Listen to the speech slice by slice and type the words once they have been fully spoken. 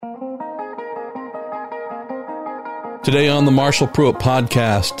Today on the Marshall Pruitt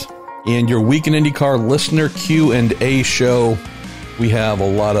podcast and your Week in IndyCar listener Q&A show, we have a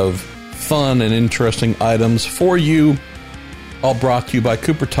lot of fun and interesting items for you, all brought to you by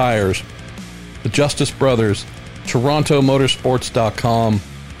Cooper Tires, the Justice Brothers, TorontoMotorsports.com,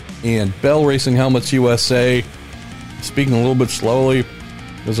 and Bell Racing Helmets USA. Speaking a little bit slowly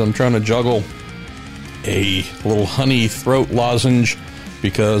as I'm trying to juggle a little honey throat lozenge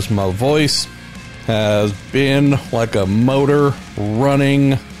because my voice has been like a motor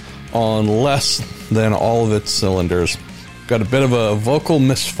running on less than all of its cylinders. Got a bit of a vocal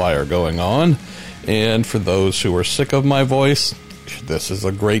misfire going on, and for those who are sick of my voice, this is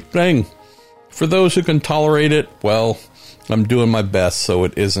a great thing. For those who can tolerate it, well, I'm doing my best so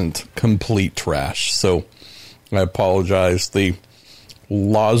it isn't complete trash. So I apologize. The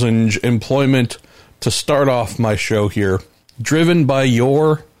lozenge employment to start off my show here, driven by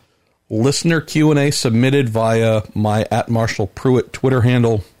your listener Q&A submitted via my @MarshallPruitt Twitter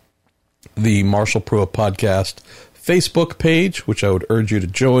handle, the Marshall Pruitt Podcast Facebook page, which I would urge you to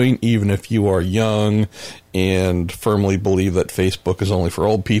join, even if you are young and firmly believe that Facebook is only for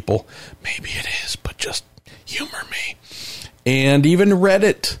old people. Maybe it is, but just humor me. And even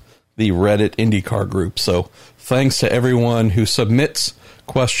Reddit, the Reddit IndyCar group. So thanks to everyone who submits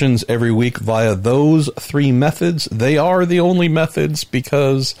questions every week via those three methods. They are the only methods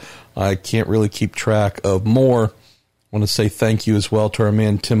because I can't really keep track of more. I want to say thank you as well to our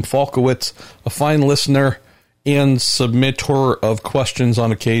man Tim Falkowitz, a fine listener and submitter of questions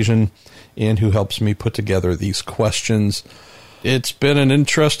on occasion, and who helps me put together these questions. It's been an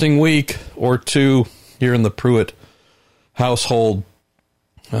interesting week or two here in the Pruitt household.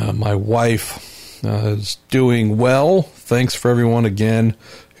 My wife is doing well. Thanks for everyone again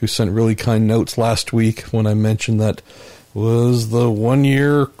who sent really kind notes last week when I mentioned that was the 1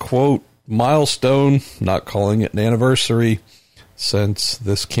 year, quote, milestone, not calling it an anniversary, since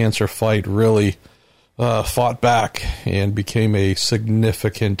this cancer fight really fought back and became a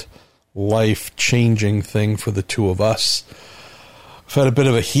significant life-changing thing for the two of us. We've had a bit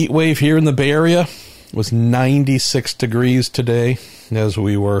of a heat wave here in the Bay Area. It was 96 degrees today as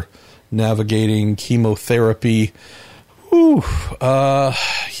we were navigating chemotherapy.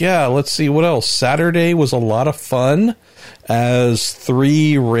 Yeah, let's see what else. Saturday was a lot of fun as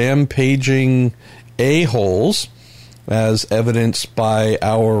three rampaging a-holes, as evidenced by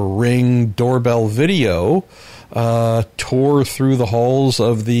our Ring doorbell video, tore through the halls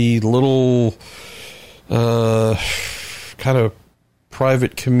of the little kind of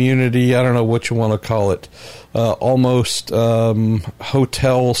private community, I don't know what you want to call it, almost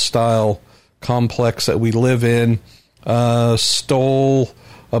hotel-style complex that we live in, stole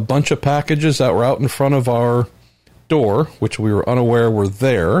a bunch of packages that were out in front of our door, which we were unaware were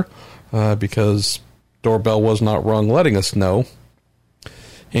there, because doorbell was not rung letting us know.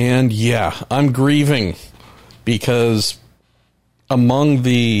 And yeah, I'm grieving because among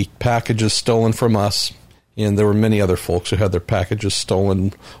the packages stolen from us, and there were many other folks who had their packages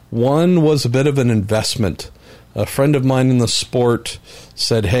stolen, one was a bit of an investment. A friend of mine in the sport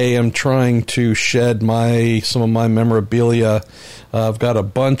said, hey, I'm trying to shed some of my memorabilia. I've got a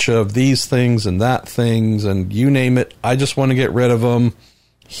bunch of these things and that things, and you name it. I just want to get rid of them.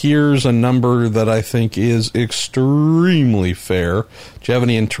 Here's a number that I think is extremely fair. Do you have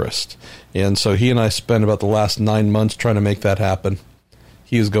any interest? And so he and I spent about the last 9 months trying to make that happen.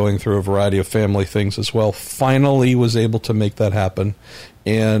 He is going through a variety of family things as well. Finally was able to make that happen.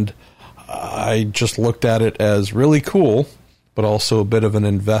 And I just looked at it as really cool, but also a bit of an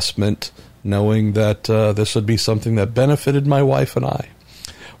investment, knowing that this would be something that benefited my wife and I.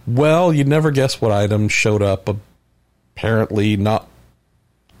 Well, you'd never guess what items showed up. Apparently not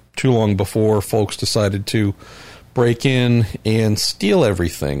too long before folks decided to break in and steal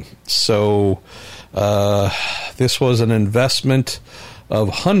everything. So this was an investment of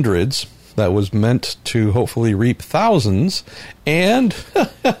hundreds that was meant to hopefully reap thousands, and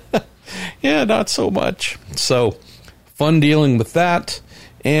yeah, not so much. So fun dealing with that.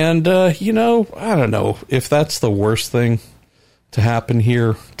 And, I don't know if that's the worst thing to happen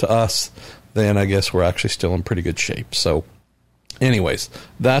here to us, then I guess we're actually still in pretty good shape. So anyways,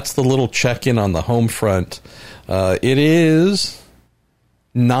 that's the little check-in on the home front. It is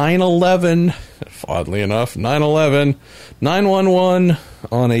 9/11, oddly enough, 9/11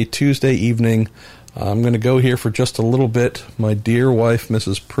 on a Tuesday evening. I'm going to go here for just a little bit. My dear wife,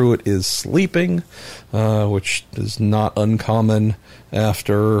 Mrs. Pruitt, is sleeping, which is not uncommon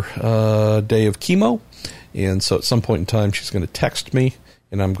after a day of chemo. And so at some point in time, she's going to text me,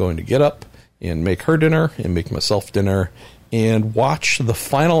 and I'm going to get up and make her dinner and make myself dinner and watch the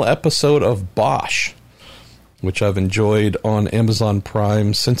final episode of Bosch. which I've enjoyed on Amazon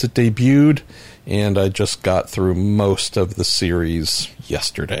Prime since it debuted, and I just got through most of the series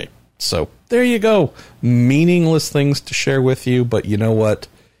yesterday. So there you go. Meaningless things to share with you, but you know what?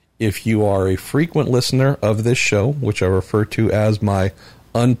 If you are a frequent listener of this show, which I refer to as my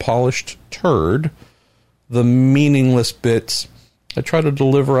unpolished turd, the meaningless bits, I try to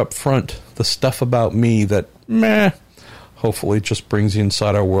deliver up front the stuff about me that, hopefully just brings you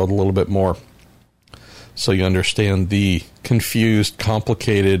inside our world a little bit more. So you understand the confused,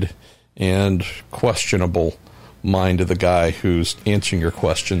 complicated, and questionable mind of the guy who's answering your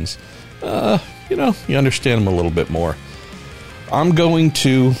questions. You understand him a little bit more. I'm going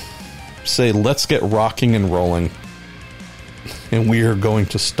to say, let's get rocking and rolling. And we are going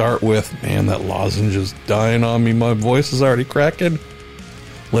to start with, man, that lozenge is dying on me. My voice is already cracking.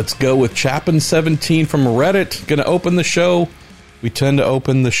 Let's go with Chapin17 from Reddit. Going to open the show. We tend to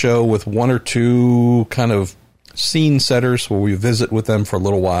open the show with one or two kind of scene setters where we visit with them for a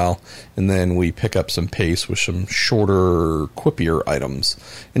little while, and then we pick up some pace with some shorter, quippier items.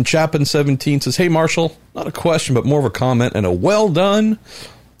 And Chapin17 says, hey, Marshall, not a question, but more of a comment and a well done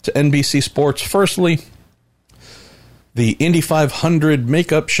to NBC Sports. Firstly, the Indy 500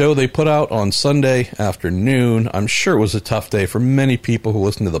 makeup show they put out on Sunday afternoon. I'm sure it was a tough day for many people who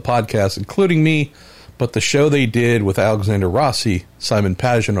listen to the podcast, including me. But the show they did with Alexander Rossi, Simon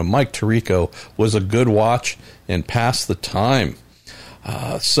Pageant, and Mike Tirico was a good watch and passed the time.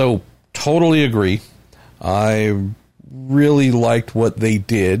 So totally agree. I really liked what they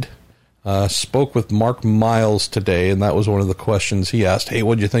did. Spoke with Mark Miles today, and that was one of the questions he asked. Hey,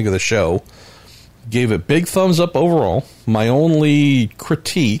 what did you think of the show? Gave it big thumbs up overall. My only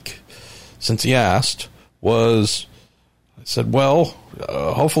critique, since he asked, was I said, well,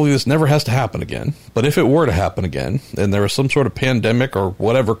 hopefully this never has to happen again. But if it were to happen again, and there was some sort of pandemic or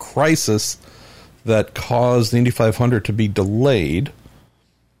whatever crisis that caused the Indy 500 to be delayed,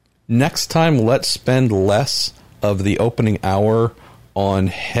 next time let's spend less of the opening hour on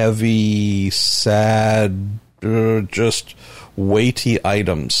heavy, sad, just weighty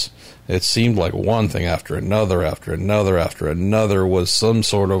items. It seemed like one thing after another was some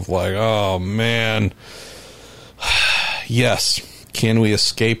sort of like, oh man, yes, can we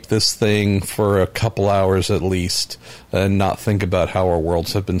escape this thing for a couple hours at least and not think about how our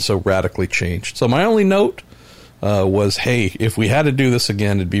worlds have been so radically changed? So my only note was, hey, if we had to do this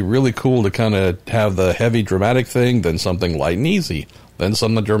again, it'd be really cool to kind of have the heavy dramatic thing, then something light and easy, then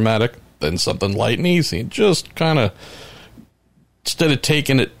something dramatic, then something light and easy. Just kind of, instead of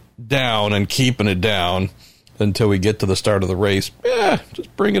taking it down and keeping it down until we get to the start of the race,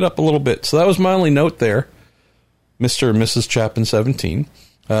 just bring it up a little bit. So that was my only note there, Mr. and Mrs. Chapin17.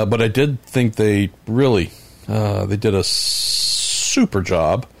 But I did think they really, they did a super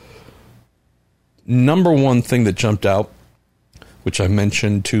job. Number one thing that jumped out, which I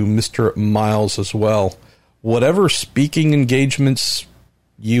mentioned to Mr. Miles as well, whatever speaking engagements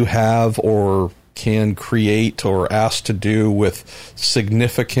you have or can create or ask to do with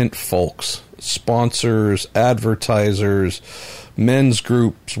significant folks, sponsors, advertisers, men's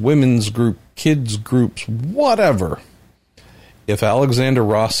groups, women's group, kids groups, whatever. If Alexander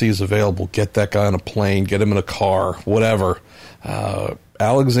Rossi is available, get that guy on a plane, get him in a car, whatever.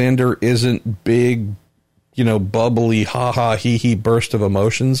 Alexander isn't big, bubbly, ha-ha, hee-hee burst of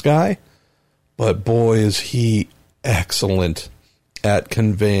emotions guy, but boy, is he excellent at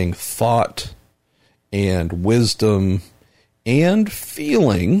conveying thought and wisdom and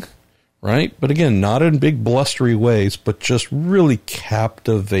feeling, right? But again, not in big blustery ways, but just really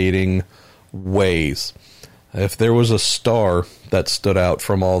captivating ways. If there was a star that stood out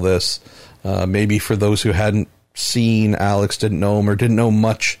from all this, maybe for those who hadn't seen Alex, didn't know him, or didn't know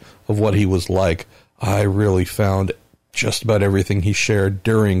much of what he was like, I really found just about everything he shared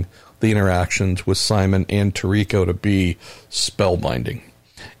during the interactions with Simon and Tirico to be spellbinding.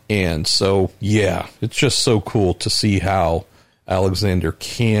 And so, yeah, it's just so cool to see how Alexander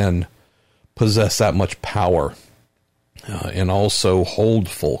can possess that much power and also hold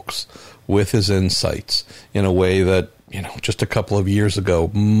folks with his insights in a way that, just a couple of years ago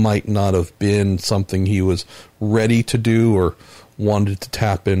might not have been something he was ready to do or wanted to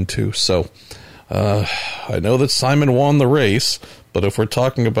tap into. So I know that Simon won the race, but if we're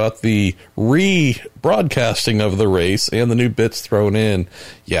talking about the rebroadcasting of the race and the new bits thrown in,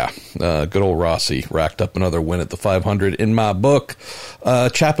 good old Rossi racked up another win at the 500 in my book.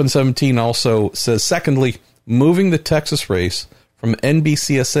 Chapin17 also says, secondly, moving the Texas race from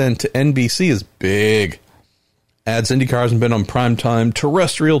NBCSN to NBC is big. Adds IndyCar hasn't been on primetime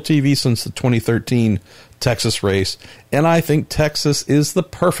terrestrial TV since the 2013 Texas race, and I think Texas is the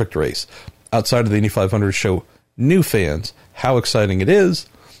perfect race. outside of the Indy 500 show new fans how exciting it is.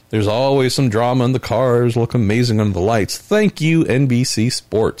 There's always some drama, and the cars look amazing under the lights. Thank you, NBC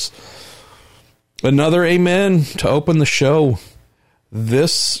Sports. Another amen to open the show.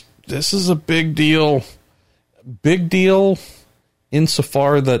 This is a big deal. Big deal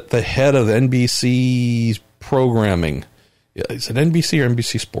insofar that the head of NBC's programming, is it NBC or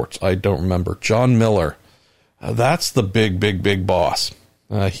NBC Sports? I don't remember. John Miller. That's the big boss.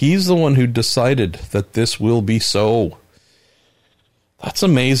 He's the one who decided that this will be so. That's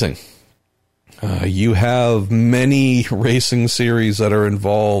amazing. You have many racing series that are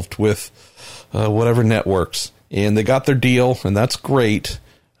involved with whatever networks, and they got their deal, and that's great.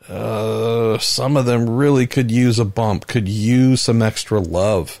 Some of them really could use a bump, could use some extra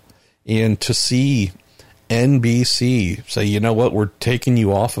love. And to see NBC say, you know what, we're taking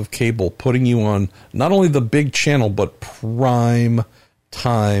you off of cable, putting you on not only the big channel, but prime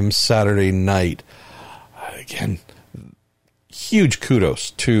time Saturday night. Again, huge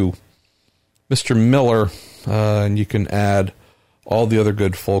kudos to Mr. Miller, and you can add all the other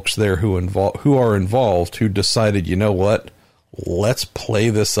good folks there who are involved, who decided, you know what, let's play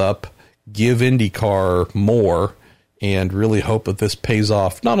this up, give IndyCar more, and really hope that this pays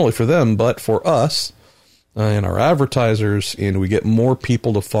off, not only for them, but for us and our advertisers, and we get more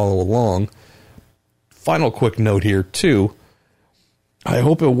people to follow along. Final quick note here, too. I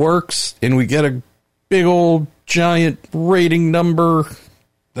hope it works, and we get a big old giant rating number.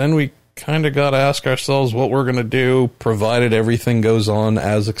 Then we kind of got to ask ourselves what we're going to do, provided everything goes on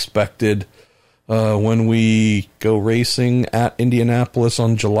as expected when we go racing at Indianapolis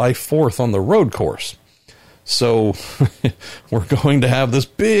on July 4th on the road course. So we're going to have this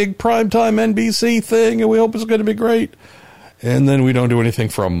big primetime NBC thing, and we hope it's going to be great. And then we don't do anything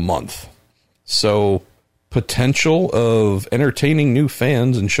for a month. So potential of entertaining new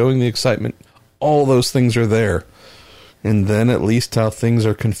fans and showing the excitement, all those things are there. And then at least how things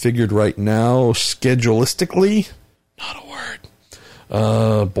are configured right now, schedulistically, not a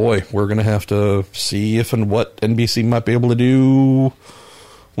word. Boy, we're going to have to see if and what NBC might be able to do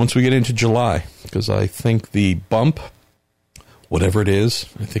once we get into July. Because I think the bump, whatever it is,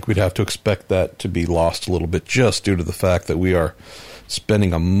 I think we'd have to expect that to be lost a little bit just due to the fact that we are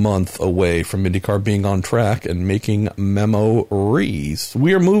spending a month away from IndyCar being on track and making memories.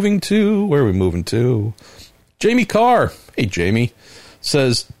 We are moving to, where are we moving to? Jamie Carr, hey Jamie,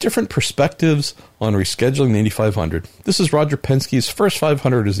 says, different perspectives on rescheduling the Indy 500. This is Roger Penske's first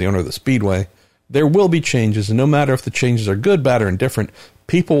 500 as the owner of the Speedway. There will be changes, and no matter if the changes are good, bad, or indifferent,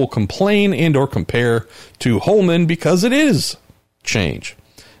 people will complain and or compare to Holman because it is change.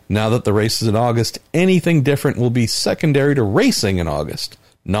 Now that the race is in August, anything different will be secondary to racing in August,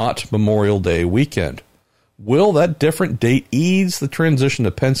 not Memorial Day weekend. Will that different date ease the transition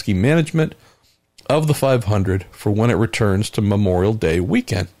to Penske management of the 500 for when it returns to Memorial Day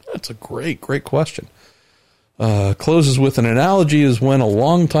weekend? That's a great question. Closes with an analogy is when a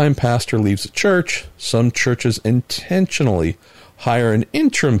longtime pastor leaves a church. Some churches intentionally hire an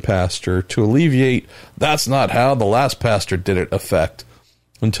interim pastor to alleviate "that's not how the last pastor did it" effect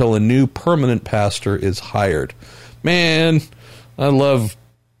until a new permanent pastor is hired. Man, I love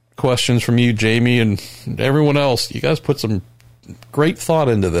questions from you, Jamie, and everyone else. You guys put some great thought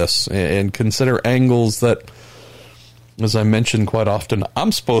into this and consider angles that, as I mentioned quite often,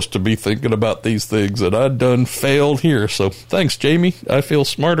 I'm supposed to be thinking about these things, and I done failed here. So thanks, Jamie. I feel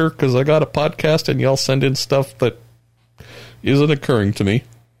smarter because I got a podcast and y'all send in stuff that isn't occurring to me.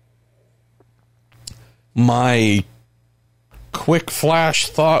 My quick flash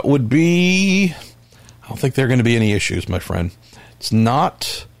thought would be, I don't think there are going to be any issues, my friend. It's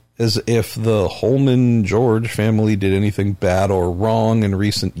not as if the Holman-George family did anything bad or wrong in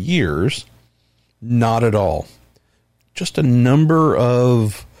recent years. Not at all. Just a number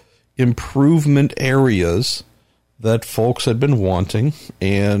of improvement areas that folks had been wanting,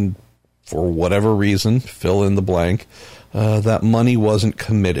 and for whatever reason, fill in the blank, that money wasn't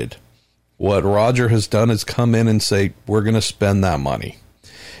committed. What Roger has done is come in and say, we're going to spend that money.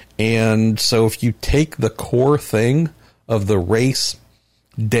 And so if you take the core thing of the race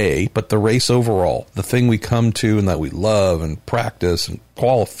day, but the race overall, the thing we come to and that we love and practice and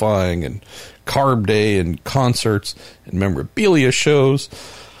qualifying and carb day and concerts and memorabilia shows,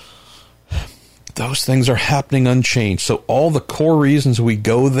 those things are happening unchanged. So all the core reasons we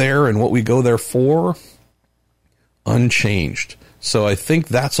go there and what we go there for, unchanged. So I think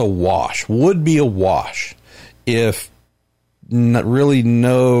that's a wash, would be a wash if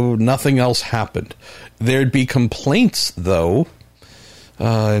nothing else happened. There'd be complaints, though,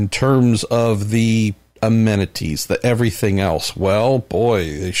 in terms of the amenities, the everything else. Well,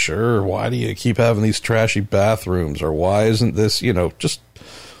 boy, sure, why do you keep having these trashy bathrooms? Or why isn't this, just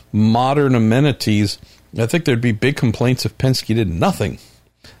modern amenities? I think there'd be big complaints if Penske did nothing.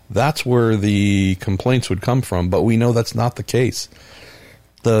 That's where the complaints would come from, but we know that's not the case.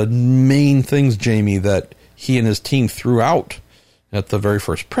 The main things, Jamie, that he and his team threw out at the very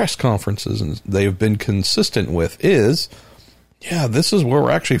first press conferences, and they've been consistent with, is, this is where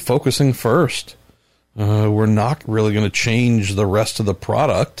we're actually focusing first. We're not really going to change the rest of the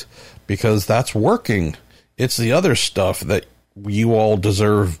product because that's working. It's the other stuff that you all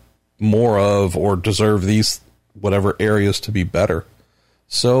deserve more of, or deserve these whatever areas to be better.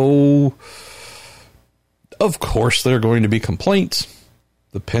 So, of course, there are going to be complaints.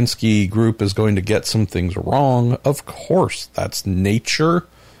 The Penske group is going to get some things wrong. Of course, that's nature.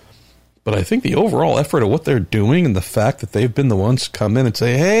 But I think the overall effort of what they're doing, and the fact that they've been the ones to come in and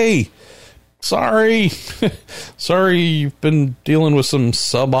say, hey, sorry, you've been dealing with some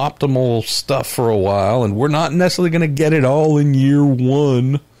suboptimal stuff for a while, and we're not necessarily going to get it all in year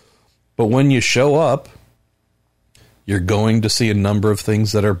one. But when you show up, you're going to see a number of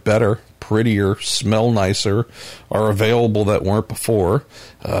things that are better, prettier, smell nicer, are available that weren't before.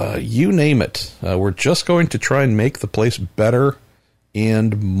 You name it. We're just going to try and make the place better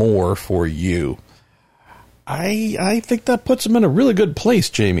and more for you. I think that puts them in a really good place,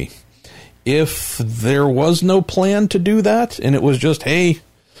 Jamie. If there was no plan to do that, and it was just, hey,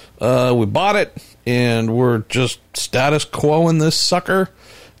 we bought it, and we're just status quo-ing this sucker,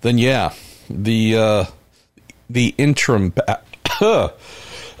 then the interim...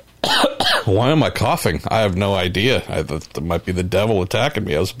 Why am I coughing? I have no idea. That might be the devil attacking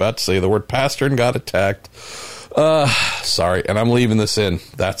me. I was about to say the word pastor and got attacked. Sorry, and I'm leaving this in.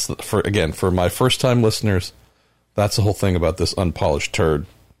 That's, for my first-time listeners, that's the whole thing about this unpolished turd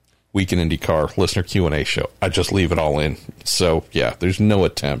Week in IndyCar listener Q&A show. I just leave it all in. So, there's no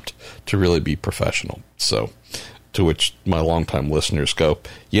attempt to really be professional. So, to which my longtime listeners go,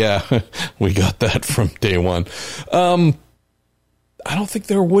 we got that from day one. I don't think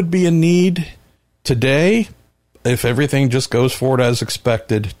there would be a need today if everything just goes forward as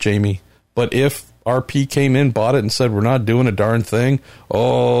expected, Jamie. But if RP came in, bought it, and said, we're not doing a darn thing,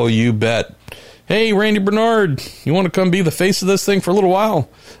 oh, you bet. Hey, Randy Bernard, you want to come be the face of this thing for a little while?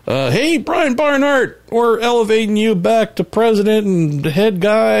 Hey, Brian Barnhart, we're elevating you back to president and head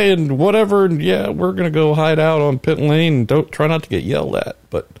guy and whatever. And we're going to go hide out on pit lane and try not to get yelled at.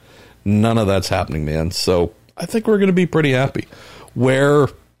 But none of that's happening, man. So I think we're going to be pretty happy. Where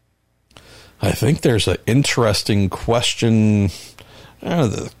I think there's an interesting question.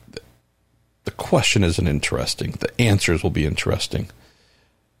 The question isn't interesting. The answers will be interesting.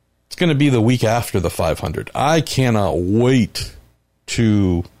 It's going to be the week after the 500. I cannot wait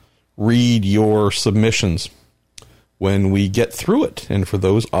to read your submissions when we get through it. And for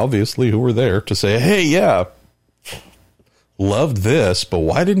those, obviously, who were there to say, hey, loved this, but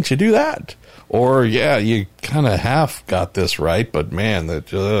why didn't you do that? Or, you kind of half got this right, but man,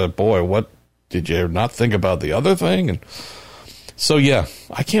 boy, what did you not think about the other thing? And so,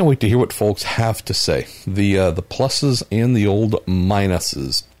 I can't wait to hear what folks have to say. The pluses and the old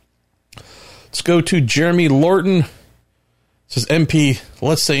minuses. Let's go to Jeremy Lorton. It says, MP,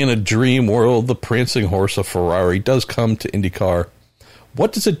 let's say in a dream world, the prancing horse of Ferrari does come to IndyCar.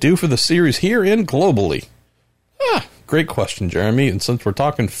 What does it do for the series here and globally? Great question, Jeremy. And since we're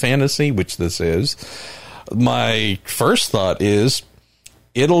talking fantasy, which this is, my first thought is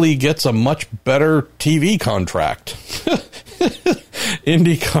Italy gets a much better TV contract.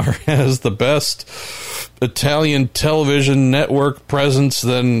 IndyCar has the best Italian television network presence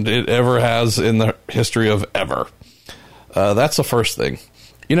than it ever has in the history of ever. That's the first thing.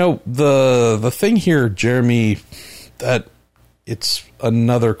 The thing here, Jeremy, that it's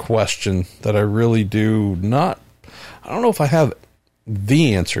another question that I really do not... I don't know if I have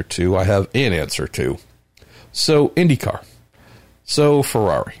the answer to. I have an answer to. So, IndyCar. So,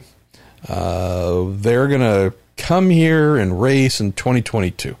 Ferrari. They're going to come here and race in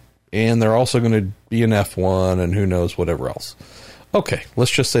 2022. And they're also going to be in F1 and who knows whatever else. Okay,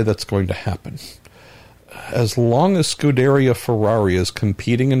 let's just say that's going to happen. As long as Scuderia Ferrari is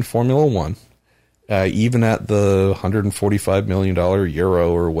competing in Formula One, even at the $145 million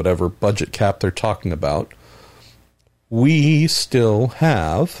euro or whatever budget cap they're talking about, we still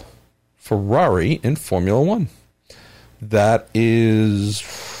have Ferrari in Formula One. That is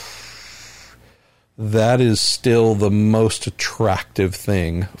still the most attractive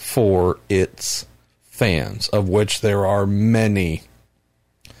thing for its fans, of which there are many.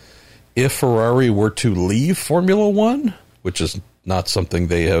 If Ferrari were to leave Formula One, which is not something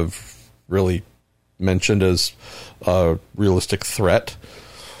they have really mentioned as a realistic threat,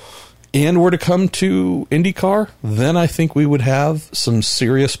 and were to come to IndyCar, then I think we would have some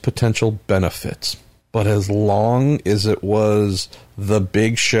serious potential benefits. But as long as it was the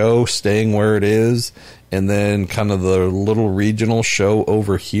big show staying where it is, and then kind of the little regional show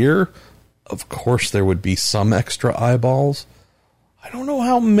over here, of course there would be some extra eyeballs. I don't know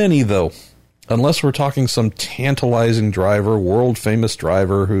how many, though. Unless we're talking some tantalizing driver, world-famous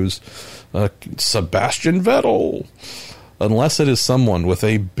driver who's Sebastian Vettel. Unless it is someone with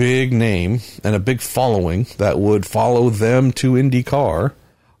a big name and a big following that would follow them to IndyCar,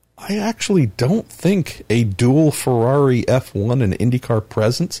 I actually don't think a dual Ferrari F1 and IndyCar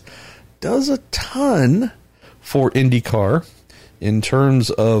presence does a ton for IndyCar in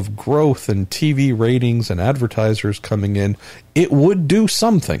terms of growth and TV ratings and advertisers coming in. It would do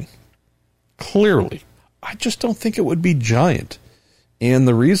something, clearly. I just don't think it would be giant. And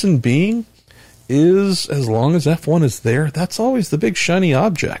the reason being is, as long as F1 is there, that's always the big shiny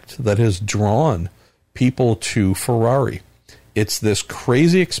object that has drawn people to Ferrari. It's this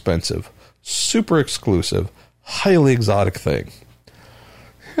crazy expensive, super exclusive, highly exotic thing.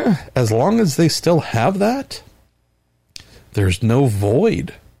 As long as they still have that, there's no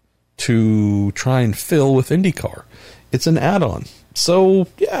void to try and fill with IndyCar. It's an add-on. So,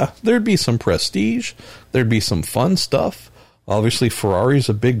 yeah, there'd be some prestige. There'd be some fun stuff. Obviously, Ferrari's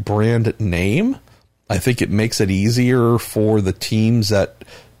a big brand name. I think it makes it easier for the teams that,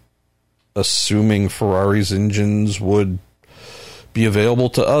 assuming Ferrari's engines would be available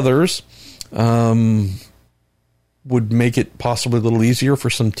to others, would make it possibly a little easier for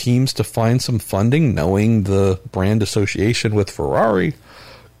some teams to find some funding, knowing the brand association with Ferrari.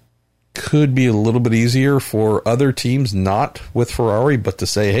 Could be a little bit easier for other teams not with Ferrari, but to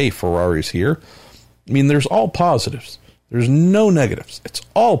say, hey, Ferrari's here. I mean, there's all positives. There's no negatives. It's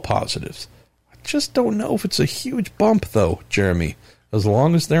all positives. I just don't know if it's a huge bump, though, Jeremy, as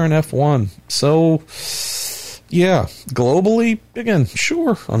long as they're in F1. So, yeah, globally, again,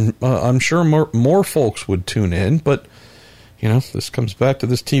 sure, I'm sure more folks would tune in, but, you know, this comes back to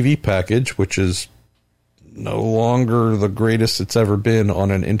this TV package, which is no longer the greatest it's ever been on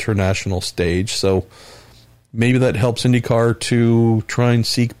an international stage, so maybe that helps IndyCar to try and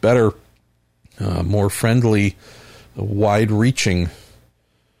seek better, more friendly, wide-reaching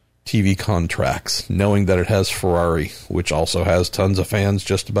TV contracts, knowing that it has Ferrari, which also has tons of fans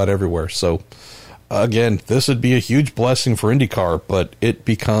just about everywhere. So, again, this would be a huge blessing for IndyCar, but it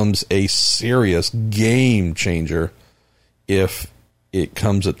becomes a serious game changer if it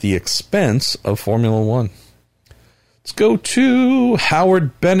comes at the expense of Formula One. Let's go to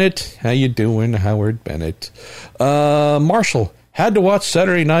Howard Bennett. How you doing, Howard Bennett? Marshall, had to watch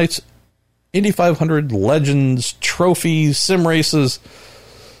Saturday night's Indy 500 Legends trophies, sim races.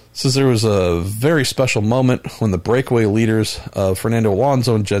 Says there was a very special moment when the breakaway leaders of Fernando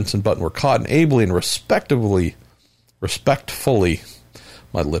Alonso and Jenson Button were caught and ably and respectfully,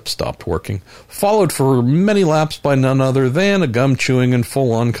 my lips stopped working, followed for many laps by none other than a gum-chewing and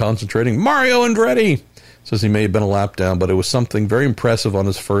full-on concentrating Mario Andretti. Says he may have been a lap down, but it was something very impressive on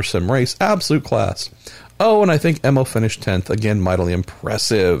his first sim race. Absolute class. Oh, and I think Emo finished 10th. Again, mightily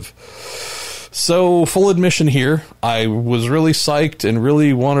impressive. So, full admission here, I was really psyched and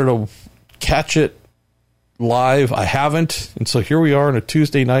really wanted to catch it live. I haven't, and so here we are on a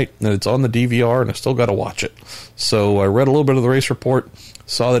Tuesday night, and it's on the DVR, and I still got to watch it. So, I read a little bit of the race report,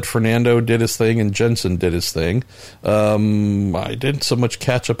 saw that Fernando did his thing and Jensen did his thing. I didn't so much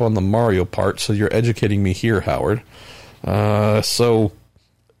catch up on the Mario part, so you're educating me here, Howard. So,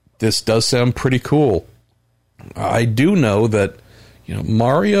 this does sound pretty cool. I do know that, you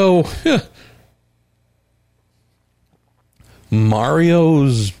know,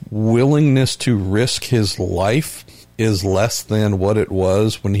 Mario's willingness to risk his life is less than what it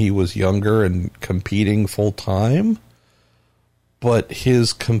was when he was younger and competing full time, but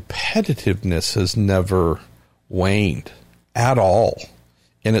his competitiveness has never waned at all.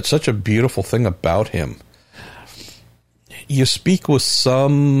 And it's such a beautiful thing about him. You speak with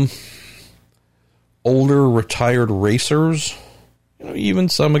some older retired racers, you know, even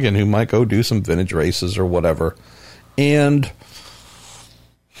some, again, who might go do some vintage races or whatever, and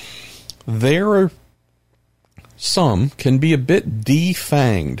some can be a bit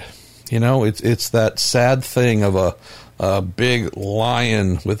defanged. You know, it's that sad thing of a big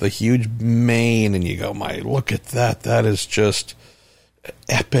lion with a huge mane, and you go, look at that. That is just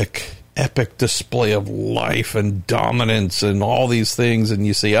epic display of life and dominance and all these things. And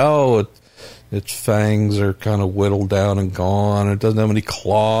you see, its fangs are kind of whittled down and gone. It doesn't have any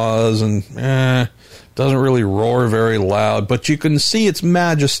claws and doesn't really roar very loud, but you can see its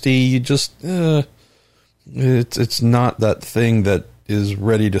majesty. You just, It's not that thing that is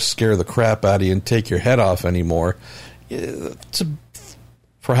ready to scare the crap out of you and take your head off anymore.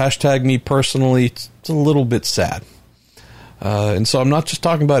 For hashtag me personally, it's a little bit sad. And so I'm not just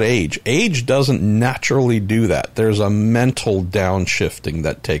talking about age. Age doesn't naturally do that. There's a mental downshifting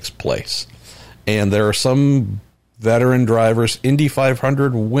that takes place. And there are some veteran drivers, Indy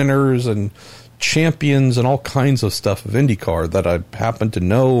 500 winners and champions and all kinds of stuff of IndyCar that I happen to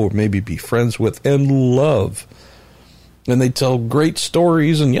know or maybe be friends with and love. And they tell great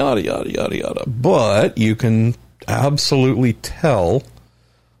stories and yada, yada, yada, yada. But you can absolutely tell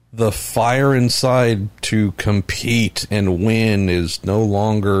the fire inside to compete and win is no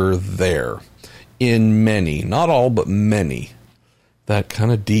longer there in many, not all, but many. That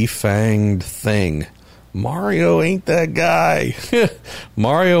kind of defanged thing. Mario ain't that guy.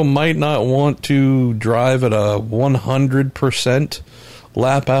 Mario might not want to drive at a 100%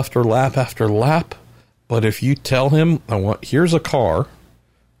 lap after lap after lap, but if you tell him, here's a car,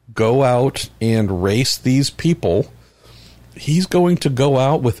 go out and race these people, he's going to go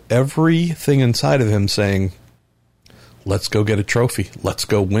out with everything inside of him saying, let's go get a trophy. Let's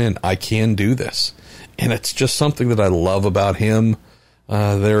go win. I can do this. And it's just something that I love about him.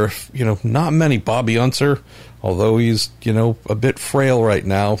 There are, not many. Bobby Unser, although he's, a bit frail right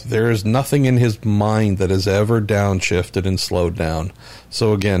now, there is nothing in his mind that has ever downshifted and slowed down.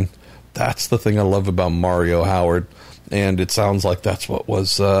 So again, that's the thing I love about Mario Howard. And it sounds like that's what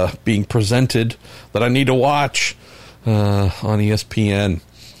was being presented that I need to watch on ESPN.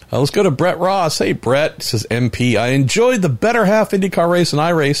 Let's go to Brett Ross. Hey, Brett. This is MP. I enjoyed the better half IndyCar race and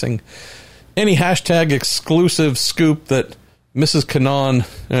iRacing. Any hashtag exclusive scoop that Mrs.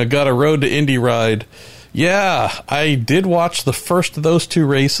 Kanon got a Road to Indy ride? Yeah, I did watch the first of those two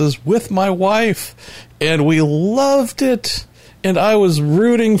races with my wife, and we loved it. And I was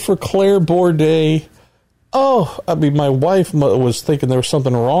rooting for Claire Bourdet. My wife was thinking there was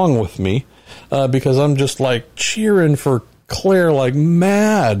something wrong with me because I'm just like cheering for Claire like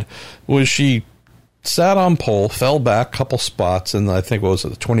mad. She sat on pole, fell back a couple spots, and I think, what was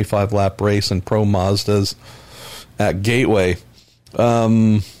it, a 25-lap race in Pro Mazdas at Gateway.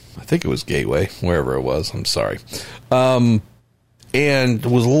 I think it was Gateway, wherever it was. I'm sorry. And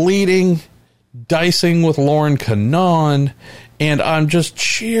was leading, dicing with Lauren Kanon, and I'm just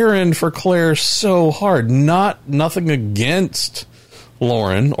cheering for Claire so hard. Nothing against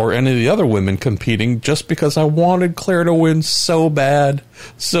Lauren or any of the other women competing, just because I wanted Claire to win so bad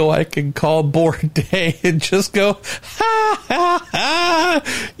so I could call Bourdet and just go, ha, ha, ha,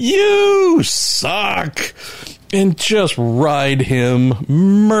 you suck, and just ride him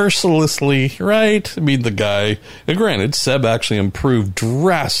mercilessly, right? I mean, the guy, and granted, Seb actually improved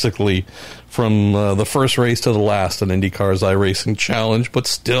drastically from the first race to the last in IndyCar's iRacing Challenge, but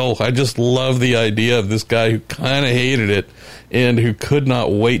still, I just love the idea of this guy who kind of hated it and who could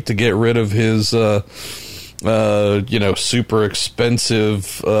not wait to get rid of his, super expensive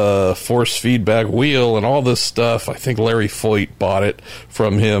force feedback wheel and all this stuff. I think Larry Foyt bought it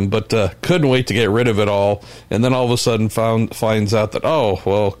from him, but couldn't wait to get rid of it all. And then all of a sudden finds out that,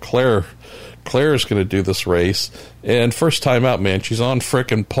 Claire's going to do this race. And first time out, man, she's on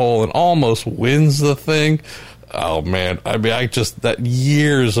frickin' pole and almost wins the thing. Oh, man. I mean, that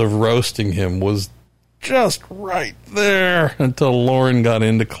years of roasting him was just right there until Lauren got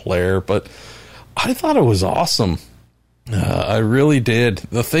into Claire. But I thought it was awesome. I really did.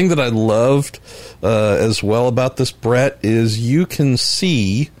 The thing that I loved as well about this, Brett, is you can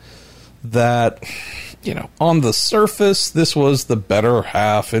see that, on the surface, this was the better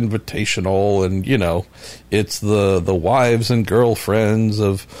half invitational, and, it's the wives and girlfriends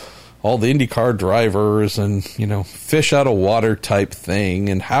of all the IndyCar drivers and, fish out of water type thing,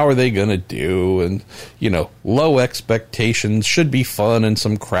 and how are they going to do, and, low expectations, should be fun and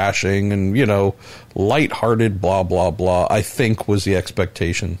some crashing, and, lighthearted, blah, blah, blah, I think was the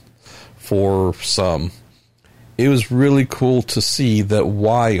expectation for some. It was really cool to see that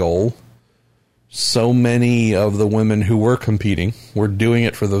while so many of the women who were competing were doing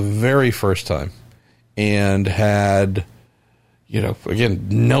it for the very first time and had, again,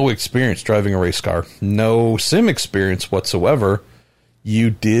 no experience driving a race car, no sim experience whatsoever, you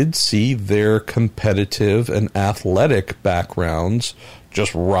did see their competitive and athletic backgrounds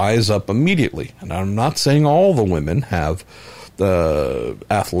just rise up immediately. And I'm not saying all the women have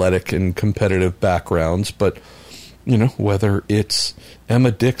athletic and competitive backgrounds, but whether it's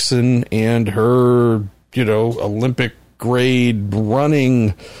Emma Dixon and her, Olympic grade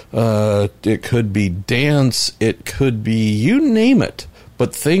running, it could be dance, it could be, you name it,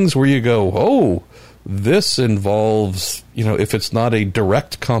 but things where you go, oh, this involves if it's not a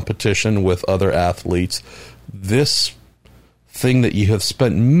direct competition with other athletes, this thing that you have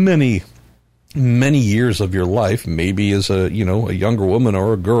spent many, many years of your life, maybe as a younger woman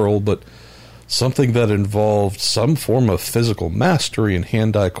or a girl, but something that involved some form of physical mastery and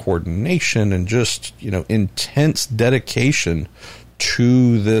hand-eye coordination and just, intense dedication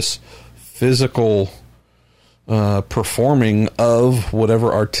to this physical performing of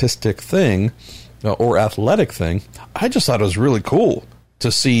whatever artistic thing or athletic thing. I just thought it was really cool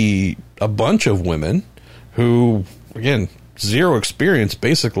to see a bunch of women who, again, zero experience,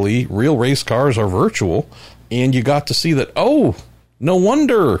 basically. Real race cars are virtual, and you got to see that, oh, no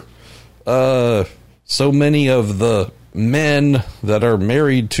wonder so many of the men that are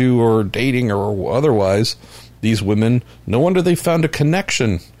married to or dating or otherwise these women, no wonder they found a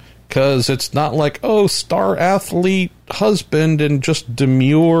connection, because it's not like, oh, star athlete husband and just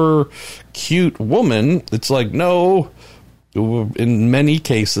demure cute woman. It's like, no, in many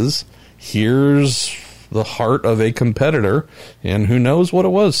cases, here's the heart of a competitor, and who knows what it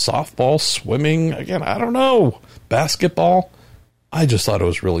was, softball, swimming, again, I don't know, basketball. I just thought it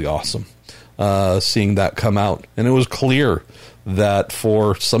was really awesome seeing that come out. And it was clear that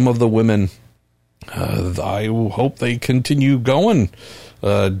for some of the women, I hope they continue going,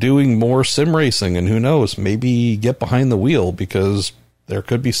 doing more sim racing, and who knows, maybe get behind the wheel, because there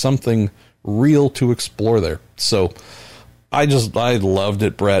could be something real to explore there. So I loved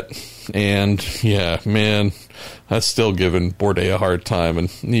it, Brett. And yeah, man, I was still giving Bourdais a hard time, and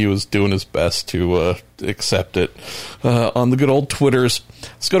he was doing his best to accept it on the good old Twitters.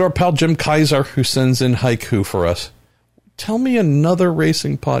 Let's go to our pal Jim Kaiser, who sends in haiku for us. Tell me another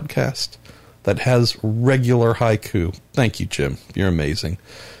racing podcast that has regular haiku. Thank you, Jim. You're amazing.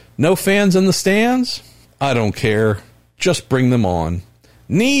 No fans in the stands? I don't care. Just bring them on.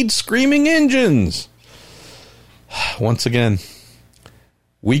 Need screaming engines. Once again,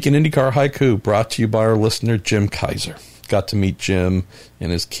 Week in IndyCar Haiku brought to you by our listener, Jim Kaiser. Got to meet Jim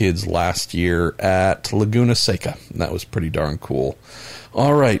and his kids last year at Laguna Seca. That was pretty darn cool.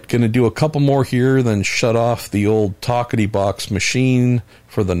 All right, going to do a couple more here, then shut off the old talkity box machine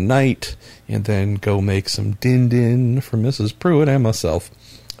for the night, and then go make some din-din for Mrs. Pruitt and myself.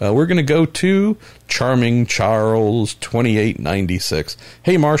 We're going to go to Charming Charles 2896.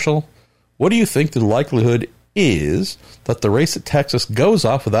 Hey, Marshall, what do you think the likelihood is that the race at Texas goes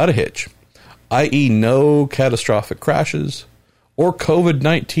off without a hitch, i.e. no catastrophic crashes or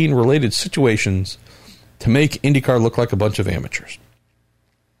COVID-19 related situations to make IndyCar look like a bunch of amateurs?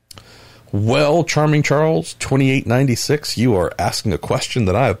 Well, Charming Charles 2896, you are asking a question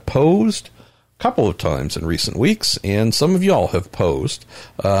that I have posed a couple of times in recent weeks, and some of y'all have posed,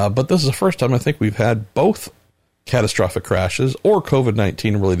 but this is the first time I think we've had both catastrophic crashes or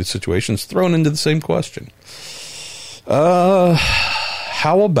COVID-19 related situations thrown into the same question.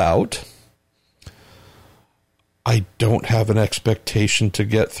 How about I don't have an expectation to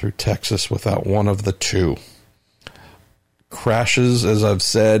get through Texas without one of the two. Crashes, as I've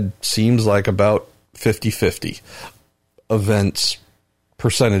said, seems like about 50-50. Events,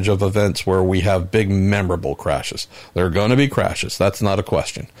 percentage of events where we have big memorable crashes. There are going to be crashes. That's not a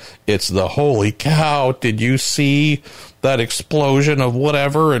question. It's the holy cow, did you see that explosion of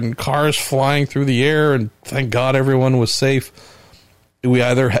whatever and cars flying through the air and thank God everyone was safe. We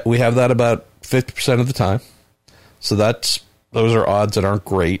have that about 50% of the time. So those are odds that aren't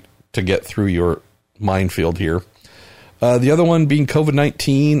great to get through your minefield here. The other one being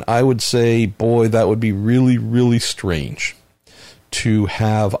COVID-19, I would say, boy, that would be really, really strange to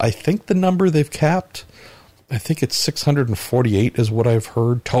have. I think the number they've capped, I think it's 648 is what I've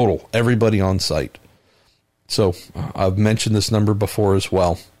heard total, everybody on site. So I've mentioned this number before as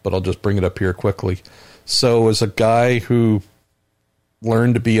well, but I'll just bring it up here quickly. So as a guy who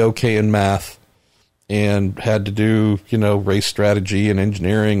learned to be okay in math and had to do, race strategy and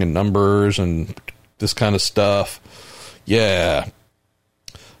engineering and numbers and this kind of stuff, yeah,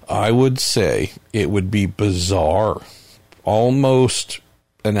 I would say it would be bizarre. Almost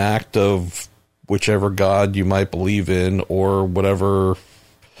an act of whichever God you might believe in or whatever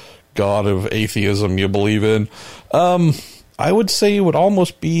God of atheism you believe in. I would say it would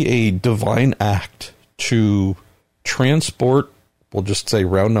almost be a divine act to transport, we'll just say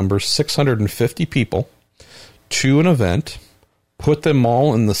round numbers, 650 people to an event, put them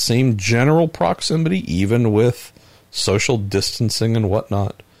all in the same general proximity, even with social distancing and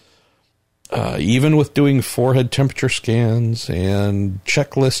whatnot. even with doing forehead temperature scans and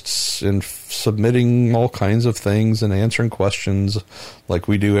checklists and submitting all kinds of things and answering questions like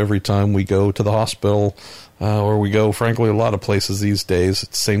we do every time we go to the hospital, or we go, frankly, a lot of places these days,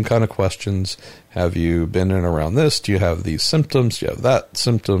 it's the same kind of questions. Have you been in and around this? Do you have these symptoms? Do you have that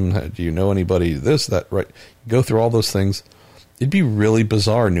symptom? Do you know anybody? This, that, right? You go through all those things. It'd be really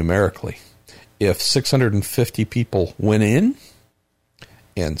bizarre numerically if 650 people went in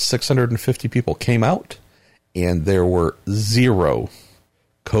and 650 people came out, and there were 0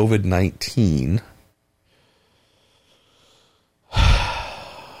 COVID-19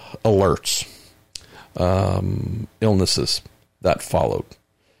 alerts, illnesses that followed.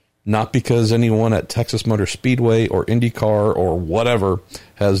 Not because anyone at Texas Motor Speedway or IndyCar or whatever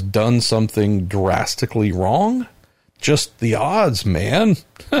has done something drastically wrong. Just the odds, man.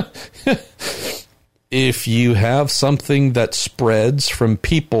 If you have something that spreads from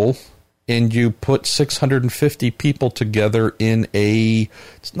people and you put 650 people together in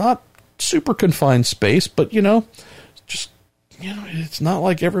it's not super confined space, but, it's not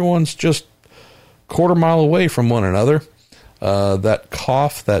like everyone's just quarter mile away from one another. That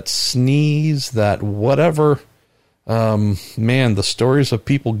cough, that sneeze, that whatever, man, the stories of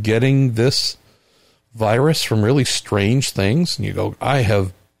people getting this virus from really strange things. And you go, I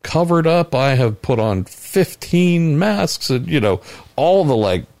have covered up, I have put on 15 masks, and, all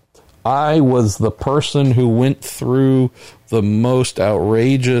the I was the person who went through the most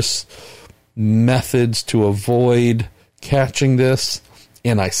outrageous methods to avoid catching this,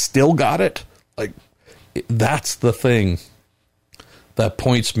 and I still got it. That's the thing that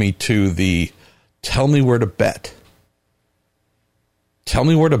points me to tell me where to bet. Tell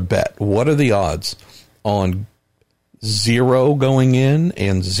me where to bet. What are the odds on 0 going in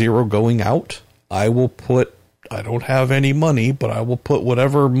and 0 going out? I don't have any money, but I will put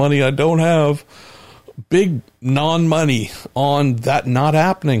whatever money I don't have, big non-money, on that not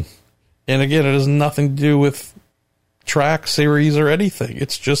happening. And again, it has nothing to do with track series or anything.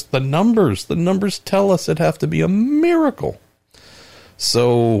 It's just the numbers. The numbers tell us it'd have to be a miracle.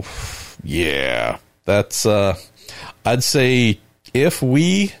 So, yeah, that's, I'd say if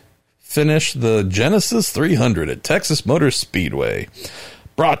we finish the Genesis 300 at Texas Motor Speedway,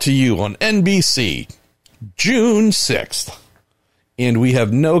 brought to you on NBC, June 6th, and we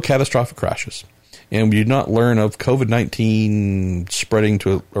have no catastrophic crashes, and we do not learn of COVID-19 spreading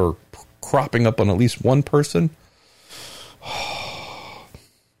to or cropping up on at least one person,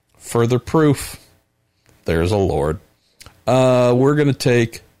 further proof there's a Lord. We're going to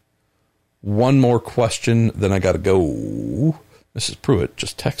take one more question, then I got to go. Mrs. Pruitt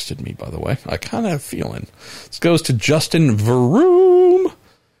just texted me, by the way. I kind of have a feeling. This goes to Justin Vroom.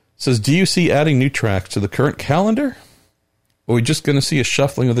 Says, do you see adding new tracks to the current calendar? Or are we just going to see a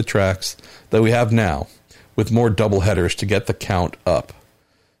shuffling of the tracks that we have now with more doubleheaders to get the count up?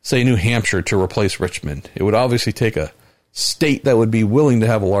 Say New Hampshire to replace Richmond. It would obviously take a state that would be willing to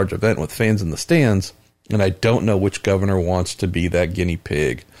have a large event with fans in the stands, and I don't know which governor wants to be that guinea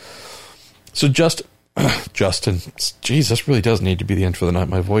pig. So Justin, geez, this really does need to be the end for the night.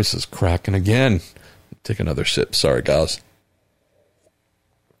 My voice is cracking again. Take another sip. Sorry, guys.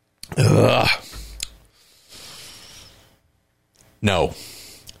 No.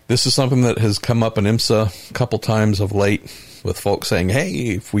 This is something that has come up in IMSA a couple times of late with folks saying, hey,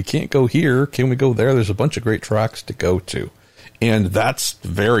 if we can't go here, can we go there? There's a bunch of great tracks to go to. And that's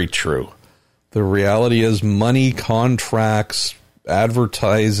very true. The reality is money, contracts,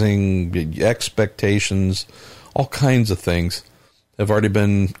 advertising, expectations, all kinds of things have already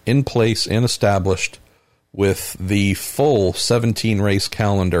been in place and established with the full 17 race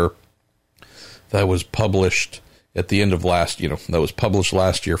calendar that was published at the end of that was published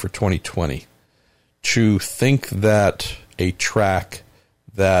last year for 2020. To think that a track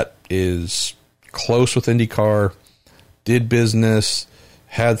that is close with IndyCar, did business,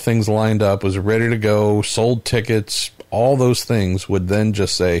 had things lined up, was ready to go, sold tickets, all those things would then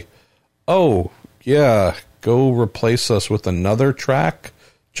just say, oh, yeah, go replace us with another track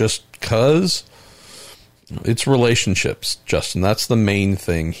just because. It's relationships, Justin. That's the main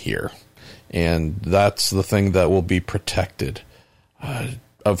thing here. And that's the thing that will be protected.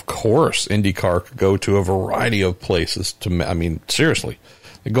 Of course, IndyCar could go to a variety of places seriously,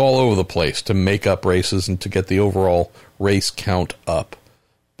 they go all over the place to make up races and to get the overall race count up.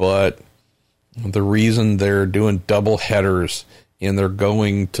 But the reason they're doing double headers and they're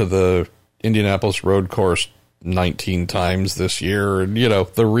going to the Indianapolis road course 19 times this year, and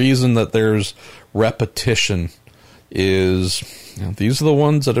the reason that there's repetition is these are the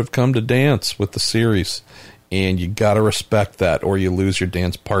ones that have come to dance with the series, and you got to respect that or you lose your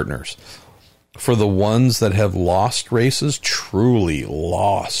dance partners. for the ones that have lost races, truly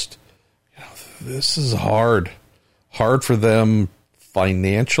lost, this is hard. Hard for them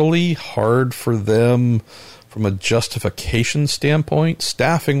financially, hard for them from a justification standpoint.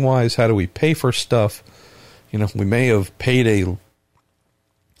 Staffing wise, how do we pay for stuff? We may have paid a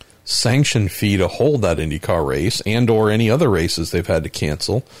sanction fee to hold that IndyCar race and or any other races they've had to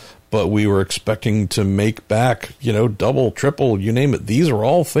cancel, but we were expecting to make back, double, triple, you name it. These are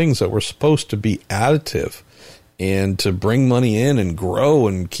all things that were supposed to be additive and to bring money in and grow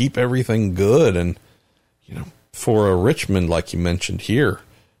and keep everything good. And, for a Richmond, like you mentioned here,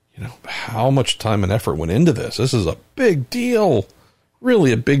 how much time and effort went into this? This is a big deal,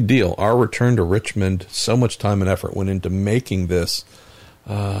 really a big deal. Our return to Richmond, so much time and effort went into making this.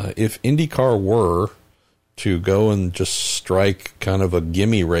 If IndyCar were to go and just strike kind of a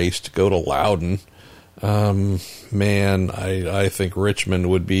gimme race to go to Loudon, man, I think Richmond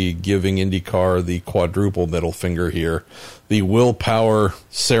would be giving IndyCar the quadruple middle finger here. The willpower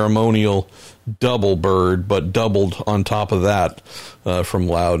ceremonial double bird, but doubled on top of that from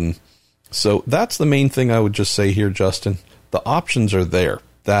Loudon. So that's the main thing I would just say here, Justin. The options are there.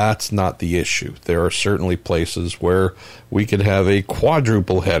 That's not the issue. There are certainly places where we could have a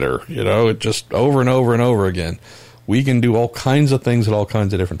quadruple header, just over and over and over again. We can do all kinds of things at all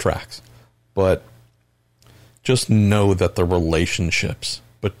kinds of different tracks. But just know that the relationships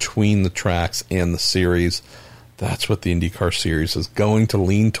between the tracks and the series, that's what the IndyCar series is going to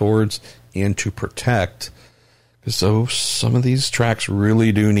lean towards and to protect. So some of these tracks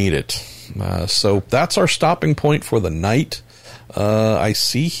really do need it. So that's our stopping point for the night. I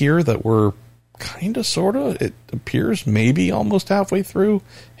see here that we're kind of, sort of, it appears maybe almost halfway through.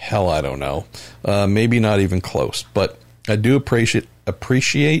 Hell, I don't know. Maybe not even close. But I do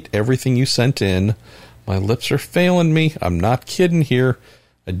appreciate everything you sent in. My lips are failing me. I'm not kidding here.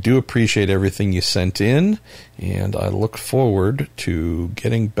 I do appreciate everything you sent in, and I look forward to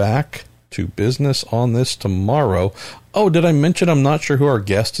getting back to business on this tomorrow. Oh, did I mention I'm not sure who our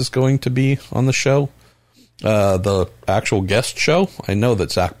guest is going to be on the show? The actual guest show? I know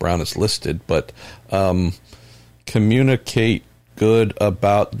that Zach Brown is listed, but communicate good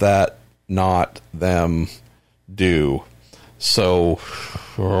about that, not them do. So,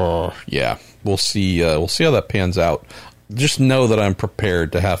 yeah, we'll see how that pans out. Just know that I'm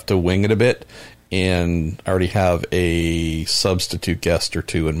prepared to have to wing it a bit, and I already have a substitute guest or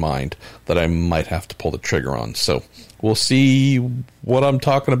two in mind that I might have to pull the trigger on. So we'll see what I'm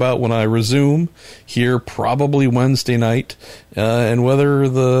talking about when I resume here, probably Wednesday night, and whether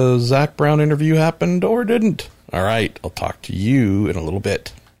the Zach Brown interview happened or didn't. All right, I'll talk to you in a little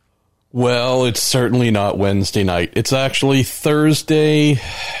bit. Well, it's certainly not Wednesday night. It's actually Thursday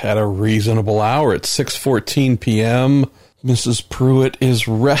at a reasonable hour. It's 6:14 p.m. Mrs. Pruitt is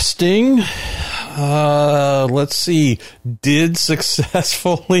resting. Let's see. Did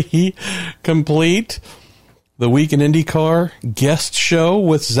successfully complete the Week in IndyCar guest show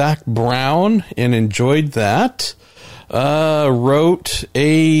with Zach Brown and enjoyed that. Wrote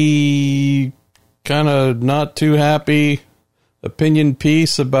a kind of not too happy opinion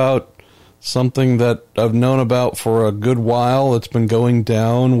piece about something that I've known about for a good while. It's been going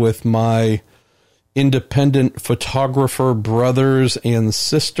down with my independent photographer brothers and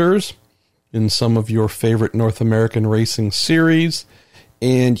sisters in some of your favorite North American racing series.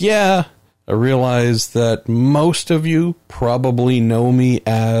 And yeah, I realize that most of you probably know me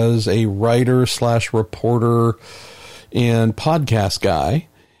as a writer / reporter and podcast guy.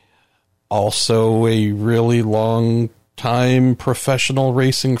 Also a really long time professional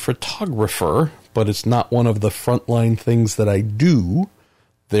racing photographer, but it's not one of the frontline things that I do.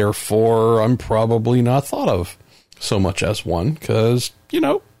 Therefore, I'm probably not thought of so much as one because,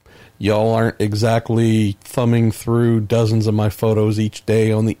 y'all aren't exactly thumbing through dozens of my photos each day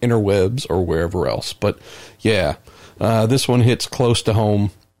on the interwebs or wherever else. But yeah, this one hits close to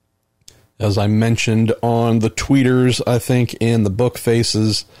home. As I mentioned on the tweeters, I think, and the book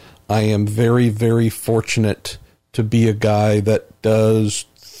faces, I am very, very fortunate to be a guy that does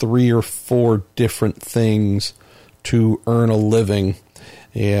 3 or 4 different things to earn a living.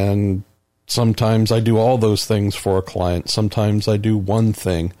 And sometimes I do all those things for a client. Sometimes I do one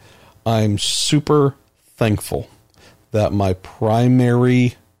thing. I'm super thankful that my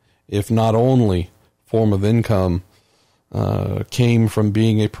primary, if not only, form of income came from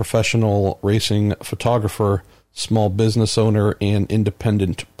being a professional racing photographer, small business owner, and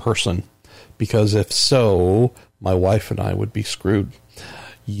independent person. Because if so, my wife and I would be screwed.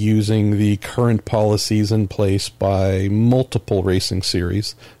 Using the current policies in place by multiple racing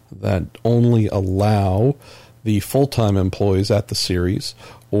series that only allow the full-time employees at the series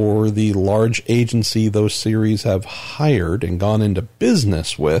or the large agency those series have hired and gone into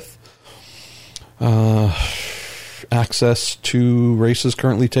business with access to races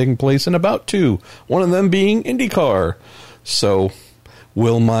currently taking place in about 2, one of them being IndyCar. So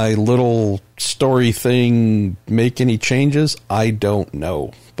will my little story thing make any changes? I don't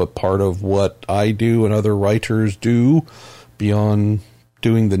know. But part of what I do and other writers do beyond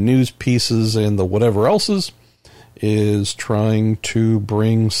doing the news pieces and the whatever else's is trying to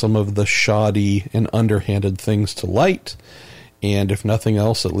bring some of the shoddy and underhanded things to light. And if nothing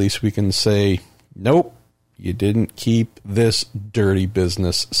else, at least we can say, nope, you didn't keep this dirty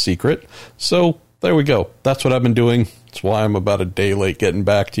business secret. So there we go. That's what I've been doing. That's why I'm about a day late getting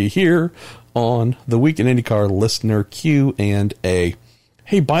back to you here on the Week in IndyCar listener Q&A.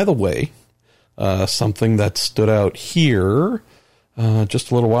 Hey, by the way, something that stood out here just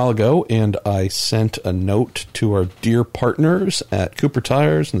a little while ago, and I sent a note to our dear partners at Cooper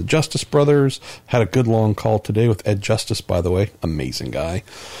Tires and the Justice Brothers. Had a good long call today with Ed Justice, by the way. Amazing guy.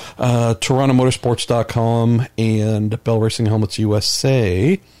 TorontoMotorsports.com and Bell Racing Helmets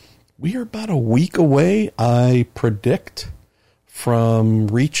USA. We are about a week away, I predict, from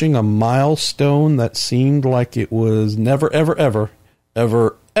reaching a milestone that seemed like it was never, ever, ever,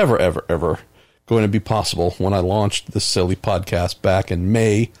 ever, ever, ever, ever going to be possible when I launched this silly podcast back in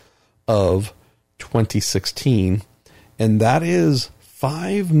May of 2016. And that is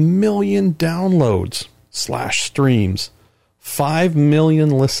 5 million downloads / streams, 5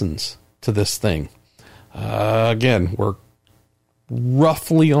 million listens to this thing. Again, we're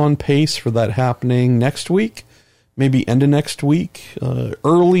roughly on pace for that happening next week, maybe end of next week,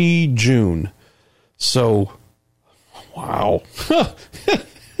 early June. So, wow.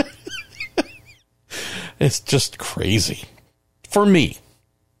 It's just crazy. For me,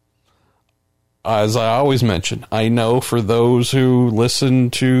 as I always mention, I know for those who listen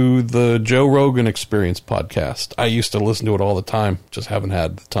to the Joe Rogan Experience podcast, I used to listen to it all the time, just haven't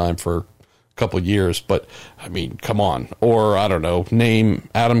had the time for a couple of years, but I mean, come on. Or, I don't know, name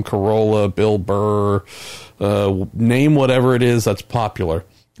Adam Carolla, Bill Burr, name whatever it is that's popular.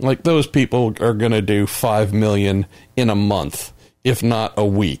 Like, those people are going to do 5 million in a month, if not a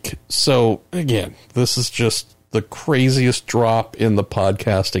week. So, again, this is just the craziest drop in the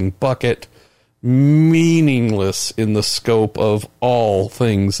podcasting bucket, meaningless in the scope of all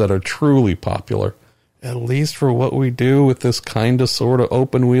things that are truly popular, at least for what we do with this kind of sort of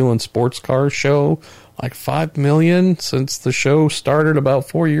open wheel and sports car show. Like 5 million since the show started about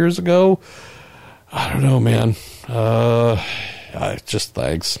 4 years ago. I don't know, man. Just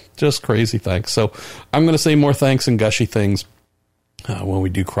thanks. Just crazy thanks. So I'm going to say more thanks and gushy things when we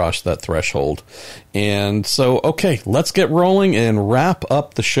do cross that threshold. And so, okay, let's get rolling and wrap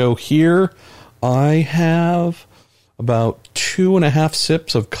up the show here. I have about 2.5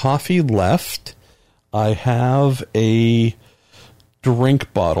 sips of coffee left. I have a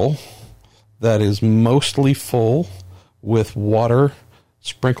drink bottle that is mostly full with water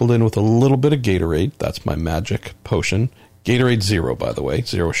sprinkled in with a little bit of Gatorade. That's my magic potion. Gatorade Zero, by the way,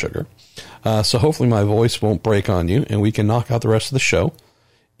 0 sugar. So hopefully my voice won't break on you and we can knock out the rest of the show.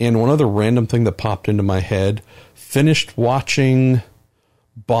 And one other random thing that popped into my head, finished watching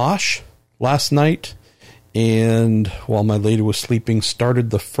Bosch last night, and while my lady was sleeping, started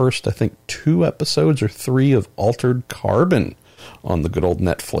the first, I think, 2 episodes or 3 of Altered Carbon on the good old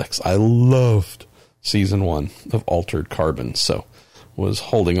Netflix. I loved season 1 of Altered Carbon, so was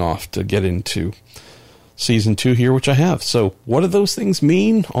holding off to get into season 2 here, which I have. So what do those things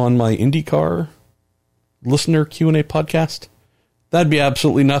mean on my IndyCar listener Q&A podcast? That'd be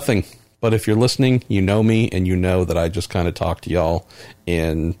absolutely nothing. But if you're listening, you know me, and you know that I just kind of talk to y'all,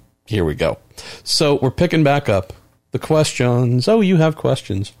 and here we go. So we're picking back up the questions. Oh, you have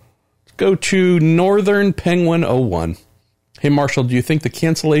questions. Let's go to Northern Penguin 01. Hey, Marshall, do you think the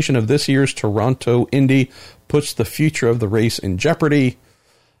cancellation of this year's Toronto Indy puts the future of the race in jeopardy?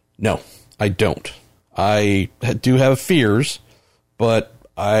 No, I don't. I do have fears, but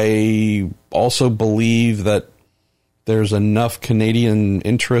I also believe that there's enough Canadian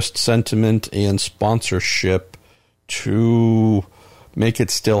interest, sentiment, and sponsorship to make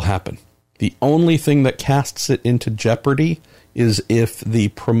it still happen. The only thing that casts it into jeopardy is if the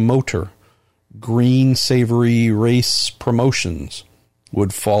promoter, Green Savory Race Promotions,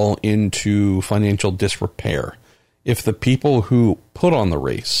 would fall into financial disrepair. If the people who put on the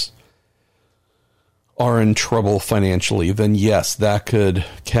race are in trouble financially, then yes, that could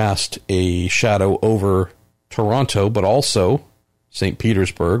cast a shadow over Toronto, but also St.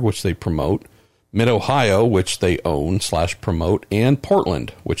 Petersburg, which they promote, Mid-Ohio, which they own / promote, and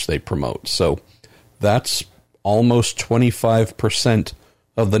Portland, which they promote. So that's almost 25%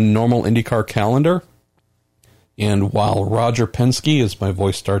 of the normal IndyCar calendar. And while Roger Penske, as my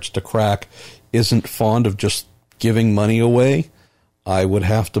voice starts to crack, isn't fond of just giving money away, I would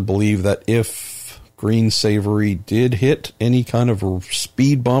have to believe that if Green Savory did hit any kind of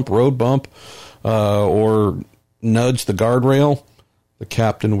speed bump, road bump, or nudge the guardrail, the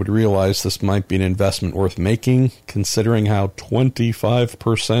captain would realize this might be an investment worth making, considering how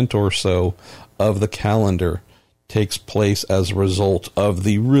 25% or so of the calendar takes place as a result of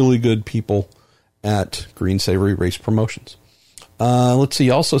the really good people at Green Savory Race Promotions. Let's see.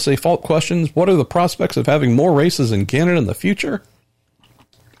 Also say fault questions. What are the prospects of having more races in Canada in the future?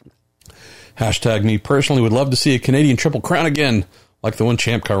 Hashtag me personally would love to see a Canadian Triple Crown again, like the one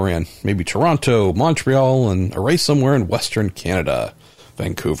Champ Car ran. Maybe Toronto, Montreal, and a race somewhere in Western Canada.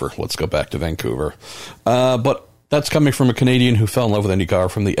 Vancouver. Let's go back to Vancouver. But that's coming from a Canadian who fell in love with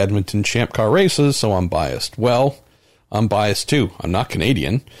IndyCar from the Edmonton Champ Car races, so I'm biased. Well, I'm biased too. I'm not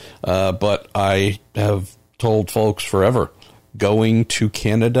Canadian, but I have told folks forever, going to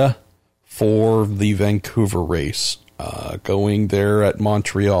Canada for the Vancouver race, going there at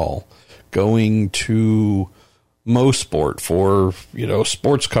Montreal, going to Mosport for,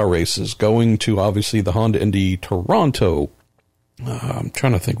 sports car races, going to obviously the Honda Indy Toronto. I'm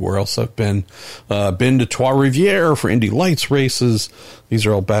trying to think where else I've been. Been to Trois Rivières for Indy Lights races. These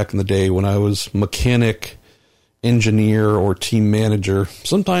are all back in the day when I was mechanic, engineer, or team manager,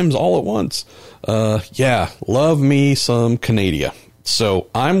 sometimes all at once. Love me some Canada. So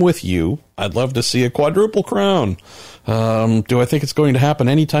I'm with you. I'd love to see a quadruple crown. Do I think it's going to happen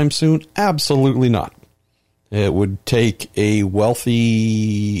anytime soon? Absolutely not. It would take a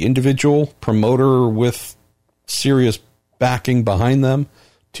wealthy individual, promoter with serious backing behind them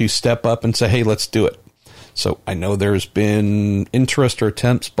to step up and say, hey, let's do it. So I know there's been interest or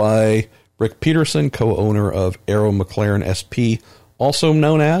attempts by Rick Peterson, co-owner of Aero McLaren SP, also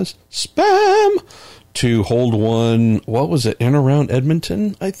known as Spam, to hold one, what was it, in around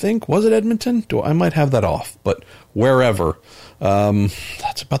Edmonton, I think? Was it Edmonton? I might have that off, but wherever.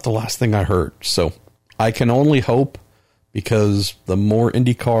 That's about the last thing I heard. So I can only hope, because the more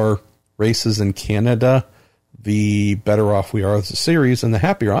IndyCar races in Canada, the better off we are as a series, and the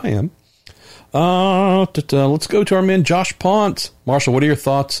happier I am. Let's go to our man Josh Ponce. Marshall, what are your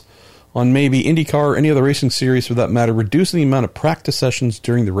thoughts on maybe IndyCar or any other racing series, for that matter, reducing the amount of practice sessions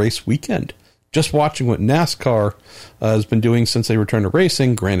during the race weekend? Just watching what NASCAR has been doing since they returned to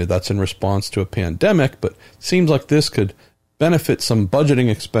racing. Granted, that's in response to a pandemic, but it seems like this could benefit some budgeting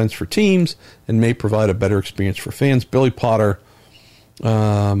expense for teams and may provide a better experience for fans. Billy Potter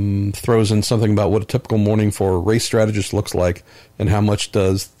throws in something about what a typical morning for a race strategist looks like, and how much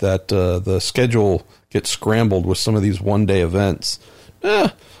does that the schedule get scrambled with some of these one-day events.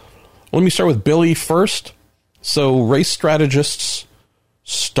 Let me start with Billy first. So race strategists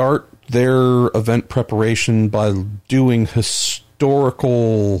start their event preparation by doing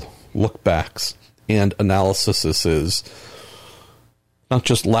historical look-backs and analysis. This is not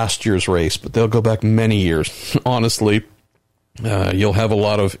just last year's race, but they'll go back many years. Honestly, you'll have a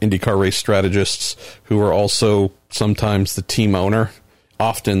lot of IndyCar race strategists who are also sometimes the team owner,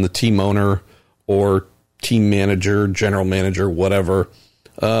 often the team owner or team manager, general manager, whatever.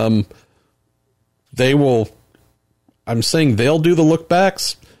 They'll do the look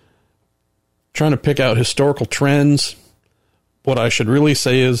backs, trying to pick out historical trends. What I should really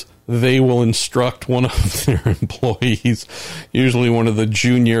say is they will instruct one of their employees, usually one of the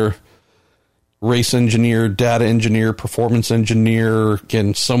junior race engineer, data engineer, performance engineer,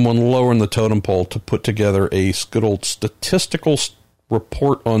 again, someone lower in the totem pole, to put together a good old statistical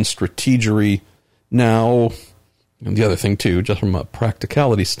report on strategery. Now, and the other thing too, just from a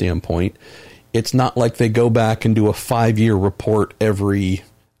practicality standpoint, it's not like they go back and do a 5-year report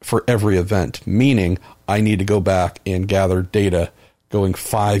for every event, meaning I need to go back and gather data going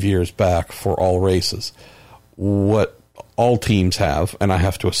 5 years back for all races. What all teams have, and I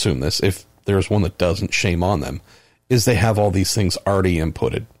have to assume this, if there's one that doesn't, shame on them, is they have all these things already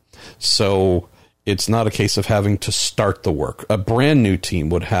inputted. So it's not a case of having to start the work. A brand new team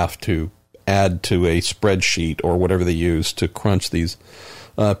would have to add to a spreadsheet or whatever they use to crunch these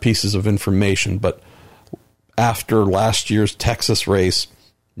pieces of information. But after last year's Texas race,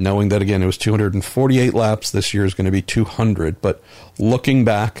 knowing that, again, it was 248 laps, this year is going to be 200. But looking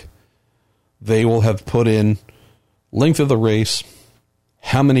back, they will have put in length of the race,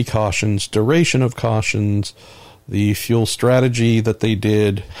 how many cautions, duration of cautions, the fuel strategy that they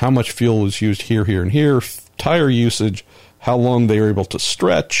did, how much fuel was used here, and here, tire usage, how long they were able to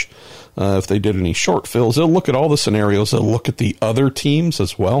stretch, if they did any short fills. They'll look at all the scenarios. They'll look at the other teams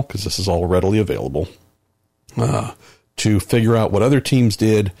as well, because this is all readily available. to figure out what other teams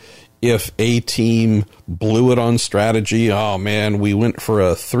did. If a team blew it on strategy, oh man, we went for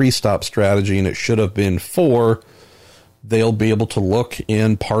a 3-stop strategy and it should have been 4, they'll be able to look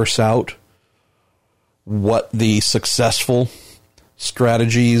and parse out what the successful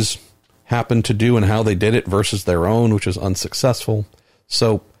strategies happened to do and how they did it versus their own, which is unsuccessful.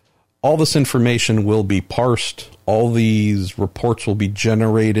 So all this information will be parsed. All these reports will be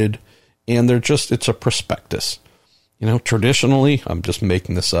generated, and it's a prospectus. Traditionally, I'm just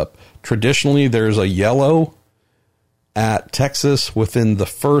making this up. Traditionally, there's a yellow at Texas within the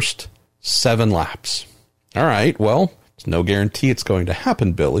first 7 laps. All right, well, it's no guarantee it's going to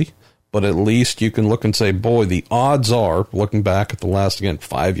happen, Billy, but at least you can look and say, boy, the odds are, looking back at the last, again,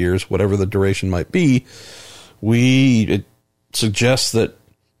 5 years, whatever the duration might be, it suggests that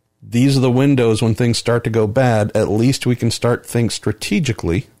these are the windows when things start to go bad. At least we can start thinking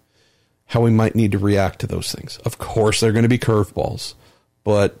strategically how we might need to react to those things. Of course, they're going to be curveballs,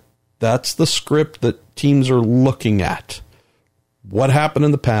 but that's the script that teams are looking at. What happened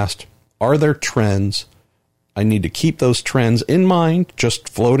in the past? Are there trends? I need to keep those trends in mind,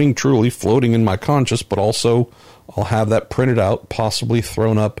 just truly floating in my conscious, but also I'll have that printed out, possibly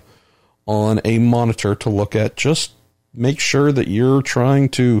thrown up on a monitor to look at. Just make sure that you're trying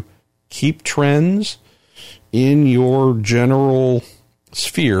to keep trends in your general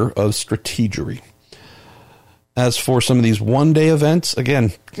sphere of strategery. As for some of these one-day events,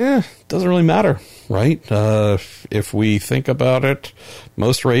 again, doesn't really matter, right? If we think about it,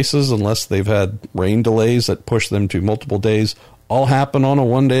 most races, unless they've had rain delays that push them to multiple days, all happen on a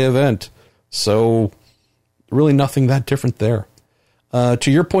one-day event. So really nothing that different there.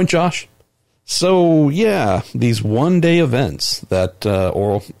 To your point, Josh, so yeah, these one-day events that,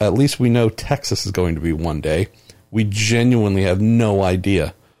 or at least we know Texas is going to be one day. We genuinely have no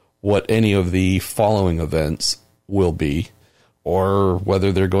idea what any of the following events will be, or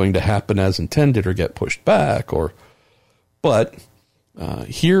whether they're going to happen as intended or get pushed back. But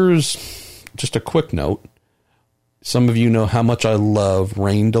here's just a quick note. Some of you know how much I love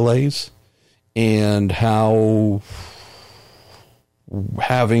rain delays and how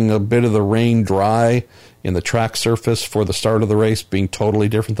having a bit of the rain dry in the track surface for the start of the race being totally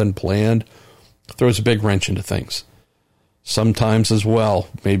different than planned throws a big wrench into things. Sometimes as well,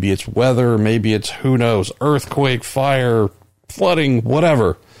 maybe it's weather, maybe it's, who knows, earthquake, fire, flooding,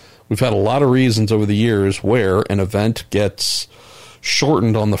 whatever. We've had a lot of reasons over the years where an event gets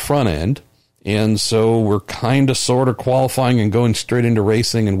shortened on the front end, and so we're kind of sort of qualifying and going straight into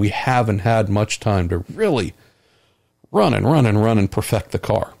racing, and we haven't had much time to really run and perfect the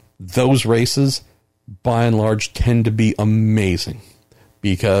car. Those races, by and large, tend to be amazing.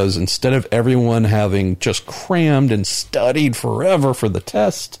 Because instead of everyone having just crammed and studied forever for the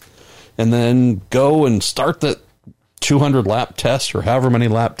test, and then go and start the 200 lap test or however many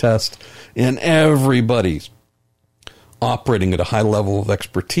lap test, and everybody's operating at a high level of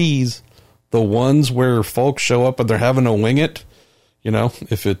expertise, the ones where folks show up and they're having to wing it,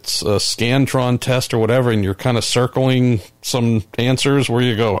 if it's a Scantron test or whatever, and you're kind of circling some answers where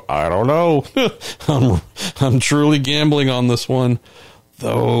you go, I don't know, I'm truly gambling on this one.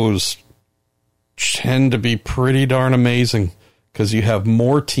 Those tend to be pretty darn amazing because you have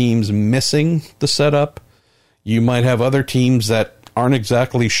more teams missing the setup. You might have other teams that aren't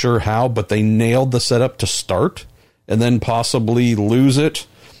exactly sure how, but they nailed the setup to start and then possibly lose it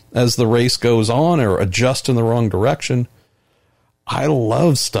as the race goes on or adjust in the wrong direction. I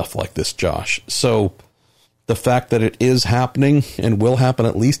love stuff like this, Josh. So the fact that it is happening and will happen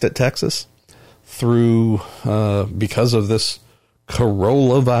at least at Texas through because of this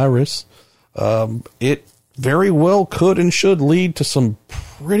coronavirus, it very well could and should lead to some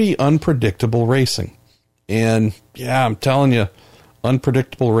pretty unpredictable racing. And yeah, I'm telling you,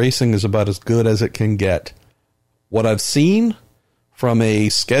 unpredictable racing is about as good as it can get. What I've seen from a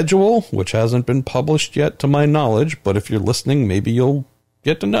schedule, which hasn't been published yet to my knowledge, but if you're listening, maybe you'll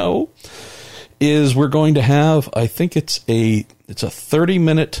get to know, is we're going to have, I think it's a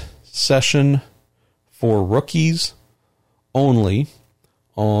 30-minute session for rookies only,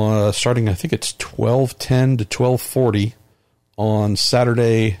 starting, I think it's 12:10 to 12:40 on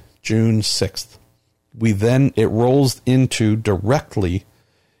Saturday, June 6th. It rolls into directly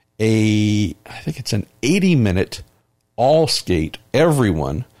I think it's an 80-minute all skate,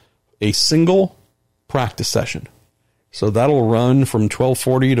 everyone, a single practice session. So that'll run from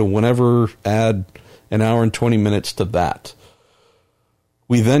 12:40 to whenever, add an hour and 20 minutes to that.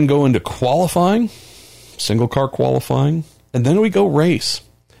 We then go into qualifying, single car qualifying, and then we go race.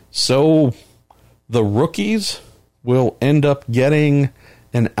 So the rookies will end up getting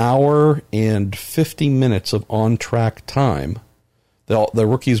an hour and 50 minutes of on-track time. The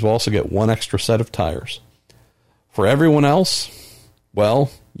rookies will also get one extra set of tires. For everyone else,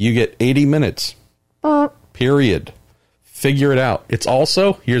 well, you get 80 minutes. Period. Figure it out. It's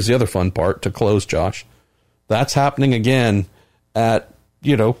also, here's the other fun part to close, Josh. That's happening again at,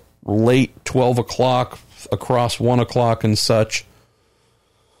 late 12 o'clock across 1 o'clock and such.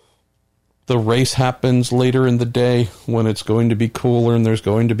 The race happens later in the day when it's going to be cooler and there's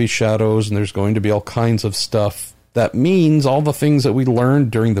going to be shadows and there's going to be all kinds of stuff. That means all the things that we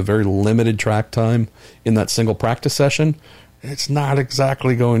learned during the very limited track time in that single practice session, it's not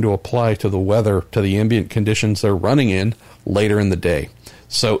exactly going to apply to the weather, to the ambient conditions they're running in later in the day.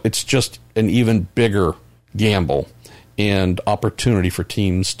 So it's just an even bigger gamble and opportunity for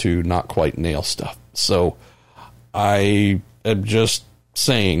teams to not quite nail stuff. So I am just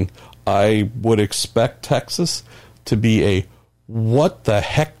saying I would expect Texas to be a what the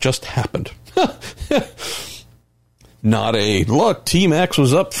heck just happened? Not a, look, Team X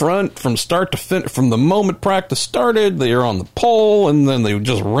was up front from start to finish. From the moment practice started, they are on the pole, and then they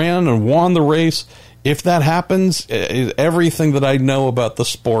just ran and won the race. If that happens, everything that I know about the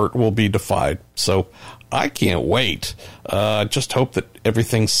sport will be defied. So I can't wait. Just hope that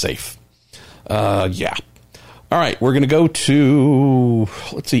everything's safe. Yeah. All right, we're going to go to,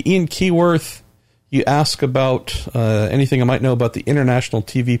 let's see, Ian Keyworth. You ask about anything I might know about the international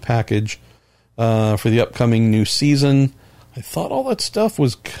TV package for the upcoming new season. I thought all that stuff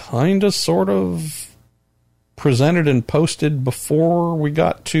was kind of sort of presented and posted before we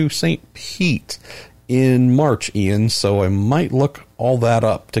got to St. Pete in March, Ian, so I might look all that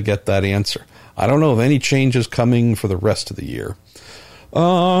up to get that answer. I don't know of any changes coming for the rest of the year. Where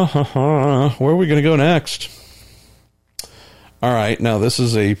are we going to go next? All right, now this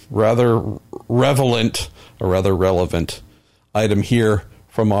is a rather relevant item here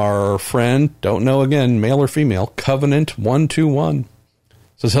from our friend, don't know again, male or female, Covenant121.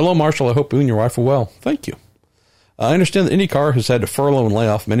 Says, hello, Marshall. I hope you and your wife are well. Thank you. I understand that IndyCar has had to furlough and lay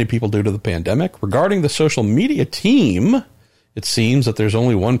off many people due to the pandemic. Regarding the social media team, it seems that there's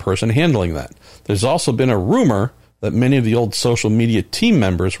only one person handling that. There's also been a rumor that many of the old social media team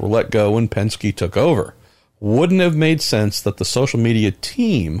members were let go when Penske took over. Wouldn't have made sense that the social media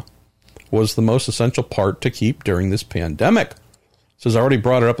team was the most essential part to keep during this pandemic. Says, I already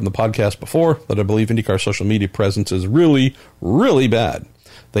brought it up in the podcast before that I believe IndyCar social media presence is really, really bad.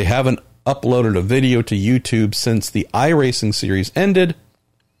 They haven't uploaded a video to YouTube since the iRacing series ended.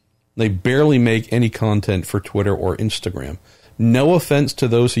 They barely make any content for Twitter or Instagram. No offense to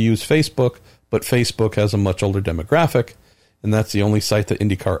those who use Facebook, but Facebook has a much older demographic, and that's the only site that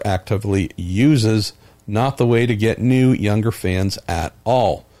IndyCar actively uses. Not the way to get new, younger fans at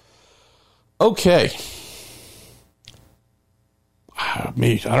all. Okay. I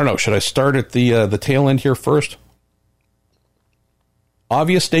don't know. Should I start at the tail end here first?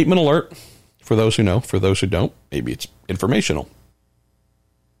 Obvious statement alert. For those who know, for those who don't, maybe it's informational.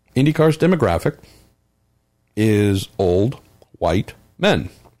 IndyCar's demographic is old, white men.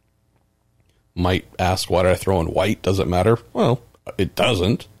 Might ask, why did I throw in white? Does it matter? Well, it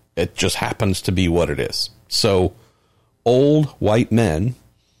doesn't. It just happens to be what it is. So, old white men,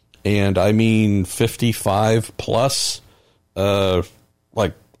 and I mean 55 plus,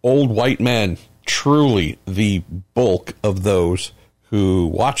 like old white men, truly the bulk of those who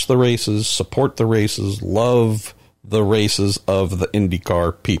watch the races, support the races, love the races of the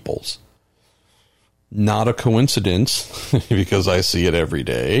IndyCar peoples. Not a coincidence, because I see it every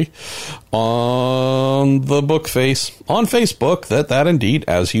day on the book face on Facebook that indeed,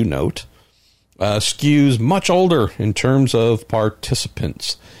 as you note, skews much older in terms of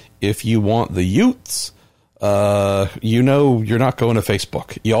participants. If you want the youths, you're not going to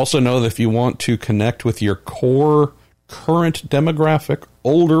Facebook. You also know that if you want to connect with your core current demographic,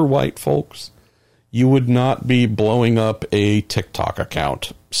 older white folks, you would not be blowing up a TikTok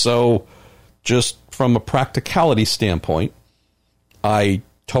account. So just from a practicality standpoint, I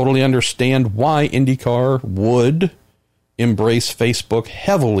totally understand why IndyCar would embrace Facebook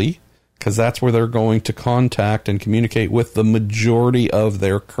heavily, because that's where they're going to contact and communicate with the majority of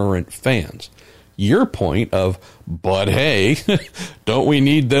their current fans. Your point of, but hey, don't we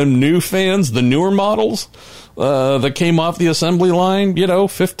need them new fans, the newer models that came off the assembly line,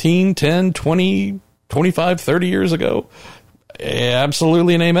 15, 10, 20, 25, 30 years ago?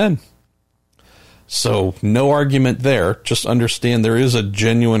 Absolutely an amen. So no argument there. Just understand there is a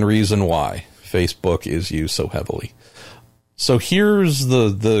genuine reason why Facebook is used so heavily. So here's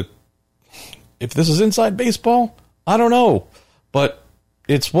the if this is inside baseball, I don't know, but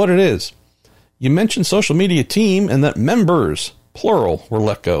it's what it is. You mentioned social media team and that members plural, were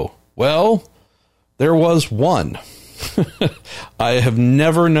let go? Well, there was one. I have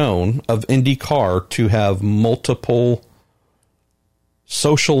never known of IndyCar to have multiple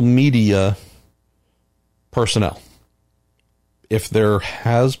social media personnel. If there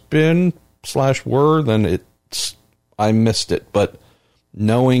has been / were, then I missed it. But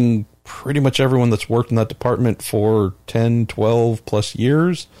knowing pretty much everyone that's worked in that department for 10, 12 plus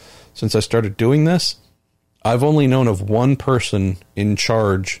years since I started doing this, I've only known of one person in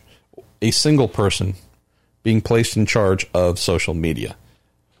charge, a single person being placed in charge of social media.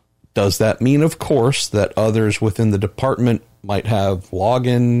 Does that mean, of course, that others within the department might have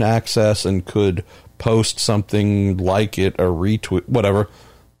login access and could post something, like it, or retweet, whatever?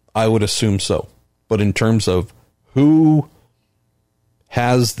 I would assume so. But in terms of who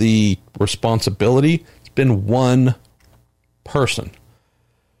has the responsibility, it's been one person.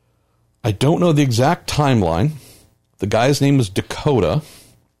 I don't know the exact timeline. The guy's name is Dakota.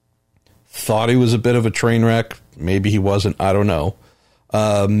 Thought he was a bit of a train wreck. Maybe he wasn't. I don't know.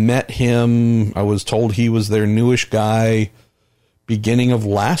 Met him. I was told he was their newish guy beginning of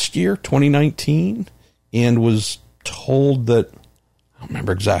last year, 2019, and was told that, I don't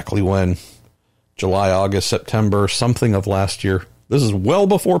remember exactly when, July, August, September, something of last year. This is well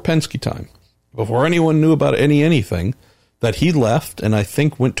before Penske time, before anyone knew about anything, that he left and I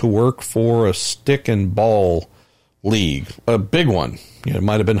think went to work for a stick and ball league, a big one. It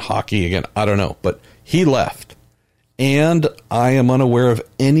might have been hockey again. I don't know, but he left. And I am unaware of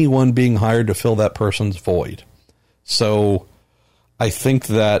anyone being hired to fill that person's void. So I think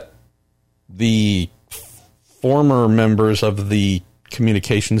that the former members of the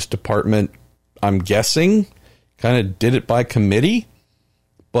communications department, I'm guessing, kind of did it by committee.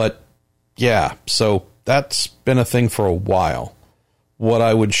 But yeah, so that's been a thing for a while. What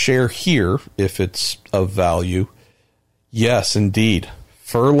I would share here, if it's of value, yes, indeed,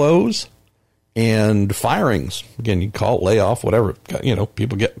 furloughs and firings. Again, you call it layoff, whatever.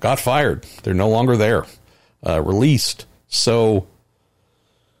 People got fired. They're no longer there, released. So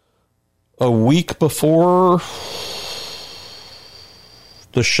a week before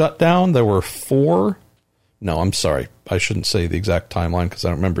the shutdown, there were 4. No, I'm sorry. I shouldn't say the exact timeline because I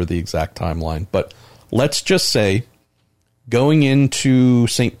don't remember the exact timeline. But let's just say going into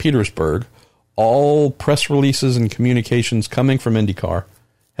St. Petersburg, all press releases and communications coming from IndyCar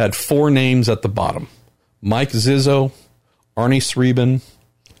had 4 names at the bottom: Mike Zizzo, Arnie Sreben,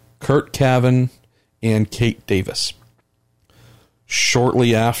 Kurt Cavan, and Kate Davis.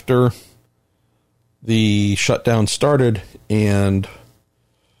 Shortly after the shutdown started and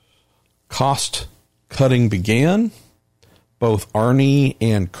cost cutting began, both Arnie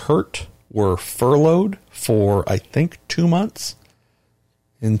and Kurt were furloughed for, I think, 2 months.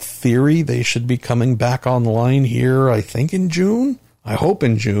 In theory, they should be coming back online here, I think, in June. I hope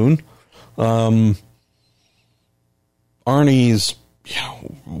in June. Arnie's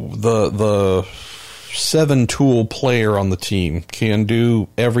the 7-tool player on the team, can do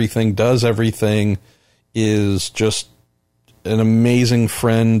everything, does everything, is just an amazing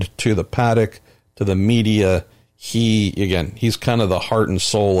friend to the paddock, to the media. He's kind of the heart and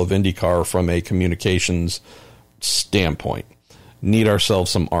soul of IndyCar from a communications standpoint. Need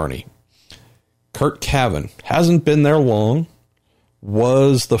ourselves some Arnie. Kurt Cavan hasn't been there long,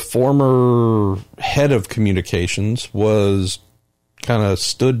 was the former head of communications, was kind of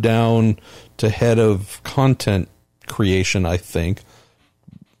stood down to head of content creation, I think,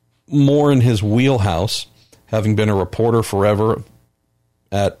 more in his wheelhouse, having been a reporter forever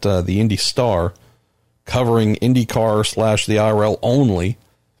at the Indy Star, covering IndyCar / the IRL only.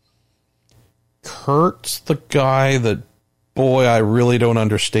 Kurt's the guy that, boy, I really don't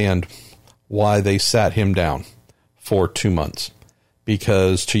understand why they sat him down for 2 months.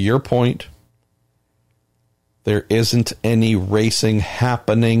 Because, to your point, there isn't any racing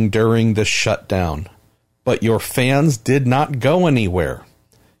happening during the shutdown. But your fans did not go anywhere.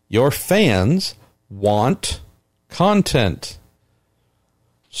 Your fans want content.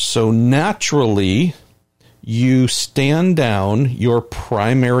 So naturally, you stand down your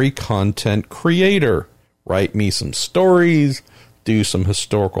primary content creator. Write me some stories, do some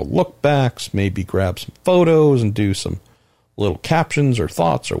historical look-backs, maybe grab some photos and do some little captions or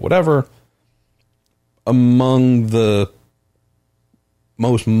thoughts or whatever. Among the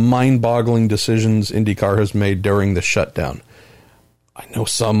most mind-boggling decisions IndyCar has made during the shutdown. I know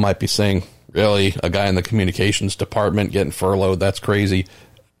some might be saying, really, a guy in the communications department getting furloughed, that's crazy.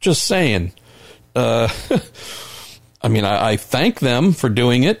 Just saying. I thank them for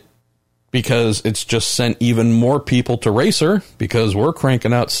doing it, because it's just sent even more people to Racer, because we're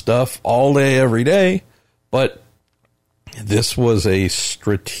cranking out stuff all day, every day. But This was a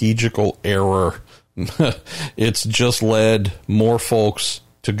strategical error. It's just led more folks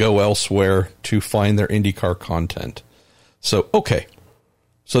to go elsewhere to find their IndyCar content. So, okay.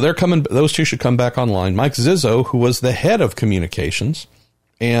 So they're coming, those two should come back online. Mike Zizzo, who was the head of communications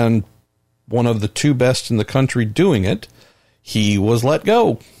and one of the two best in the country doing it, he was let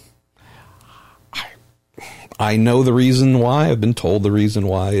go. I know the reason why. I've been told the reason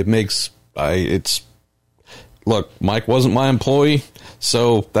why. Look, Mike wasn't my employee,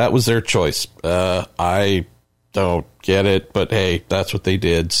 so that was their choice. I don't get it, but hey, that's what they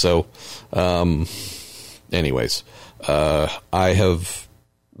did. So, anyways, I have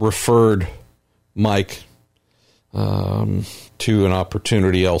referred Mike to an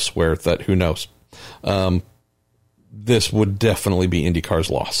opportunity elsewhere that, who knows. This would definitely be IndyCar's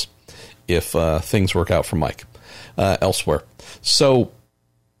loss if things work out for Mike elsewhere. So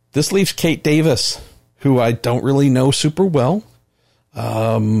this leaves Kate Davis, who I don't really know super well.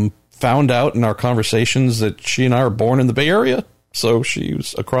 Found out in our conversations that she and I are born in the Bay Area, so she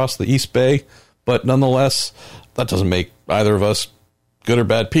was across the East Bay. But nonetheless, that doesn't make either of us good or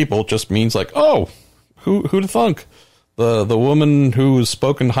bad people. It just means like, oh, who'd have thunk? The woman who was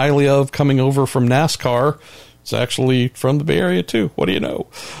spoken highly of coming over from NASCAR is actually from the Bay Area too. What do you know?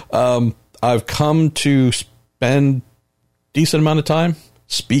 I've come to spend decent amount of time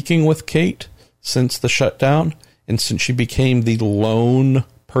speaking with Kate since the shutdown and since she became the lone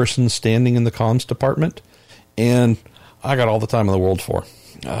person standing in the comms department. And I got all the time in the world for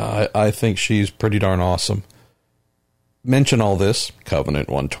her. I think she's pretty darn awesome. Mention all this, Covenant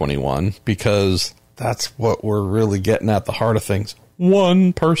 121, because that's what we're really getting at the heart of things.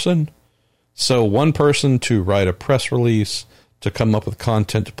 One person. So one person to write a press release, to come up with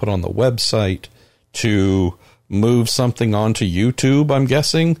content to put on the website, to move something onto YouTube, I'm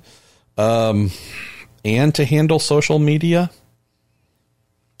guessing, and to handle social media.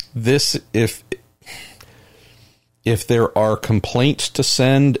 This, if there are complaints to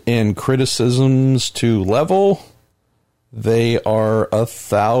send and criticisms to level, they are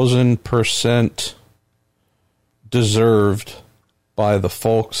 1,000% deserved by the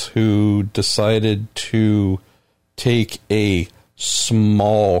folks who decided to take a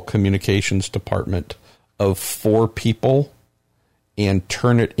small communications department of 4 people and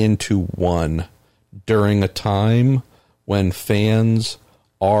turn it into one during a time when fans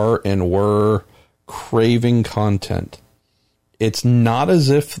are and were craving content. It's not as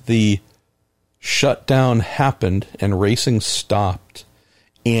if the shutdown happened and racing stopped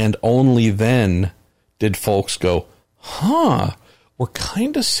and only then did folks go, we're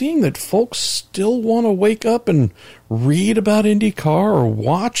kind of seeing that folks still want to wake up and read about IndyCar or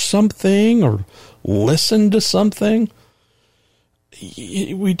watch something or listen to something.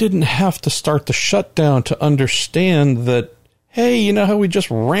 We didn't have to start the shutdown to understand that, hey, you know how we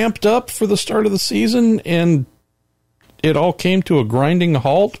just ramped up for the start of the season and it all came to a grinding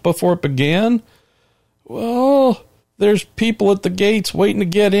halt before it began? Well, there's people at the gates waiting to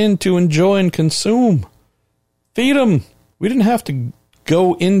get in to enjoy and consume. Feed them. We didn't have to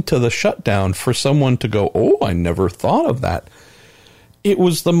go into the shutdown for someone to go, oh, I never thought of that. It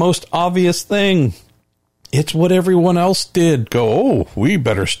was the most obvious thing. It's what everyone else did. Go, oh, we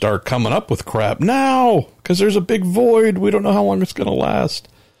better start coming up with crap now because there's a big void. We don't know how long it's going to last.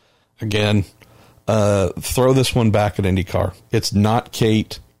 Again, throw this one back at IndyCar. It's not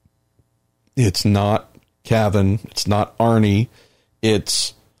Kate. It's not Kevin. It's not Arnie.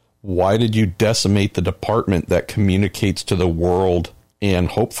 It's, why did you decimate the department that communicates to the world and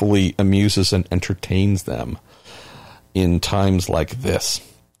hopefully amuses and entertains them in times like this?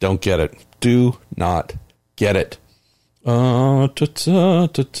 Don't get it. Do not get it. Let's go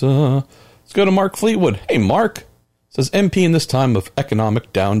to Mark Fleetwood. Hey, Mark. Says, MP, in this time of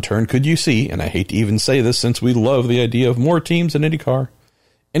economic downturn, could you see, and I hate to even say this since we love the idea of more teams in IndyCar,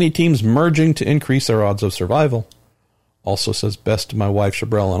 any teams merging to increase their odds of survival? Also says, best to my wife,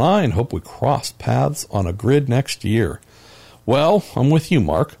 Chabrel, and I, and hope we cross paths on a grid next year. Well, I'm with you,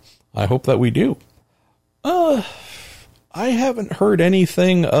 Mark. I hope that we do. I haven't heard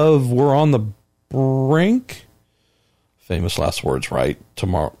anything of we're on the brink. Famous last words, right?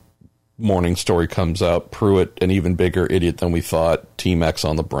 Tomorrow morning story comes out. Pruitt, an even bigger idiot than we thought. Team X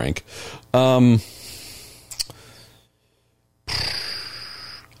on the brink. I'm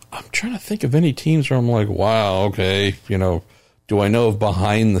trying to think of any teams where I'm like, wow, okay, do I know of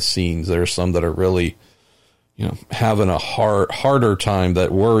behind the scenes? There are some that are really, having a harder time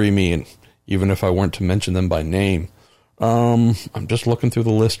that worry me, and even if I weren't to mention them by name. I'm just looking through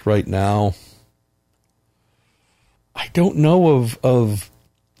the list right now. I don't know of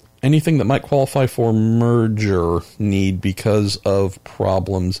anything that might qualify for merger need because of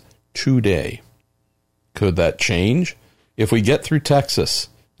problems today. Could that change? If we get through Texas,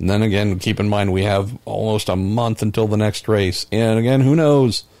 and then again, keep in mind we have almost a month until the next race. And again, who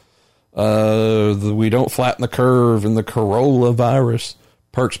knows? We don't flatten the curve and the coronavirus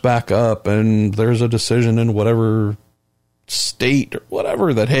perks back up and there's a decision in whatever state or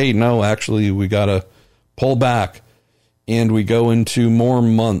whatever that, hey, no, actually we got to pull back and we go into more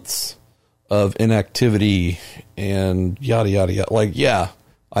months of inactivity and yada, yada, yada. Like, yeah,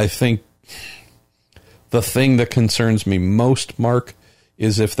 I think the thing that concerns me most, Mark,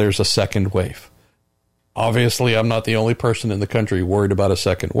 is if there's a second wave. Obviously, I'm not the only person in the country worried about a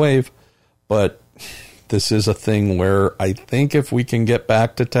second wave, but this is a thing where I think if we can get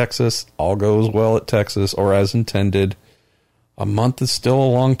back to Texas, all goes well at Texas or as intended. A month is still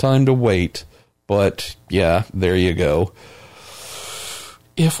a long time to wait, but yeah, there you go.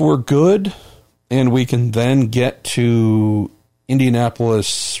 If we're good and we can then get to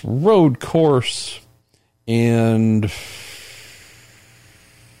Indianapolis road course and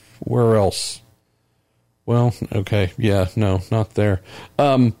where else? Well, okay, yeah, no, not there.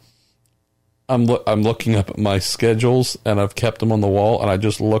 I'm looking up at my schedules, and I've kept them on the wall, and I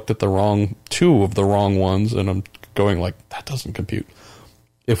just looked at two of the wrong ones, and I'm going like, that doesn't compute.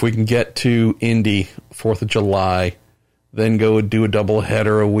 If we can get to Indy, 4th of July, then go do a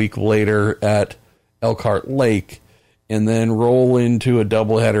doubleheader a week later at Elkhart Lake, and then roll into a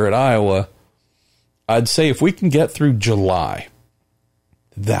doubleheader at Iowa, I'd say if we can get through July,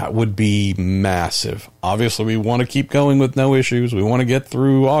 that would be massive. Obviously, we want to keep going with no issues. We want to get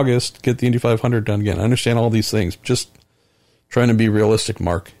through August, get the Indy 500 done again. I understand all these things. Just trying to be realistic,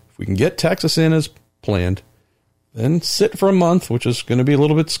 Mark. If we can get Texas in as planned, then sit for a month, which is going to be a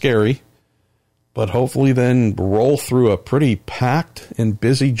little bit scary, but hopefully then roll through a pretty packed and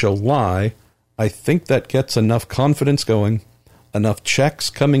busy July. I think that gets enough confidence going, enough checks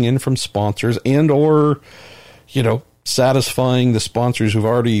coming in from sponsors and or, satisfying the sponsors who've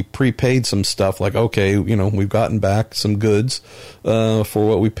already prepaid some stuff like, okay, we've gotten back some goods for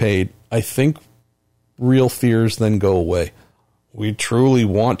what we paid. I think real fears then go away. We truly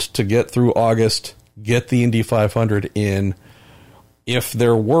want to get through August, get the Indy 500 in. If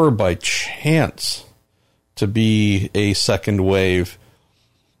there were by chance to be a second wave,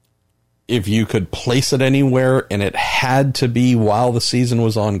 if you could place it anywhere and it had to be while the season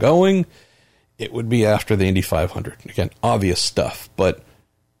was ongoing, it would be after the Indy 500. Again, obvious stuff. But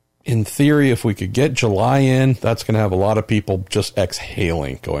in theory, if we could get July in, that's going to have a lot of people just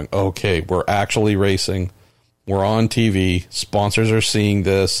exhaling, going, okay, we're actually racing. We're on TV. Sponsors are seeing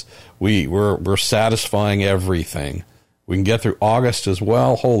this. We're satisfying everything. We can get through August as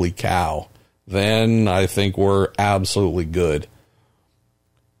well. Holy cow. Then I think we're absolutely good.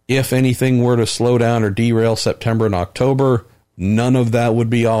 If anything were to slow down or derail September and October, none of that would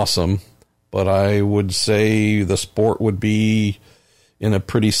be awesome. But I would say the sport would be in a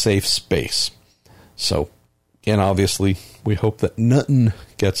pretty safe space. So, again, obviously, we hope that nothing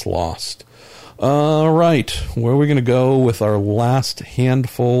gets lost. All right, where are we going to go with our last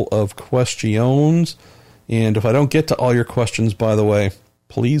handful of questions? And if I don't get to all your questions, by the way,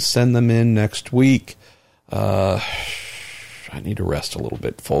 please send them in next week. I need to rest a little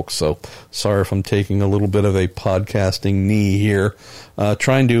bit, folks, so sorry if I'm taking a little bit of a podcasting knee here.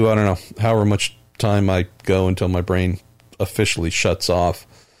 Trying to, I don't know, however much time I go until my brain officially shuts off.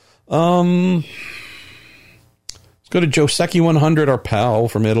 Let's go to Joe Secchi 100, our pal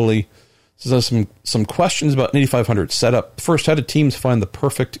from Italy. This has some questions about 8500 setup. First, how do teams find the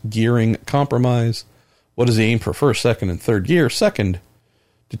perfect gearing compromise? What is the aim for first, second, and third gear? Second,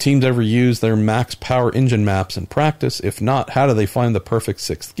 do teams ever use their max power engine maps in practice? If not, how do they find the perfect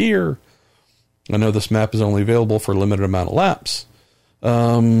sixth gear? I know this map is only available for a limited amount of laps.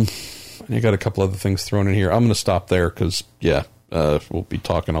 You got a couple other things thrown in here. I'm going to stop there because, we'll be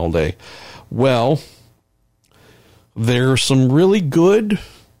talking all day. Well, there's some really good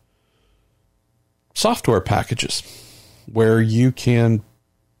software packages where you can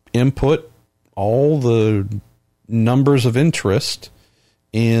input all the numbers of interest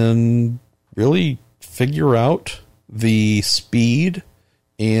and really figure out the speed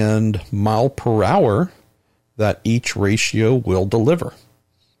and mile per hour that each ratio will deliver.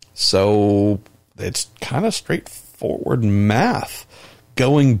 So it's kind of straightforward math.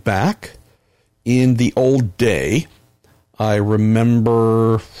 Going back in the old day, I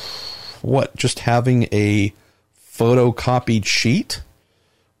remember just having a photocopied sheet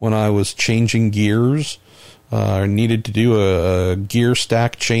when I was changing gears. I needed to do a gear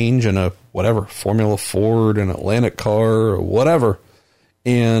stack change in a Formula Ford, an Atlantic car, or whatever.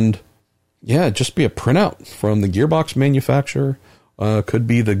 And yeah, just be a printout from the gearbox manufacturer. Could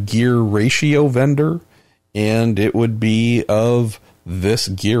be the gear ratio vendor, and it would be of this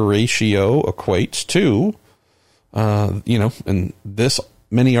gear ratio equates to, and this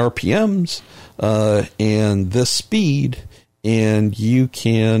many RPMs, and this speed, and you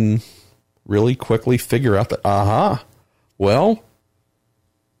can really quickly figure out that, well,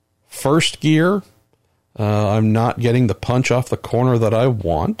 first gear, I'm not getting the punch off the corner that I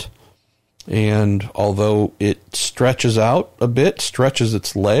want. And although it stretches out a bit, stretches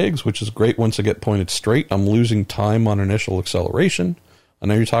its legs, which is great once I get pointed straight, I'm losing time on initial acceleration. I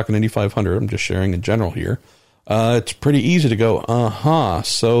know you're talking Indy 500. I'm just sharing in general here. It's pretty easy to go,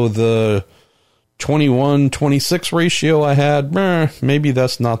 so the 21-26 ratio I had, maybe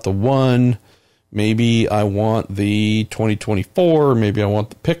that's not the one. Maybe I want the 2024. Maybe I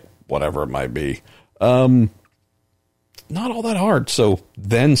want the pick, whatever it might be. Not all that hard. So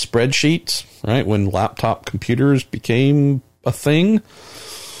then spreadsheets, right? When laptop computers became a thing,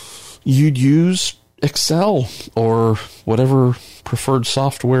 you'd use Excel or whatever preferred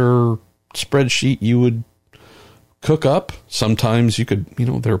software spreadsheet you would cook up. Sometimes you could,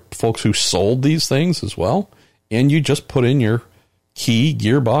 there are folks who sold these things as well. And you just put in your key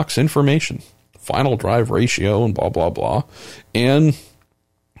gearbox information, final drive ratio and blah, blah, blah. And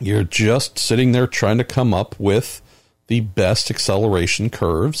you're just sitting there trying to come up with the best acceleration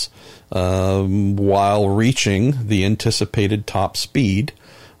curves while reaching the anticipated top speed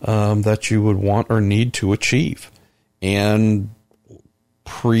that you would want or need to achieve. And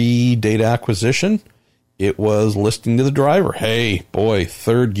pre-data acquisition, it was listening to the driver. Hey, boy,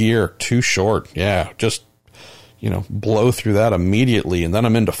 third gear, too short. Yeah, just, blow through that immediately. And then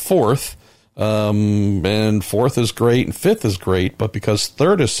I'm into fourth. And fourth is great and fifth is great. But because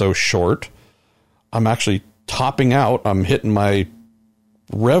third is so short, I'm actually topping out. I'm hitting my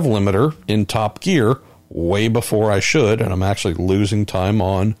rev limiter in top gear way before I should, and I'm actually losing time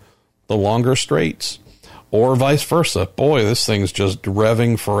on the longer straights. Or vice versa. Boy, this thing's just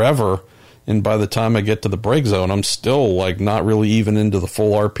revving forever, and by the time I get to the brake zone, I'm still not really even into the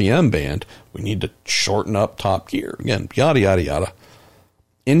full RPM band. We need to shorten up top gear. Again, yada, yada, yada.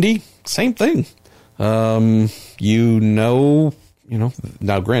 Indy, same thing. Now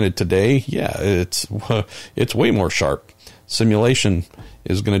granted today, it's way more sharp. Simulation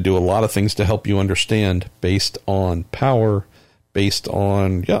is going to do a lot of things to help you understand based on power, based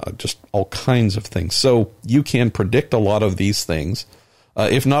on, just all kinds of things. So you can predict a lot of these things,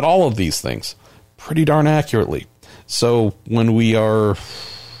 if not all of these things, pretty darn accurately. So when we are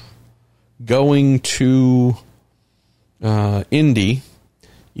going to Indy,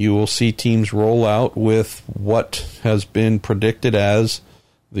 you will see teams roll out with what has been predicted as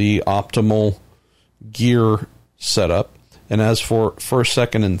the optimal gear setup. And as for first,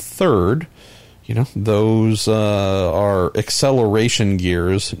 second, and third, those are acceleration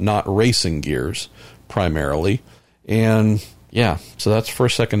gears, not racing gears, primarily. And, so that's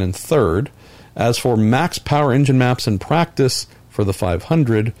first, second, and third. As for max power engine maps in practice for the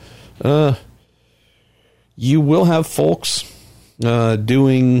 500, you will have folks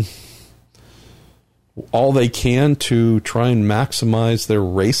doing all they can to try and maximize their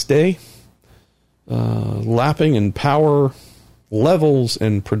race day, lapping and power levels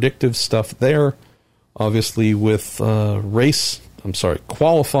and predictive stuff there. Obviously with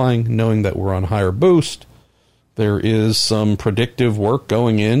qualifying, knowing that we're on higher boost, there is some predictive work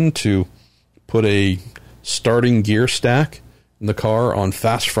going in to put a starting gear stack in the car on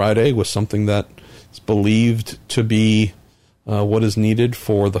Fast Friday with something that is believed to be what is needed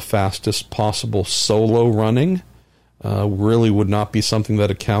for the fastest possible solo running. Really would not be something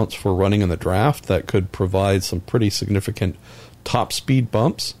that accounts for running in the draft. That could provide some pretty significant top speed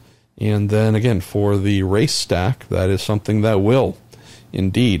bumps. And then again, for the race stack, that is something that will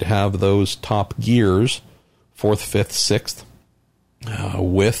indeed have those top gears, 4th, 5th, 6th,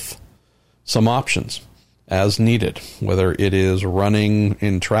 with some options as needed, whether it is running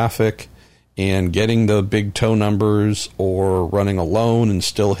in traffic and getting the big tow numbers, or running alone and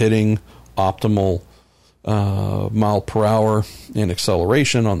still hitting optimal mile per hour in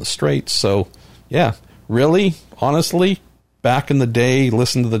acceleration on the straights. So, really, honestly, back in the day,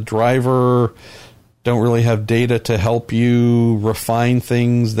 listen to the driver, don't really have data to help you refine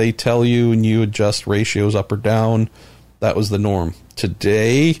things. They tell you and you adjust ratios up or down. That was the norm.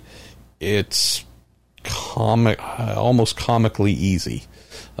 Today, it's almost comically easy.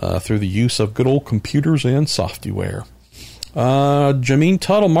 Through the use of good old computers and software. Jameen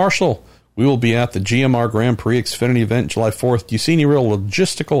Tuttle, Marshall, we will be at the GMR Grand Prix Xfinity event July 4th. Do you see any real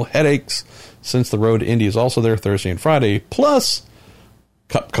logistical headaches since the road to Indy is also there Thursday and Friday? Plus,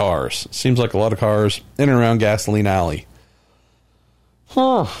 Cup cars. Seems like a lot of cars in and around Gasoline Alley.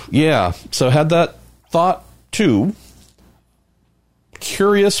 Yeah, so had that thought too.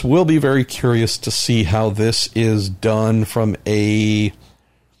 Will be very curious to see how this is done from a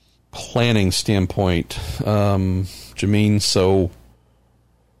planning standpoint, Jameen. So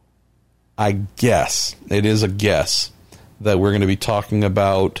I guess, it is a guess, that we're going to be talking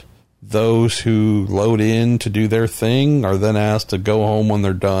about those who load in to do their thing are then asked to go home when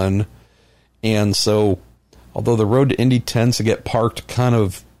they're done. And so, although the road to Indy tends to get parked kind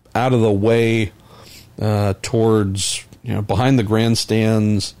of out of the way towards, behind the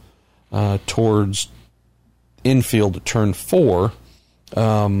grandstands, towards infield to turn 4,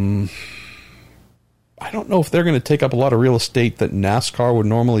 I don't know if they're going to take up a lot of real estate that NASCAR would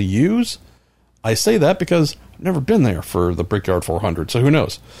normally use. I say that because I've never been there for the Brickyard 400, so who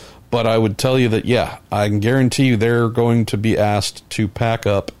knows? But I would tell you that, yeah, I can guarantee you they're going to be asked to pack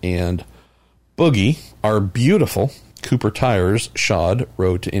up and boogie our beautiful Cooper Tires shod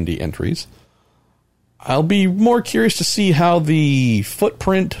Road to Indy entries. I'll be more curious to see how the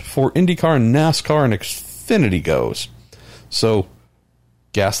footprint for IndyCar and NASCAR and Xfinity goes. So,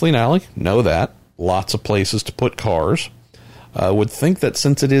 Gasoline Alley, know that. Lots of places to put cars. I would think that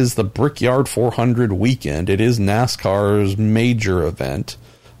since it is the Brickyard 400 weekend, it is NASCAR's major event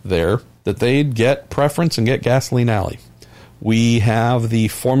there, that they'd get preference and get Gasoline Alley. We have the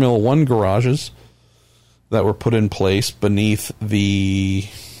Formula One garages that were put in place beneath the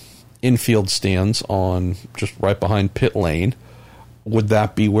infield stands on just right behind pit lane. Would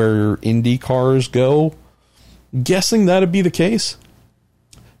that be where Indy cars go? Guessing that'd be the case.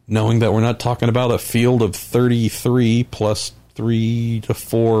 Knowing that we're not talking about a field of 33 plus 3 to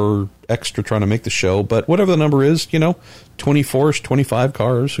 4 extra trying to make the show, but whatever the number is, 24-ish, 25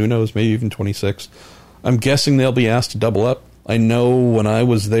 cars, who knows, maybe even 26. I'm guessing they'll be asked to double up. I know when I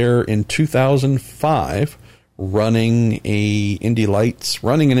was there in 2005, running an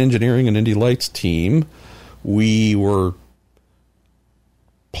engineering and Indy Lights team, we were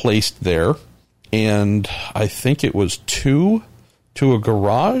placed there, and I think it was 2 to a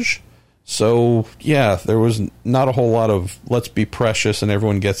garage. So, yeah, there was not a whole lot of let's be precious and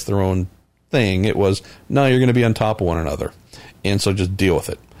everyone gets their own thing. It was, no, you're going to be on top of one another. And so just deal with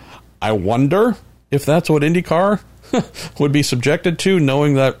it. I wonder if that's what IndyCar would be subjected to,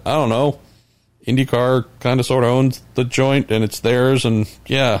 knowing that, I don't know, IndyCar kind of sort of owns the joint and it's theirs. And,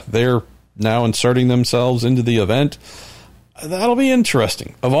 yeah, they're now inserting themselves into the event. That'll be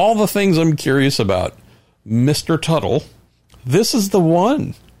interesting. Of all the things I'm curious about, Mr. Tuttle, this is the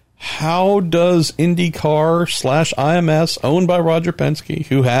one. How does IndyCar / IMS, owned by Roger Penske,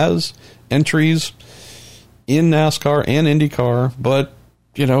 who has entries in NASCAR and IndyCar, but,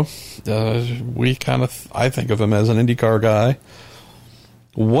 I think of him as an IndyCar guy.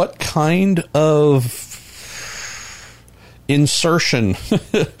 What kind of insertion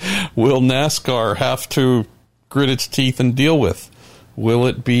will NASCAR have to grit its teeth and deal with? Will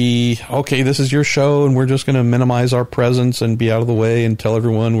it be, okay, this is your show and we're just going to minimize our presence and be out of the way and tell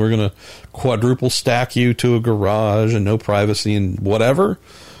everyone we're going to quadruple stack you to a garage and no privacy and whatever?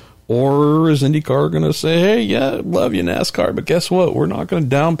 Or is IndyCar going to say, hey, yeah, love you, NASCAR, but guess what? We're not going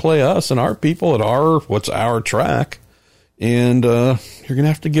to downplay us and our people at our track. And you're going to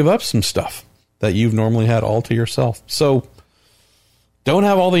have to give up some stuff that you've normally had all to yourself. So, don't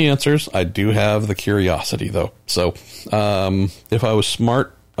have all the answers. I do have the curiosity, though. So, if I was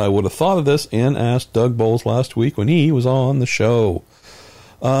smart, I would have thought of this and asked Doug Bowles last week when he was on the show.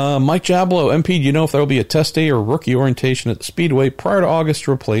 Mike Jablow, MP, do you know if there will be a test day or rookie orientation at the Speedway prior to August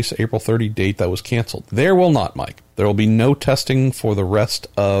to replace April 30 date that was canceled? There will not, Mike. There will be no testing for the rest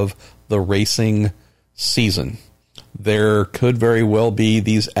of the racing season. There could very well be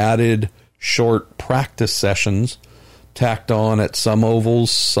these added short practice sessions tacked on at some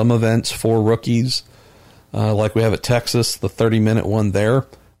ovals, some events for rookies, like we have at Texas, the 30-minute one there.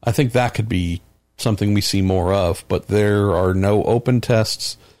 I think that could be something we see more of, but there are no open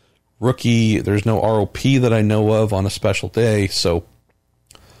tests. There's no ROP that I know of on a special day, so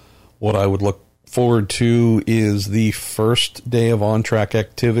what I would look forward to is the first day of on-track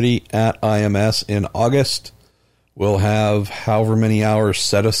activity at IMS in August. We'll have however many hours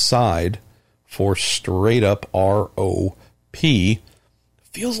set aside for straight up ROP.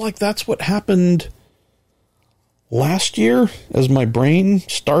 Feels like that's what happened last year as my brain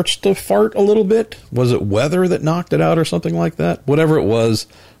starts to fart a little bit. Was it weather that knocked it out or something like that? Whatever it was,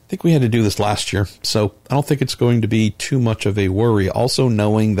 I think we had to do this last year. So I don't think it's going to be too much of a worry. Also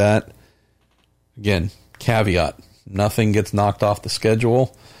knowing that, again, caveat, nothing gets knocked off the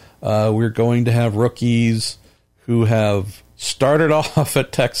schedule. We're going to have rookies who have Started off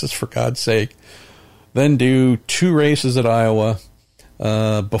at Texas, for God's sake. Then do 2 races at Iowa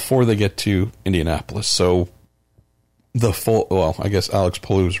before they get to Indianapolis. So I guess Alex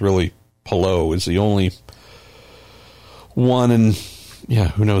Palou is the only one, and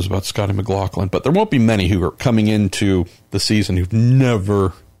who knows about Scotty McLaughlin. But there won't be many who are coming into the season who've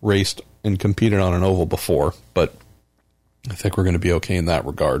never raced and competed on an oval before. But I think we're going to be okay in that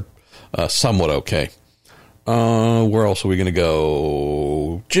regard. Somewhat okay. Where else are we going to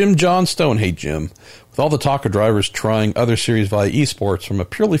go? Jim Johnstone. Hey, Jim. With all the talk of drivers trying other series via esports, from a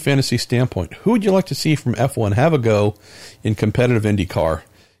purely fantasy standpoint, who would you like to see from F1 have a go in competitive IndyCar?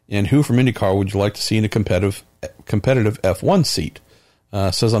 And who from IndyCar would you like to see in a competitive F1 seat?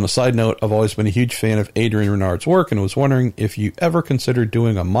 Says, on a side note, I've always been a huge fan of Adrian Renard's work and was wondering if you ever considered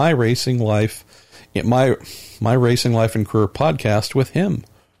doing a My Racing Life and Career podcast with him.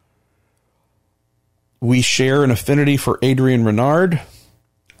 We share an affinity for Adrian Renard.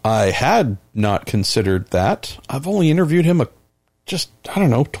 I had not considered that. I've only interviewed him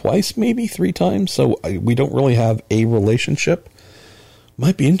twice, maybe 3 times. So we don't really have a relationship.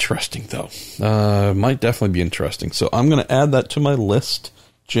 Might be interesting, though. Might definitely be interesting. So I'm going to add that to my list,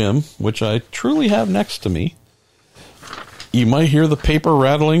 Jim, which I truly have next to me. You might hear the paper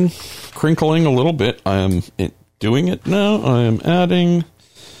rattling, crinkling a little bit. I am doing it now. I am adding...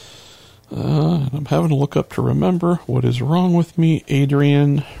 I'm having to look up to remember what is wrong with me.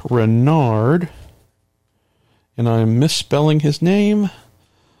 Adrian Renard. And I'm misspelling his name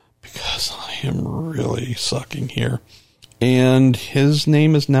because I am really sucking here. And his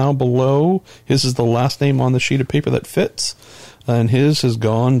name is now below. His is the last name on the sheet of paper that fits. And his has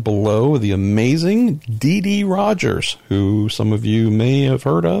gone below the amazing Dee Rogers, who some of you may have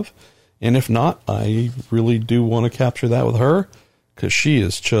heard of. And if not, I really do want to capture that with her, because she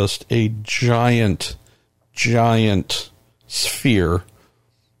is just a giant sphere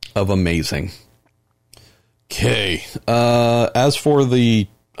of amazing. Okay. As for I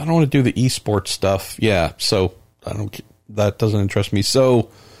don't want to do the esports stuff. Yeah, so that doesn't interest me.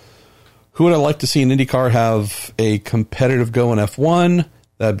 So who would I like to see in IndyCar have a competitive go in F1?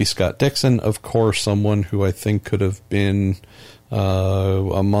 That'd be Scott Dixon, of course, someone who I think could have been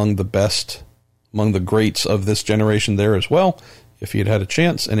among the greats of this generation there as well, if he had had a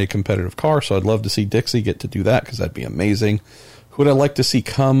chance in a competitive car. So I'd love to see Dixie get to do that, because that'd be amazing. Who would I like to see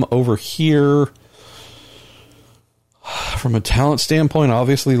come over here? From a talent standpoint,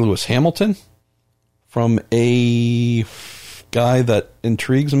 obviously Lewis Hamilton. From a guy that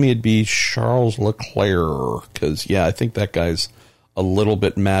intrigues me, it'd be Charles Leclerc, because, I think that guy's a little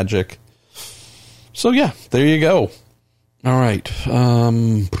bit magic. So, there you go. All right.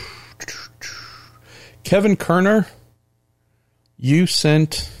 Kevin Kerner, you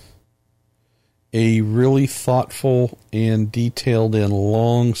sent a really thoughtful and detailed and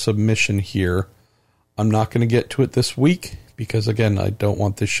long submission here. I'm not going to get to it this week because, again, I don't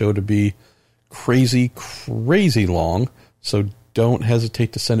want this show to be crazy long. So don't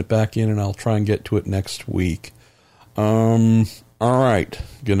hesitate to send it back in, and I'll try and get to it next week. All right.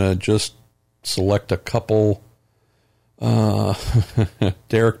 Gonna just select a couple.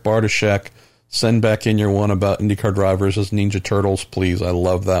 Derek Bartoshek, send back in your one about IndyCar drivers as Ninja Turtles, please. I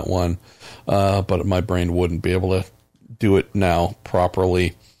love that one. But my brain wouldn't be able to do it now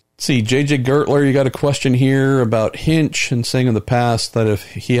properly. See, JJ Gertler, you got a question here about Hinch, and saying in the past that if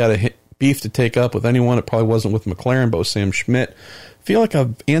he had a beef to take up with anyone, it probably wasn't with McLaren, but with Sam Schmidt. I feel like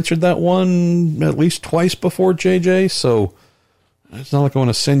I've answered that one at least twice before, JJ, so it's not like I want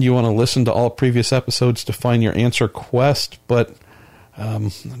to send you on a listen to all previous episodes to find your answer quest, but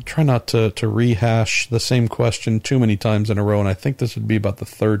try not to rehash the same question too many times in a row, and I think this would be about the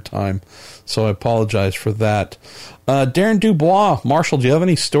 3rd time, so I apologize for that. Darren Dubois, Marshall, do you have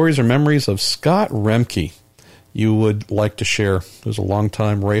any stories or memories of Scott Remke you would like to share? He was a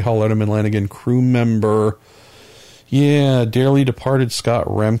long-time Ray Hall Letterman Lanigan crew member. Yeah, dearly departed Scott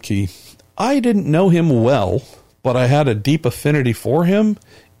Remke. I didn't know him well, but I had a deep affinity for him,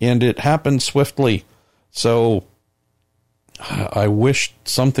 and it happened swiftly. So I wish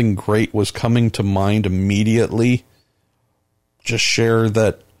something great was coming to mind immediately. Just share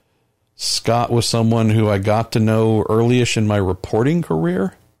that Scott was someone who I got to know early-ish in my reporting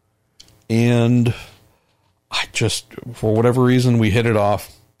career, and I just, for whatever reason, we hit it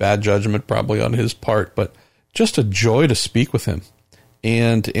off. Bad judgment probably on his part, but just a joy to speak with him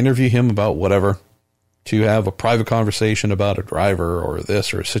and to interview him about whatever, to have a private conversation about a driver or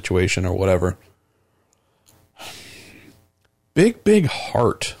this or a situation or whatever. Big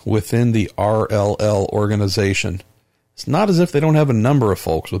heart within the RLL organization. It's not as if they don't have a number of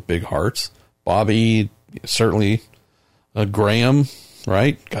folks with big hearts. Bobby, certainly Graham,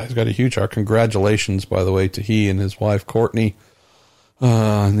 right? Guy's got a huge heart. Congratulations, by the way, to he and his wife, Courtney,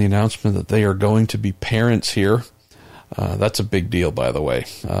 and the announcement that they are going to be parents here. That's a big deal, by the way.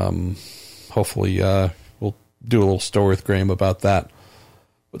 Hopefully, we'll do a little story with Graham about that.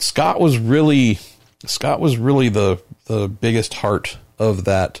 But Scott was really the biggest heart of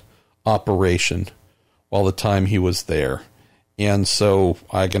that operation while the time he was there. And so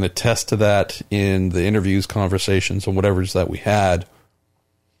I can attest to that in the interviews, conversations, and whatever that we had.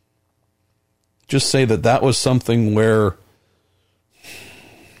 Just say that was something where,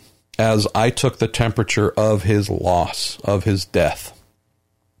 as I took the temperature of his loss, of his death,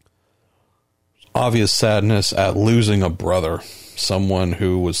 obvious sadness at losing a brother, someone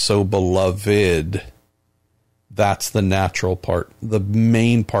who was so beloved. That's the natural part. The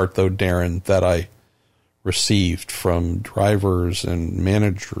main part, though, Darren, that I received from drivers and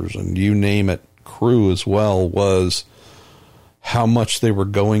managers and you name it, crew as well, was how much they were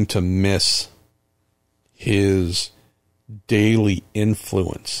going to miss his daily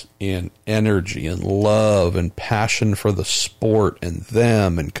influence and energy and love and passion for the sport and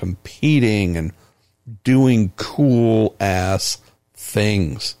them and competing and doing cool ass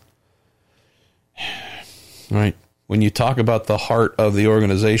things. Right. When you talk about the heart of the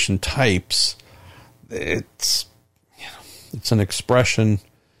organization types, it's an expression.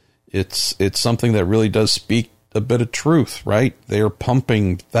 It's something that really does speak a bit of truth, right? They are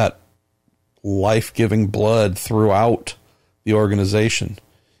pumping that life-giving blood throughout the organization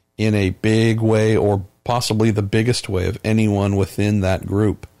in a big way, or possibly the biggest way of anyone within that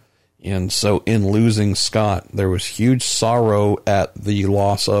group. And so in losing Scott, there was huge sorrow at the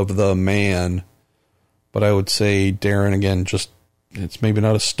loss of the man. But I would say, Darren, again, just, it's maybe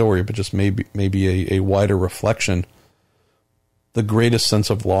not a story, but just maybe a wider reflection. The greatest sense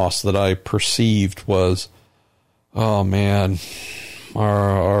of loss that I perceived was, oh man,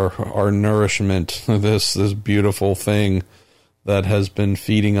 our nourishment, this beautiful thing that has been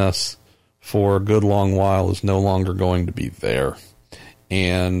feeding us for a good long while is no longer going to be there.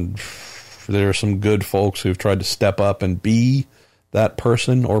 And there are some good folks who've tried to step up and be that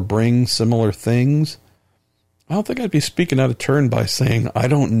person or bring similar things. I don't think I'd be speaking out of turn by saying I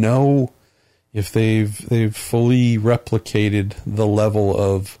don't know if they've fully replicated the level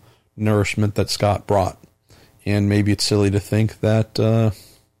of nourishment that Scott brought. And maybe it's silly to think that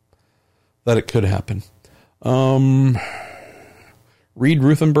it could happen. Reed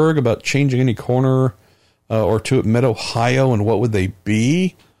Ruthenberg about changing any corner or two at Mid-Ohio, and what would they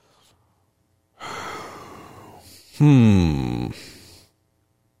be? I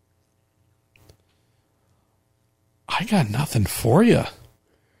got nothing for you.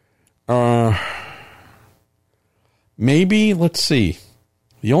 Maybe, let's see.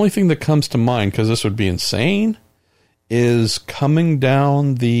 The only thing that comes to mind, because this would be insane, is coming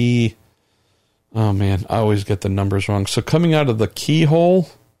down the... Oh, man, I always get the numbers wrong. So coming out of the keyhole,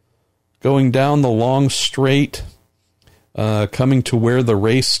 going down the long straight, coming to where the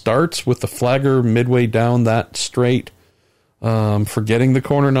race starts with the flagger midway down that straight. Forgetting the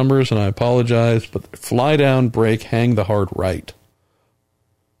corner numbers, and I apologize, but fly down, brake, hang the hard right.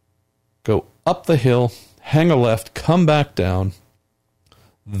 Go up the hill, hang a left, come back down,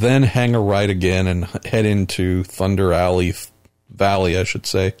 then hang a right again and head into Thunder Valley, I should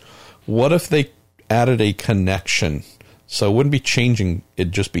say. What if they added a connection? So it wouldn't be changing,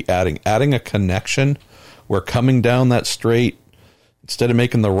 it'd just be adding a connection where coming down that straight, instead of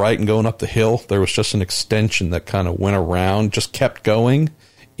making the right and going up the hill, there was just an extension that kind of went around, just kept going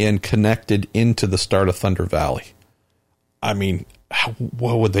and connected into the start of Thunder Valley. I mean,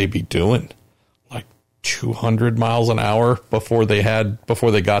 what would they be doing? Like 200 miles an hour before they got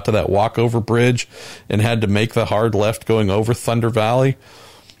to that walkover bridge and had to make the hard left going over Thunder Valley.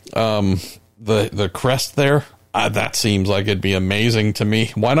 The crest there, that seems like it'd be amazing to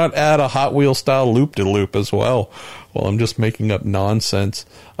me. Why not add a Hot Wheel style loop-de-loop as well? Well, I'm just making up nonsense.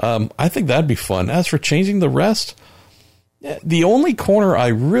 I think that'd be fun. As for changing the rest, the only corner I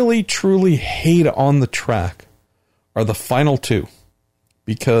really, truly hate on the track are the final two.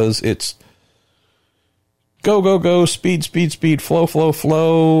 Because it's go, go, go, speed, speed, speed, flow, flow,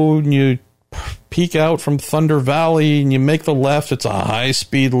 flow, and you peek out from Thunder Valley and you make the left. It's a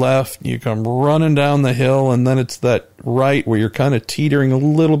high-speed left. You come running down the hill, and then it's that right where you're kind of teetering a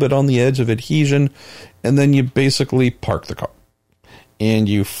little bit on the edge of adhesion, and then you basically park the car. And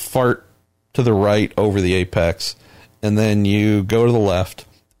you fart to the right over the apex, and then you go to the left,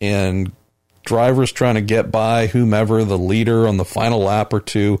 and drivers trying to get by whomever, the leader on the final lap or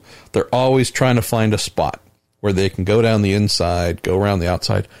two, they're always trying to find a spot where they can go down the inside, go around the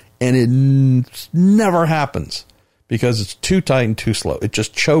outside, and it never happens because it's too tight and too slow. It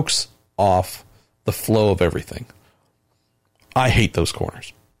just chokes off the flow of everything. I hate those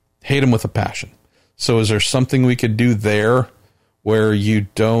corners. Hate them with a passion. So is there something we could do there where you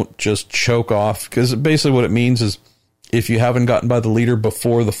don't just choke off? Because basically what it means is if you haven't gotten by the leader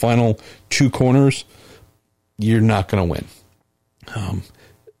before the final 2 corners, you're not going to win.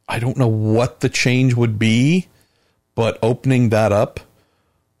 I don't know what the change would be, but opening that up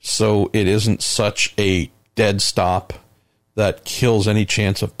so it isn't such a dead stop that kills any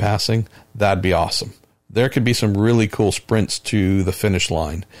chance of passing, that'd be awesome. There could be some really cool sprints to the finish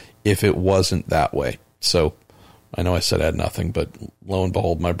line if it wasn't that way. So I know I said I had nothing, but lo and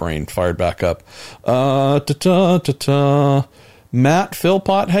behold, my brain fired back up. Matt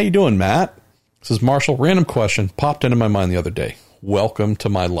Philpott, how you doing, Matt? This is Marshall. Random question popped into my mind the other day. Welcome to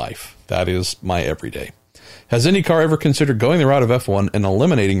my life. That is my everyday. Has IndyCar ever considered going the route of F1 and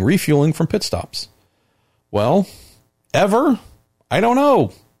eliminating refueling from pit stops? Well, ever? I don't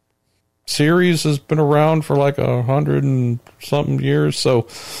know. Series has been around for like 100 and something years, so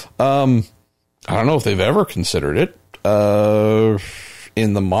I don't know if they've ever considered it.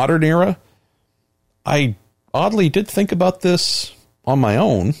 In the modern era, I oddly did think about this on my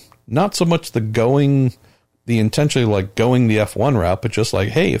own. Not so much the intentionally like going the F1 route, but just like,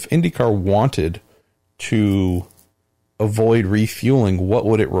 hey, if IndyCar wanted to avoid refueling, what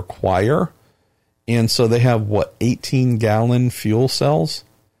would it require? And so they have, 18-gallon fuel cells?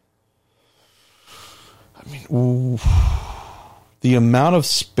 I mean, the amount of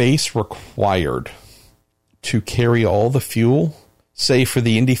space required to carry all the fuel, say for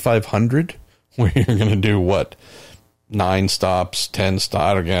the Indy 500, where you're going to do 9 stops, 10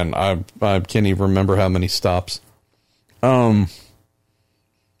 stops. Again, I can't even remember how many stops.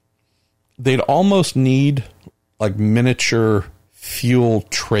 They'd almost need like miniature fuel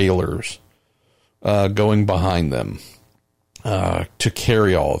trailers going behind them to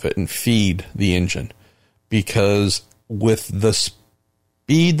carry all of it and feed the engine. Because with the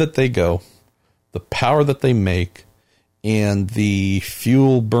speed that they go, the power that they make, and the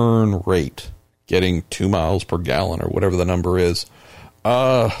fuel burn rate, getting 2 miles per gallon or whatever the number is,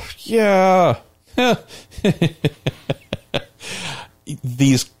 yeah.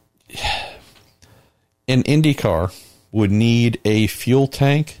 An IndyCar would need a fuel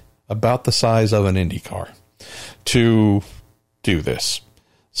tank about the size of an IndyCar to do this.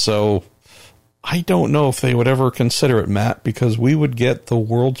 So I don't know if they would ever consider it, Matt, because we would get the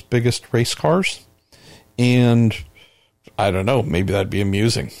world's biggest race cars. And I don't know, maybe that'd be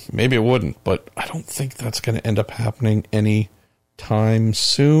amusing. Maybe it wouldn't, but I don't think that's going to end up happening anytime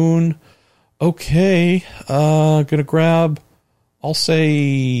soon. Okay, going to grab, I'll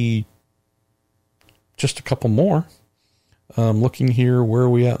say, just a couple more. Looking here, where are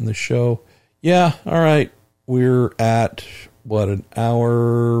we at in the show? Yeah, all right. We're at, an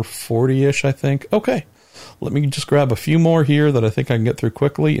hour 40-ish, I think. Okay, let me just grab a few more here that I think I can get through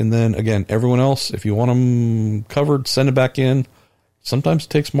quickly. And then, again, everyone else, if you want them covered, send it back in. Sometimes it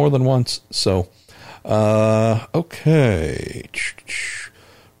takes more than once. So, okay.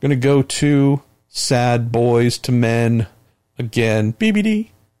 Going to go to Sad Boys to Men again. BBD,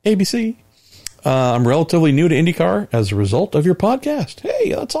 ABC. I'm relatively new to IndyCar as a result of your podcast.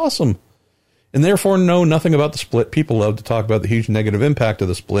 Hey, that's awesome. And therefore know nothing about the split. People love to talk about the huge negative impact of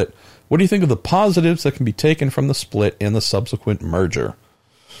the split. What do you think of the positives that can be taken from the split and the subsequent merger?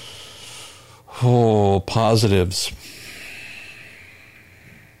 Oh, positives.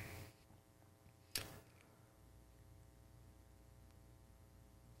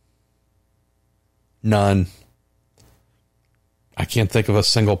 None. I can't think of a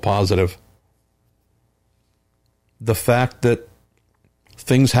single positive. The fact that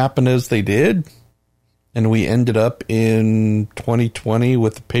things happened as they did, and we ended up in 2020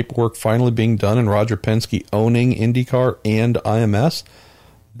 with the paperwork finally being done and Roger Penske owning IndyCar and IMS,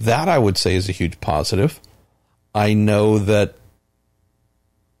 that I would say is a huge positive. I know that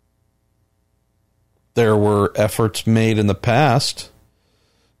there were efforts made in the past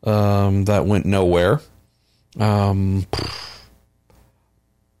that went nowhere. I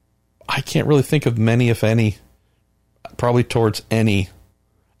can't really think of many, if any, probably towards any.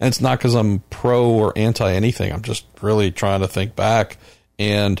 And it's not because I'm pro or anti anything. I'm just really trying to think back.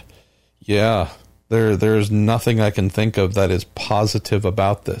 And yeah, there's nothing I can think of that is positive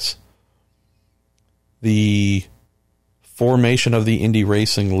about this. The formation of the Indy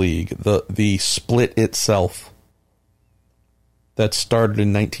Racing League, the split itself that started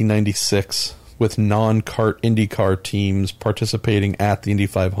in 1996 with non-kart IndyCar teams participating at the Indy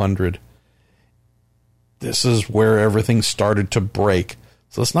 500. This is where everything started to break.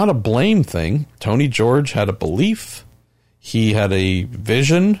 So it's not a blame thing. Tony George had a belief. He had a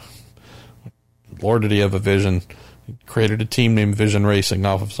vision. Lord, did he have a vision? He created a team named Vision Racing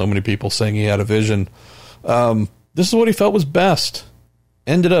off of so many people saying he had a vision. This is what he felt was best.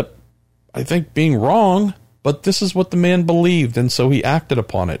 Ended up, I think, being wrong, but this is what the man believed, and so he acted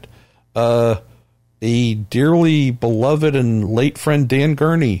upon it. A dearly beloved and late friend, Dan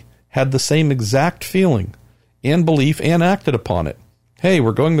Gurney, had the same exact feeling and belief and acted upon it. Hey,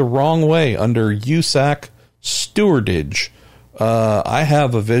 we're going the wrong way under USAC stewardage. I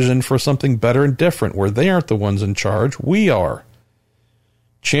have a vision for something better and different where they aren't the ones in charge. We are.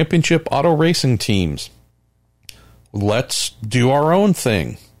 Championship auto racing teams. Let's do our own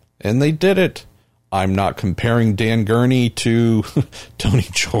thing. And they did it. I'm not comparing Dan Gurney to Tony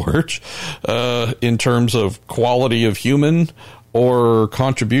George in terms of quality of human or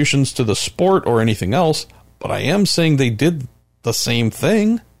contributions to the sport or anything else, but I am saying they did the same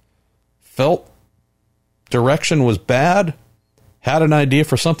thing. Felt direction was bad, had an idea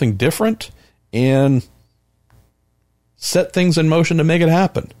for something different, and set things in motion to make it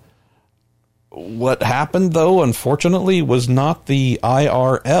happen. What happened, though, unfortunately, was not the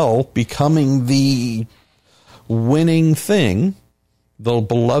IRL becoming the winning thing, the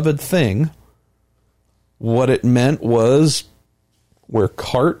beloved thing. What it meant was where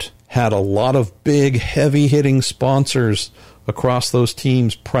CART had a lot of big, heavy-hitting sponsors across those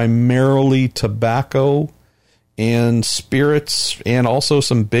teams, primarily tobacco and spirits, and also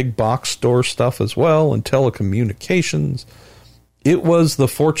some big box store stuff as well, and telecommunications. It was the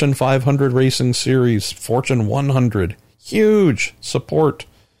Fortune 500 Racing Series, Fortune 100. Huge support.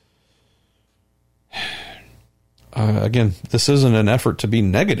 Again, this isn't an effort to be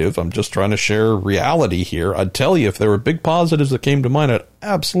negative. I'm just trying to share reality here. I'd tell you if there were big positives that came to mind, I'd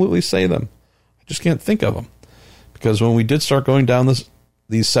absolutely say them. I just can't think of them. Because when we did start going down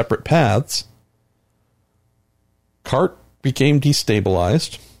these separate paths, CART became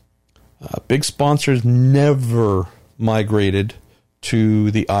destabilized. Big sponsors never migrated to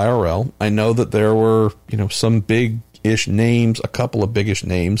the IRL. I know that there were, some big-ish names, a couple of big-ish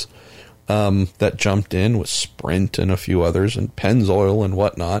names that jumped in with Sprint and a few others and Pennzoil and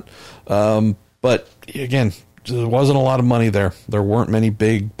whatnot. But again, there wasn't a lot of money there. There weren't many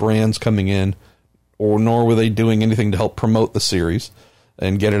big brands coming in, nor were they doing anything to help promote the series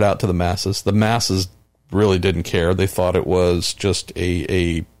and get it out to the masses. The masses really didn't care. They thought it was just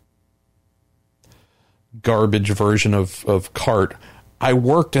a garbage version of CART. I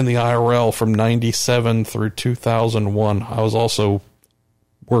worked in the IRL from 97 through 2001. I was also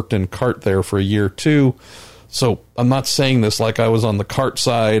worked in CART there for a year too. So I'm not saying this like I was on the CART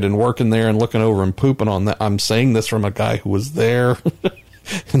side and working there and looking over and pooping on that. I'm saying this from a guy who was there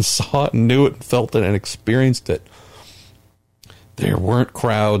and saw it and knew it and felt it and experienced it. There weren't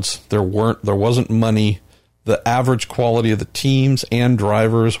crowds. There wasn't money. The average quality of the teams and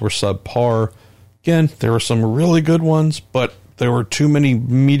drivers were subpar. Again, there were some really good ones, but there were too many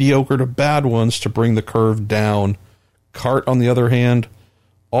mediocre to bad ones to bring the curve down. CART, on the other hand,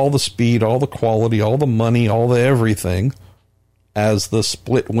 all the speed, all the quality, all the money, all the everything. As the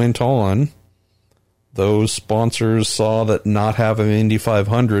split went on, those sponsors saw that not having Indy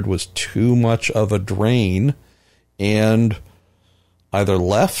 500 was too much of a drain and either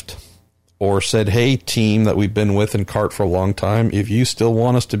left or said, hey, team that we've been with in CART for a long time, if you still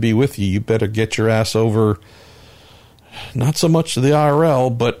want us to be with you, you better get your ass over, not so much to the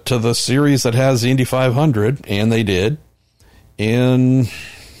IRL, but to the series that has the Indy 500, and they did. And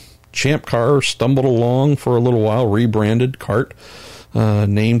Champ Car stumbled along for a little while, rebranded CART,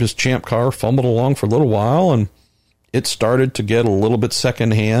 named as Champ Car, fumbled along for a little while, and it started to get a little bit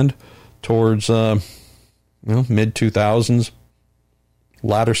secondhand towards mid-2000s,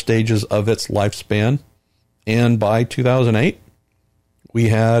 latter stages of its lifespan. And by 2008, we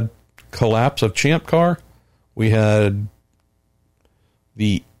had collapse of Champ Car. We had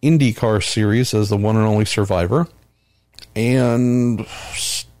the IndyCar series as the one and only survivor, and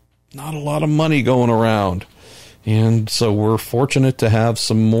not a lot of money going around. And so we're fortunate to have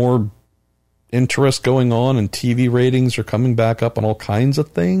some more interest going on, and TV ratings are coming back up on all kinds of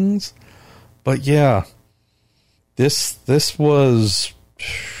things. But yeah, this was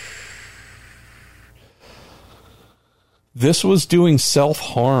doing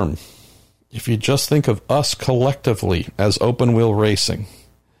self-harm. If you just think of us collectively as open wheel racing,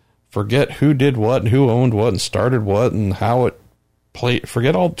 forget who did what and who owned what and started what and how it played.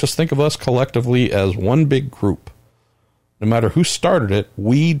 Forget all, just think of us collectively as one big group. No matter who started it,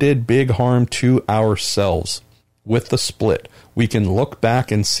 we did big harm to ourselves with the split. We can look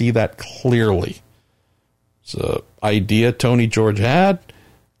back and see that clearly. It's an idea Tony George had.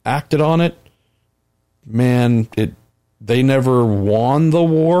 acted on it, man, they never won the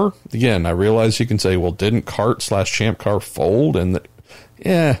war. Again, I realize you can say, well, didn't CART/Champ Car fold? And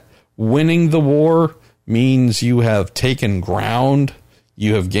winning the war means you have taken ground,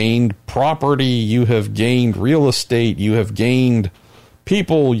 you have gained property, you have gained real estate, you have gained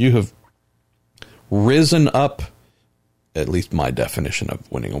people, you have risen up, at least my definition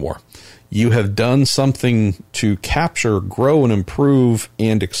of winning a war. You have done something to capture, grow, and improve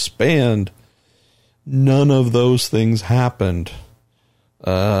and expand. None of those things happened.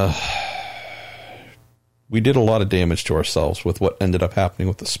 We did a lot of damage to ourselves with what ended up happening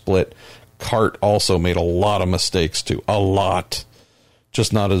with the split. CART also made a lot of mistakes too. A lot.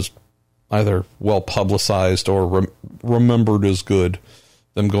 Just not as either well publicized or remembered as good.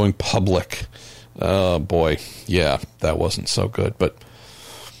 Them going public. Oh boy. Yeah, that wasn't so good. But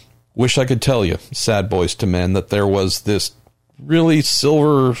wish I could tell you, sad boys to men, that there was this really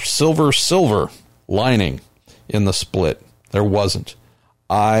silver lining in the split. There wasn't.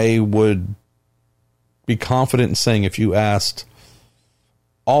 I would be confident in saying if you asked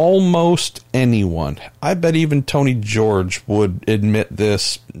almost anyone, I bet even Tony George would admit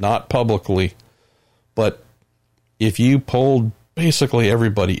this, not publicly, but if you polled basically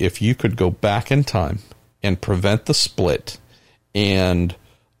everybody, if you could go back in time and prevent the split and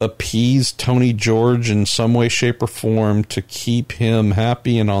appease Tony George in some way, shape, or form to keep him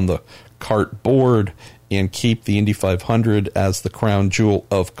happy and on the CART board and keep the Indy 500 as the crown jewel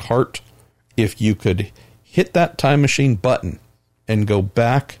of CART, if you could hit that time machine button and go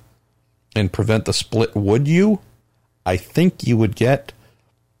back and prevent the split, would you? I think you would get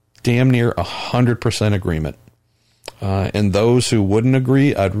damn near 100% agreement. And those who wouldn't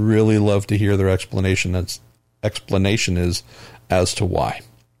agree, I'd really love to hear their explanation. Explanation is as to why.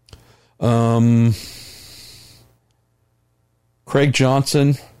 Craig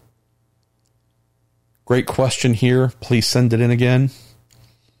Johnson, great question here. Please send it in again.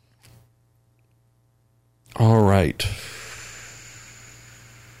 All right.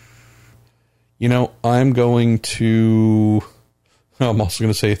 You know, I'm also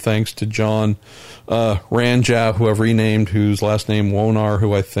going to say thanks to John Ranjau, whoever he named, whose last name Wonar,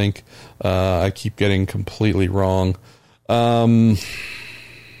 who I think I keep getting completely wrong. I'm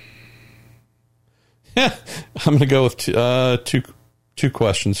going to go with two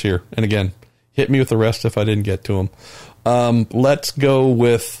questions here. And again, hit me with the rest if I didn't get to them. Let's go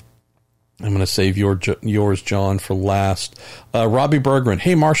with, I'm going to save yours, John, for last. Robbie Bergren.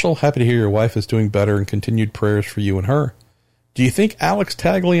 Hey, Marshall, happy to hear your wife is doing better and continued prayers for you and her. Do you think Alex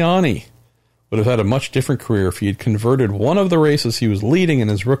Tagliani would have had a much different career if he had converted one of the races he was leading in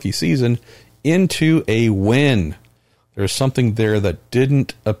his rookie season into a win? There's something there that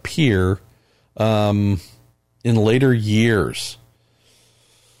didn't appear in later years.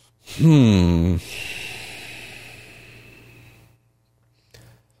 No,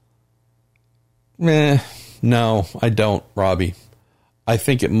 I don't, Robbie. I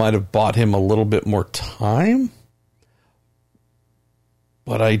think it might have bought him a little bit more time,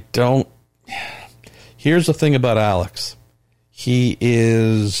 but I don't. Here's the thing about Alex. He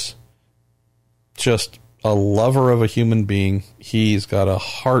is just a lover of a human being. He's got a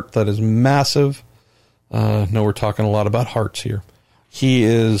heart that is massive. No, we're talking a lot about hearts here. He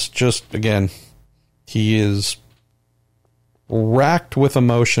is just, again, he is racked with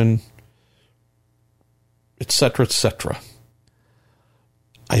emotion, etc., etc.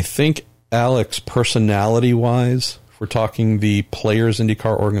 I think Alex, personality-wise, if we're talking the Players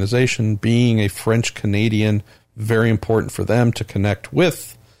IndyCar organization, being a French-Canadian, very important for them to connect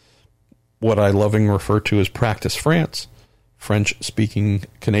with what I lovingly refer to as Practice France, French-speaking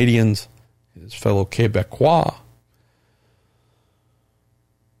Canadians, his fellow Quebecois.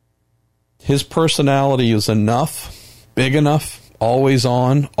 His personality is enough, big enough, always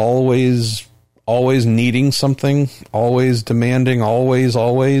on, always needing something, always demanding,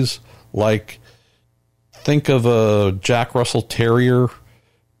 always, like, think of a Jack Russell Terrier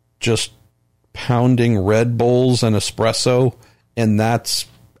just pounding Red Bulls and espresso, and that's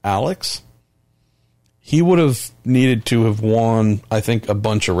Alex. He would have needed to have won, I think, a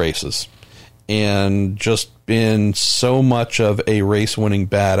bunch of races and just been so much of a race-winning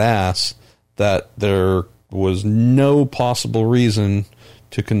badass that there was no possible reason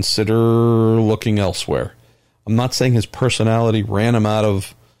to consider looking elsewhere. I'm not saying his personality ran him out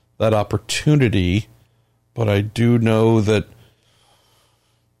of that opportunity, but I do know that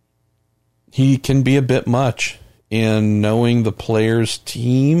he can be a bit much. And knowing the Players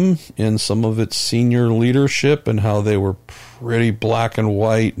team and some of its senior leadership and how they were pretty black and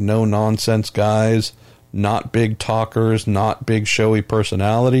white, no nonsense guys, not big talkers, not big showy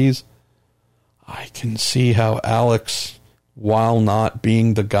personalities. I can see how Alex, while not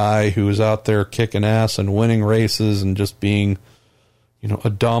being the guy who is out there kicking ass and winning races and just being, a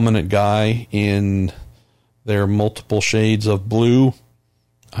dominant guy in their multiple shades of blue,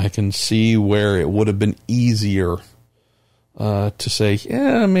 I can see where it would have been easier to say,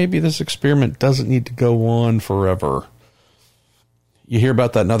 yeah, maybe this experiment doesn't need to go on forever. You hear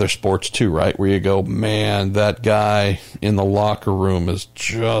about that in other sports too, right? Where you go, man, that guy in the locker room is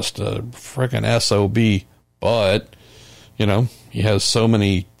just a freaking SOB. But, he has so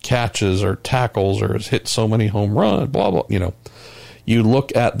many catches or tackles or has hit so many home runs, blah, blah, You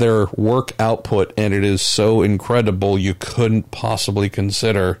look at their work output and it is so incredible you couldn't possibly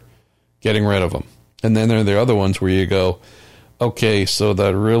consider getting rid of them. And then there are the other ones where you go, okay, so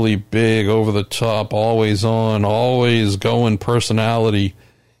that really big, over-the-top, always on, always going personality,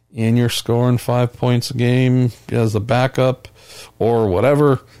 and you're scoring 5 points a game as the backup or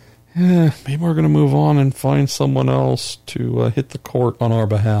whatever, maybe we're going to move on and find someone else to hit the court on our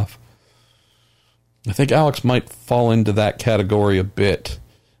behalf. I think Alex might fall into that category a bit.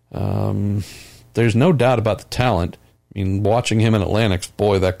 There's no doubt about the talent. I mean, watching him in Atlantic,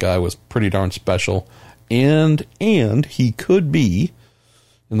 boy, that guy was pretty darn special. And he could be,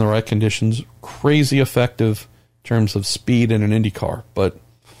 in the right conditions, crazy effective in terms of speed in an IndyCar. But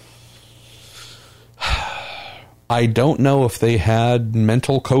I don't know if they had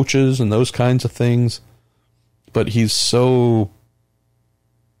mental coaches and those kinds of things. But he's so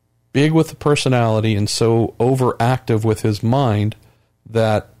big with the personality and so overactive with his mind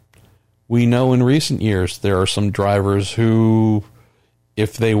that we know in recent years there are some drivers who,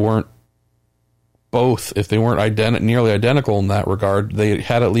 if they weren't nearly identical in that regard, they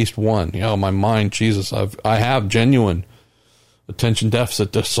had at least one. My mind, Jesus, I have genuine attention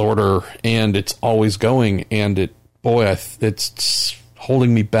deficit disorder, and it's always going, and it's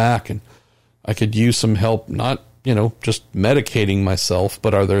holding me back, and I could use some help, not, just medicating myself,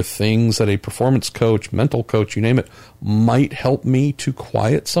 but are there things that a performance coach, mental coach, you name it, might help me to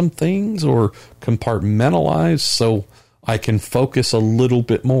quiet some things or compartmentalize so I can focus a little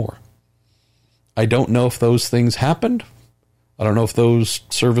bit more? I don't know if those things happened. I don't know if those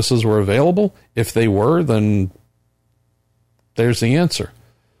services were available. If they were, then there's the answer.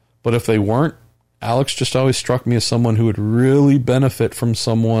 But if they weren't, Alex just always struck me as someone who would really benefit from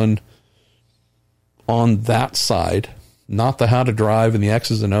someone on that side, not the how to drive and the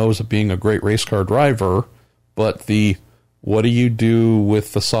X's and O's of being a great race car driver, but the what do you do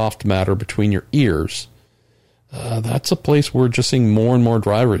with the soft matter between your ears. That's a place where we're just seeing more and more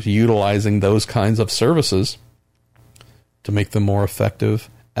drivers utilizing those kinds of services to make them more effective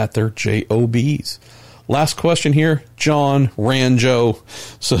at their JOBs. Last question here. John Ranjo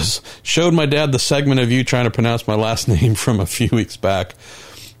says, showed my dad the segment of you trying to pronounce my last name from a few weeks back.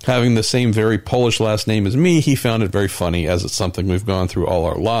 Having the same very Polish last name as me, he found it very funny, as it's something we've gone through all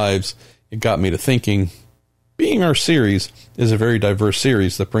our lives. It got me to thinking, being our series is a very diverse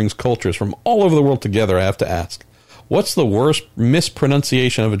series that brings cultures from all over the world together, I have to ask, what's the worst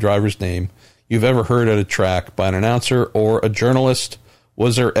mispronunciation of a driver's name you've ever heard at a track by an announcer or a journalist?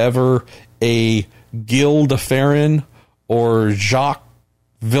 Was there ever a Gil de Ferrin or Jacques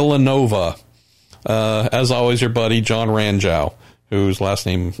Villanova? As always, your buddy, John Ranjow, whose last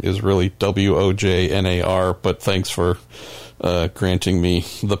name is really Wojnar, but thanks for granting me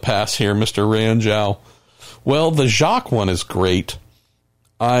the pass here, Mr. Ranjow. Well, the Jacques one is great.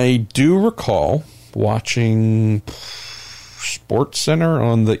 I do recall watching Sports Center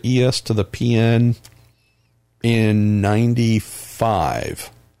on the ES to the PN in 95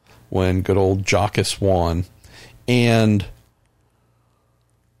 when good old Jacques won. And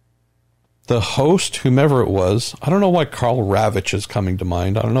the host, whomever it was, I don't know why Carl Ravitch is coming to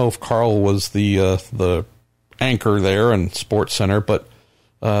mind. I don't know if Carl was the anchor there in Sports Center, but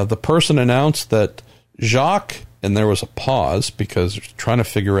the person announced that Jacques, and there was a pause because they're trying to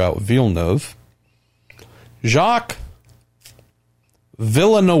figure out Villeneuve, Jacques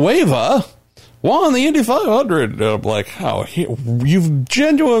Villanueva won the Indy 500. I'm like, how? You've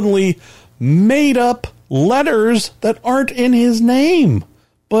genuinely made up letters that aren't in his name.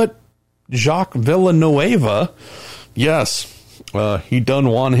 But Jacques Villanueva, yes, he done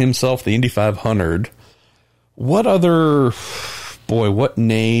won himself the Indy 500. What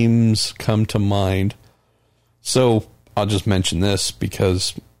names come to mind? So I'll just mention this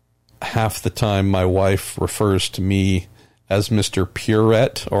because half the time my wife refers to me as Mr.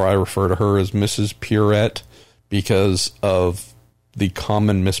 Purett, or I refer to her as Mrs. Purett because of the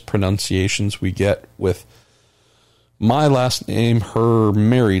common mispronunciations we get with my last name, her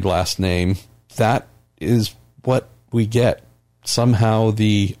married last name. That is what we get. Somehow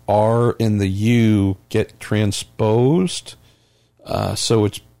the R and the U get transposed. So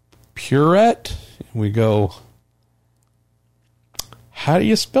it's Purette. We go, how do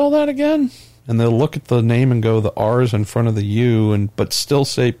you spell that again? And they'll look at the name and go, the R's in front of the U, but still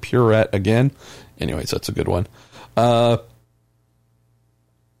say Purette again. Anyways, that's a good one.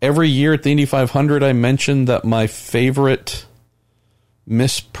 Every year at the Indy 500, I mentioned that my favorite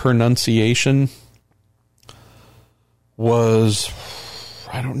mispronunciation was,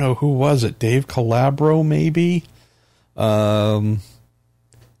 I don't know, who was it? Dave Calabro, maybe?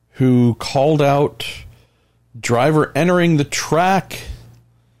 Who called out driver entering the track,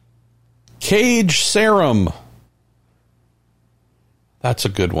 Cage Serum. That's a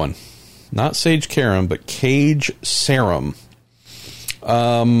good one. Not Sage Karam, but Cage Serum.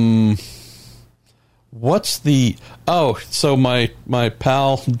 What's the... Oh, so my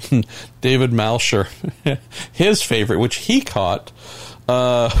pal, David Malsher, his favorite, which he caught,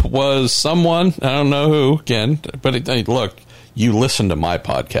 was someone, I don't know who, again, but look, you listen to my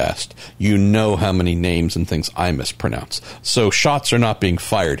podcast. You know how many names and things I mispronounce. So shots are not being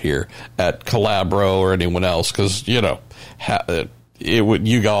fired here at Calabro or anyone else, because, you know,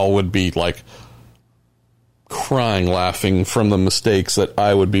 you all would be like crying laughing from the mistakes that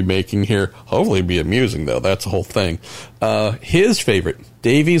I would be making here. Hopefully it'd be amusing, though. That's the whole thing. His favorite,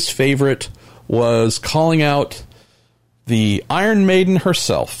 Davey's favorite, was calling out the Iron Maiden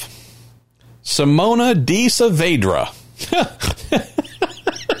herself, Simona di Saavedra.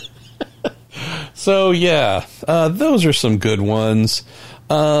 So, yeah, those are some good ones.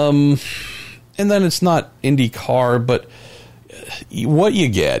 And then it's not IndyCar, but what you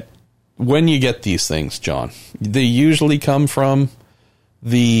get when you get these things, John, they usually come from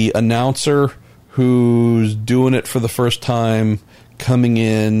the announcer who's doing it for the first time, coming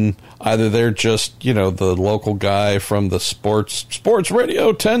in. Either they're just, you know, the local guy from the sports radio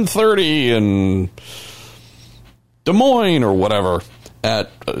 1030 in Des Moines or whatever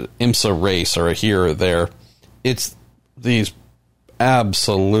at IMSA race or here or there. It's these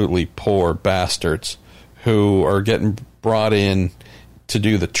absolutely poor bastards who are getting brought in to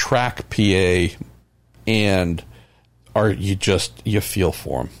do the track PA, and you feel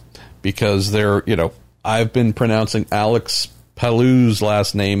for them because they're, you know, I've been pronouncing Alex Palou's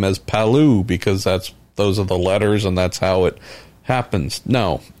last name as Palou because those are the letters and that's how it happens.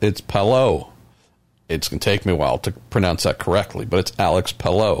 No, it's Palou. It's going to take me a while to pronounce that correctly, but it's Alex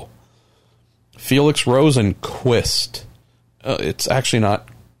Palou. Felix Rosenquist. It's actually not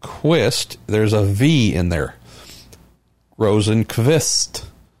Quist. There's a V in there. Rosenquist.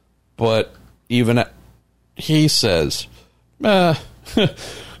 But even he says, yeah,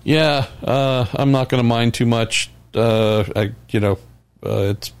 I'm not going to mind too much. It's going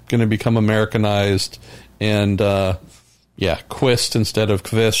to become Americanized. And, Quist instead of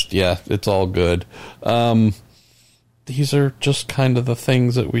Quist. Yeah, it's all good. These are just kind of the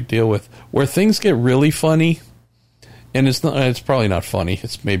things that we deal with. Where things get really funny, and it's probably not funny.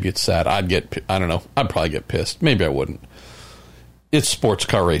 Maybe it's sad. I don't know. I'd probably get pissed. Maybe I wouldn't. It's sports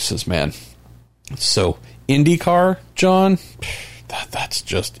car races, man. So IndyCar, John,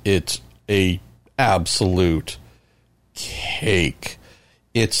 it's a absolute cake.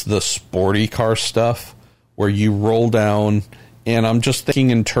 It's the sporty car stuff where you roll down, and I'm just thinking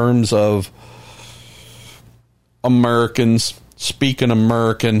in terms of Americans, speaking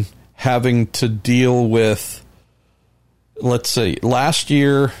American, having to deal with, let's say, last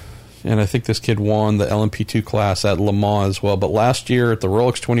year, and I think this kid won the LMP2 class at Le Mans as well, but last year at the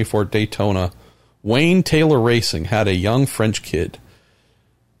Rolex 24 Daytona, Wayne Taylor Racing had a young French kid,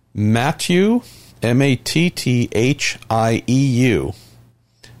 Mathieu, Mathieu,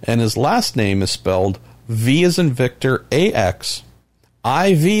 and his last name is spelled V as in Victor, AX,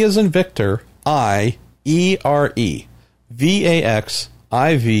 IV as in Victor, IERE. VAXIVIERE.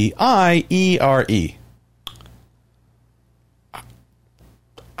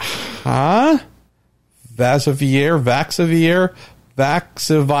 Huh? Vaxiviri,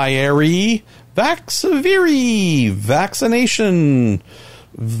 vaccination,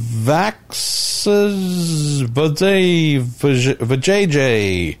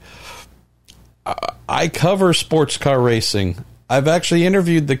 vajayjay. I cover sports car racing. I've actually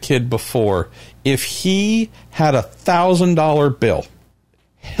interviewed the kid before. If he had $1,000 bill,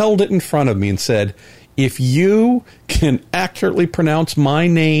 held it in front of me and said, if you can accurately pronounce my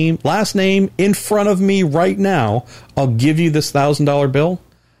last name in front of me right now, I'll give you this $1,000 bill,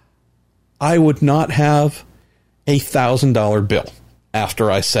 I would not have a $1,000 bill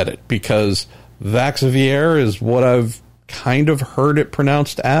after I said it, because Vaxivier is what I've kind of heard it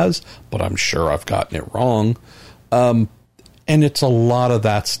pronounced as, but I'm sure I've gotten it wrong. And it's a lot of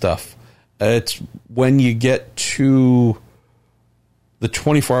that stuff. It's when you get to the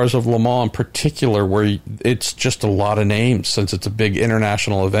 24 Hours of Le Mans in particular, where it's just a lot of names since it's a big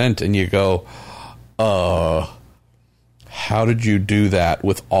international event, and you go, how did you do that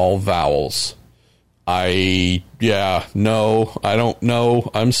with all vowels? I don't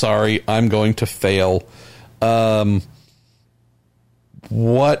know. I'm sorry. I'm going to fail.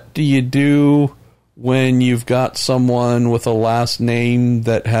 What do you do when you've got someone with a last name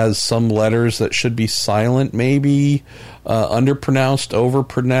that has some letters that should be silent, maybe underpronounced,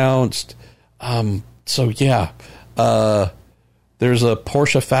 overpronounced? There's a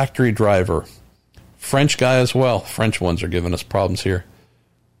Porsche factory driver, French guy as well. French ones are giving us problems here.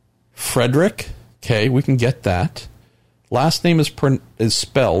 Frederick. Okay, we can get that. Last name is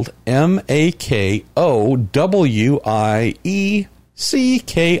spelled Makowiecky.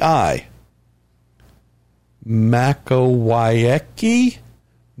 Makowiecki?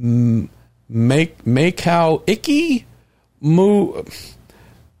 Makowicki?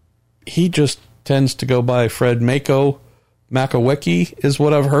 He just tends to go by Fred Mako. Makowicki is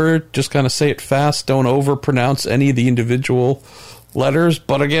what I've heard. Just kind of say it fast. Don't overpronounce any of the individual letters.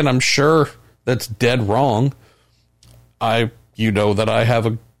 But again, I'm sure that's dead wrong. You know that I have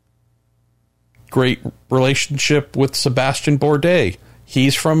a great relationship with Sebastian Bourdais.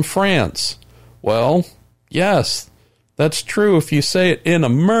 He's from France. Well, yes, that's true if you say it in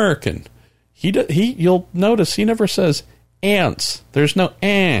American. You'll notice he never says ants. There's no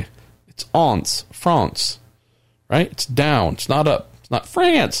eh. It's aunts, France. Right? It's down. It's not up. It's not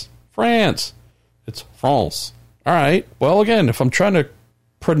France. It's France. All right. Well, again, if I'm trying to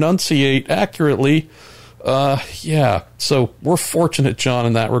pronunciate accurately, so we're fortunate, John,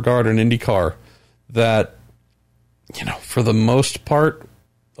 in that regard in IndyCar, that, for the most part,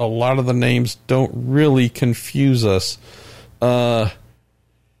 a lot of the names don't really confuse us. Jaron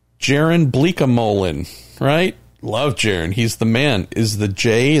Bleekemolen, right? Love Jaron. He's the man. Is the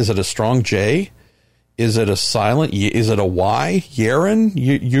J, is it a strong J? Is it a silent? Is it a Y? Yaron?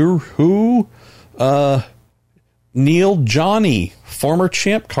 You're who? Neil Johnny, former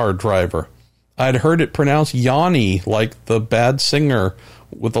Champ Car driver. I'd heard it pronounced Yanni, like the bad singer,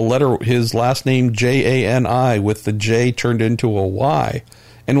 with the letter, his last name Jani, with the J turned into a Y,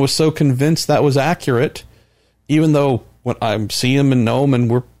 and was so convinced that was accurate, even though when I see him and know him and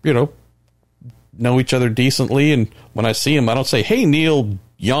we're, know each other decently, and when I see him, I don't say, hey, Neil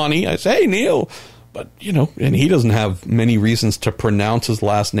Yanni, I say, hey, Neil. But, and he doesn't have many reasons to pronounce his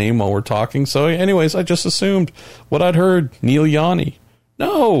last name while we're talking. So anyways, I just assumed what I'd heard, Neil Yanni.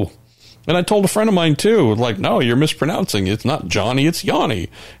 No. And I told a friend of mine too, like, no, you're mispronouncing. It's not Johnny, it's Yanni.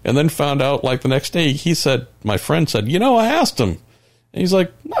 And then found out, like, the next day, my friend said, I asked him. And he's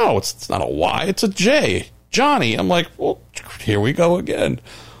like, no, it's not a Y, it's a J. Johnny. I'm like, well, here we go again.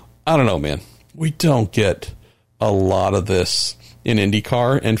 I don't know, man. We don't get a lot of this in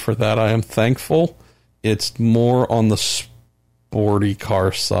IndyCar, and for that I am thankful. It's more on the sporty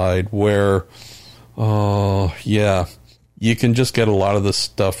car side where, you can just get a lot of this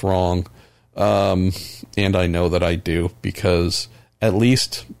stuff wrong. And I know that I do, because at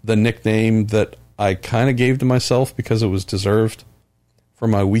least the nickname that I kind of gave to myself because it was deserved for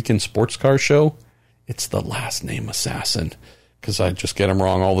my weekend sports car show, it's the last name assassin, because I just get them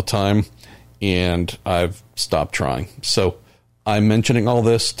wrong all the time, and I've stopped trying. So I'm mentioning all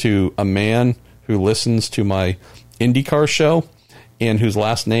this to a man who listens to my IndyCar show and whose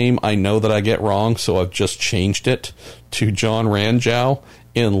last name I know that I get wrong, so I've just changed it to John Ranjow,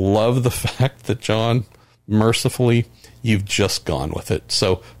 and love the fact that, John, mercifully, you've just gone with it.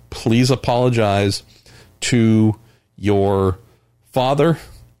 So please apologize to your father.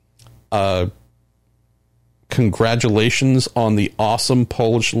 Congratulations on the awesome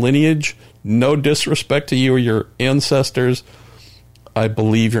Polish lineage. No disrespect to you or your ancestors. I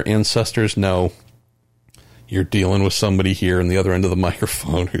believe your ancestors know you're dealing with somebody here on the other end of the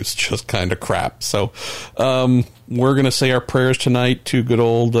microphone who's just kind of crap. So we're going to say our prayers tonight to good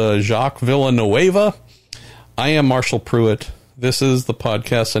old Jacques Villanueva. I am Marshall Pruitt. This is the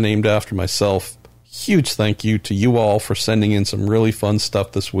podcast I named after myself. Huge thank you to you all for sending in some really fun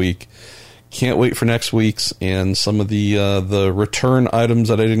stuff this week. Can't wait for next week's and some of the return items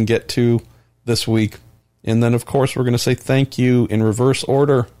that I didn't get to this week. And then, of course, we're going to say thank you in reverse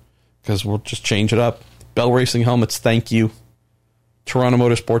order, because we'll just change it up. Bell Racing Helmets, thank you.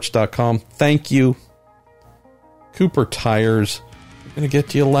 TorontoMotorsports.com, thank you. Cooper Tires, we're going to get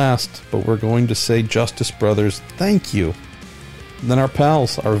to you last, but we're going to say Justice Brothers, thank you. And then our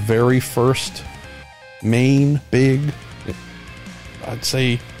pals, our very first main, big, I'd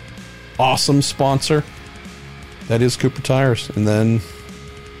say, awesome sponsor. That is Cooper Tires. And then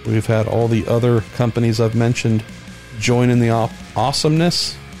we've had all the other companies I've mentioned join in the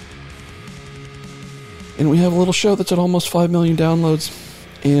awesomeness. And we have a little show that's at almost 5 million downloads.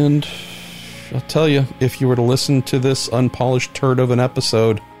 And I'll tell you, if you were to listen to this unpolished turd of an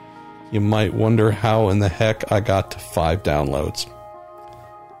episode, you might wonder how in the heck I got to 5 downloads.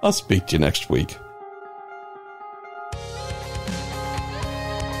 I'll speak to you next week.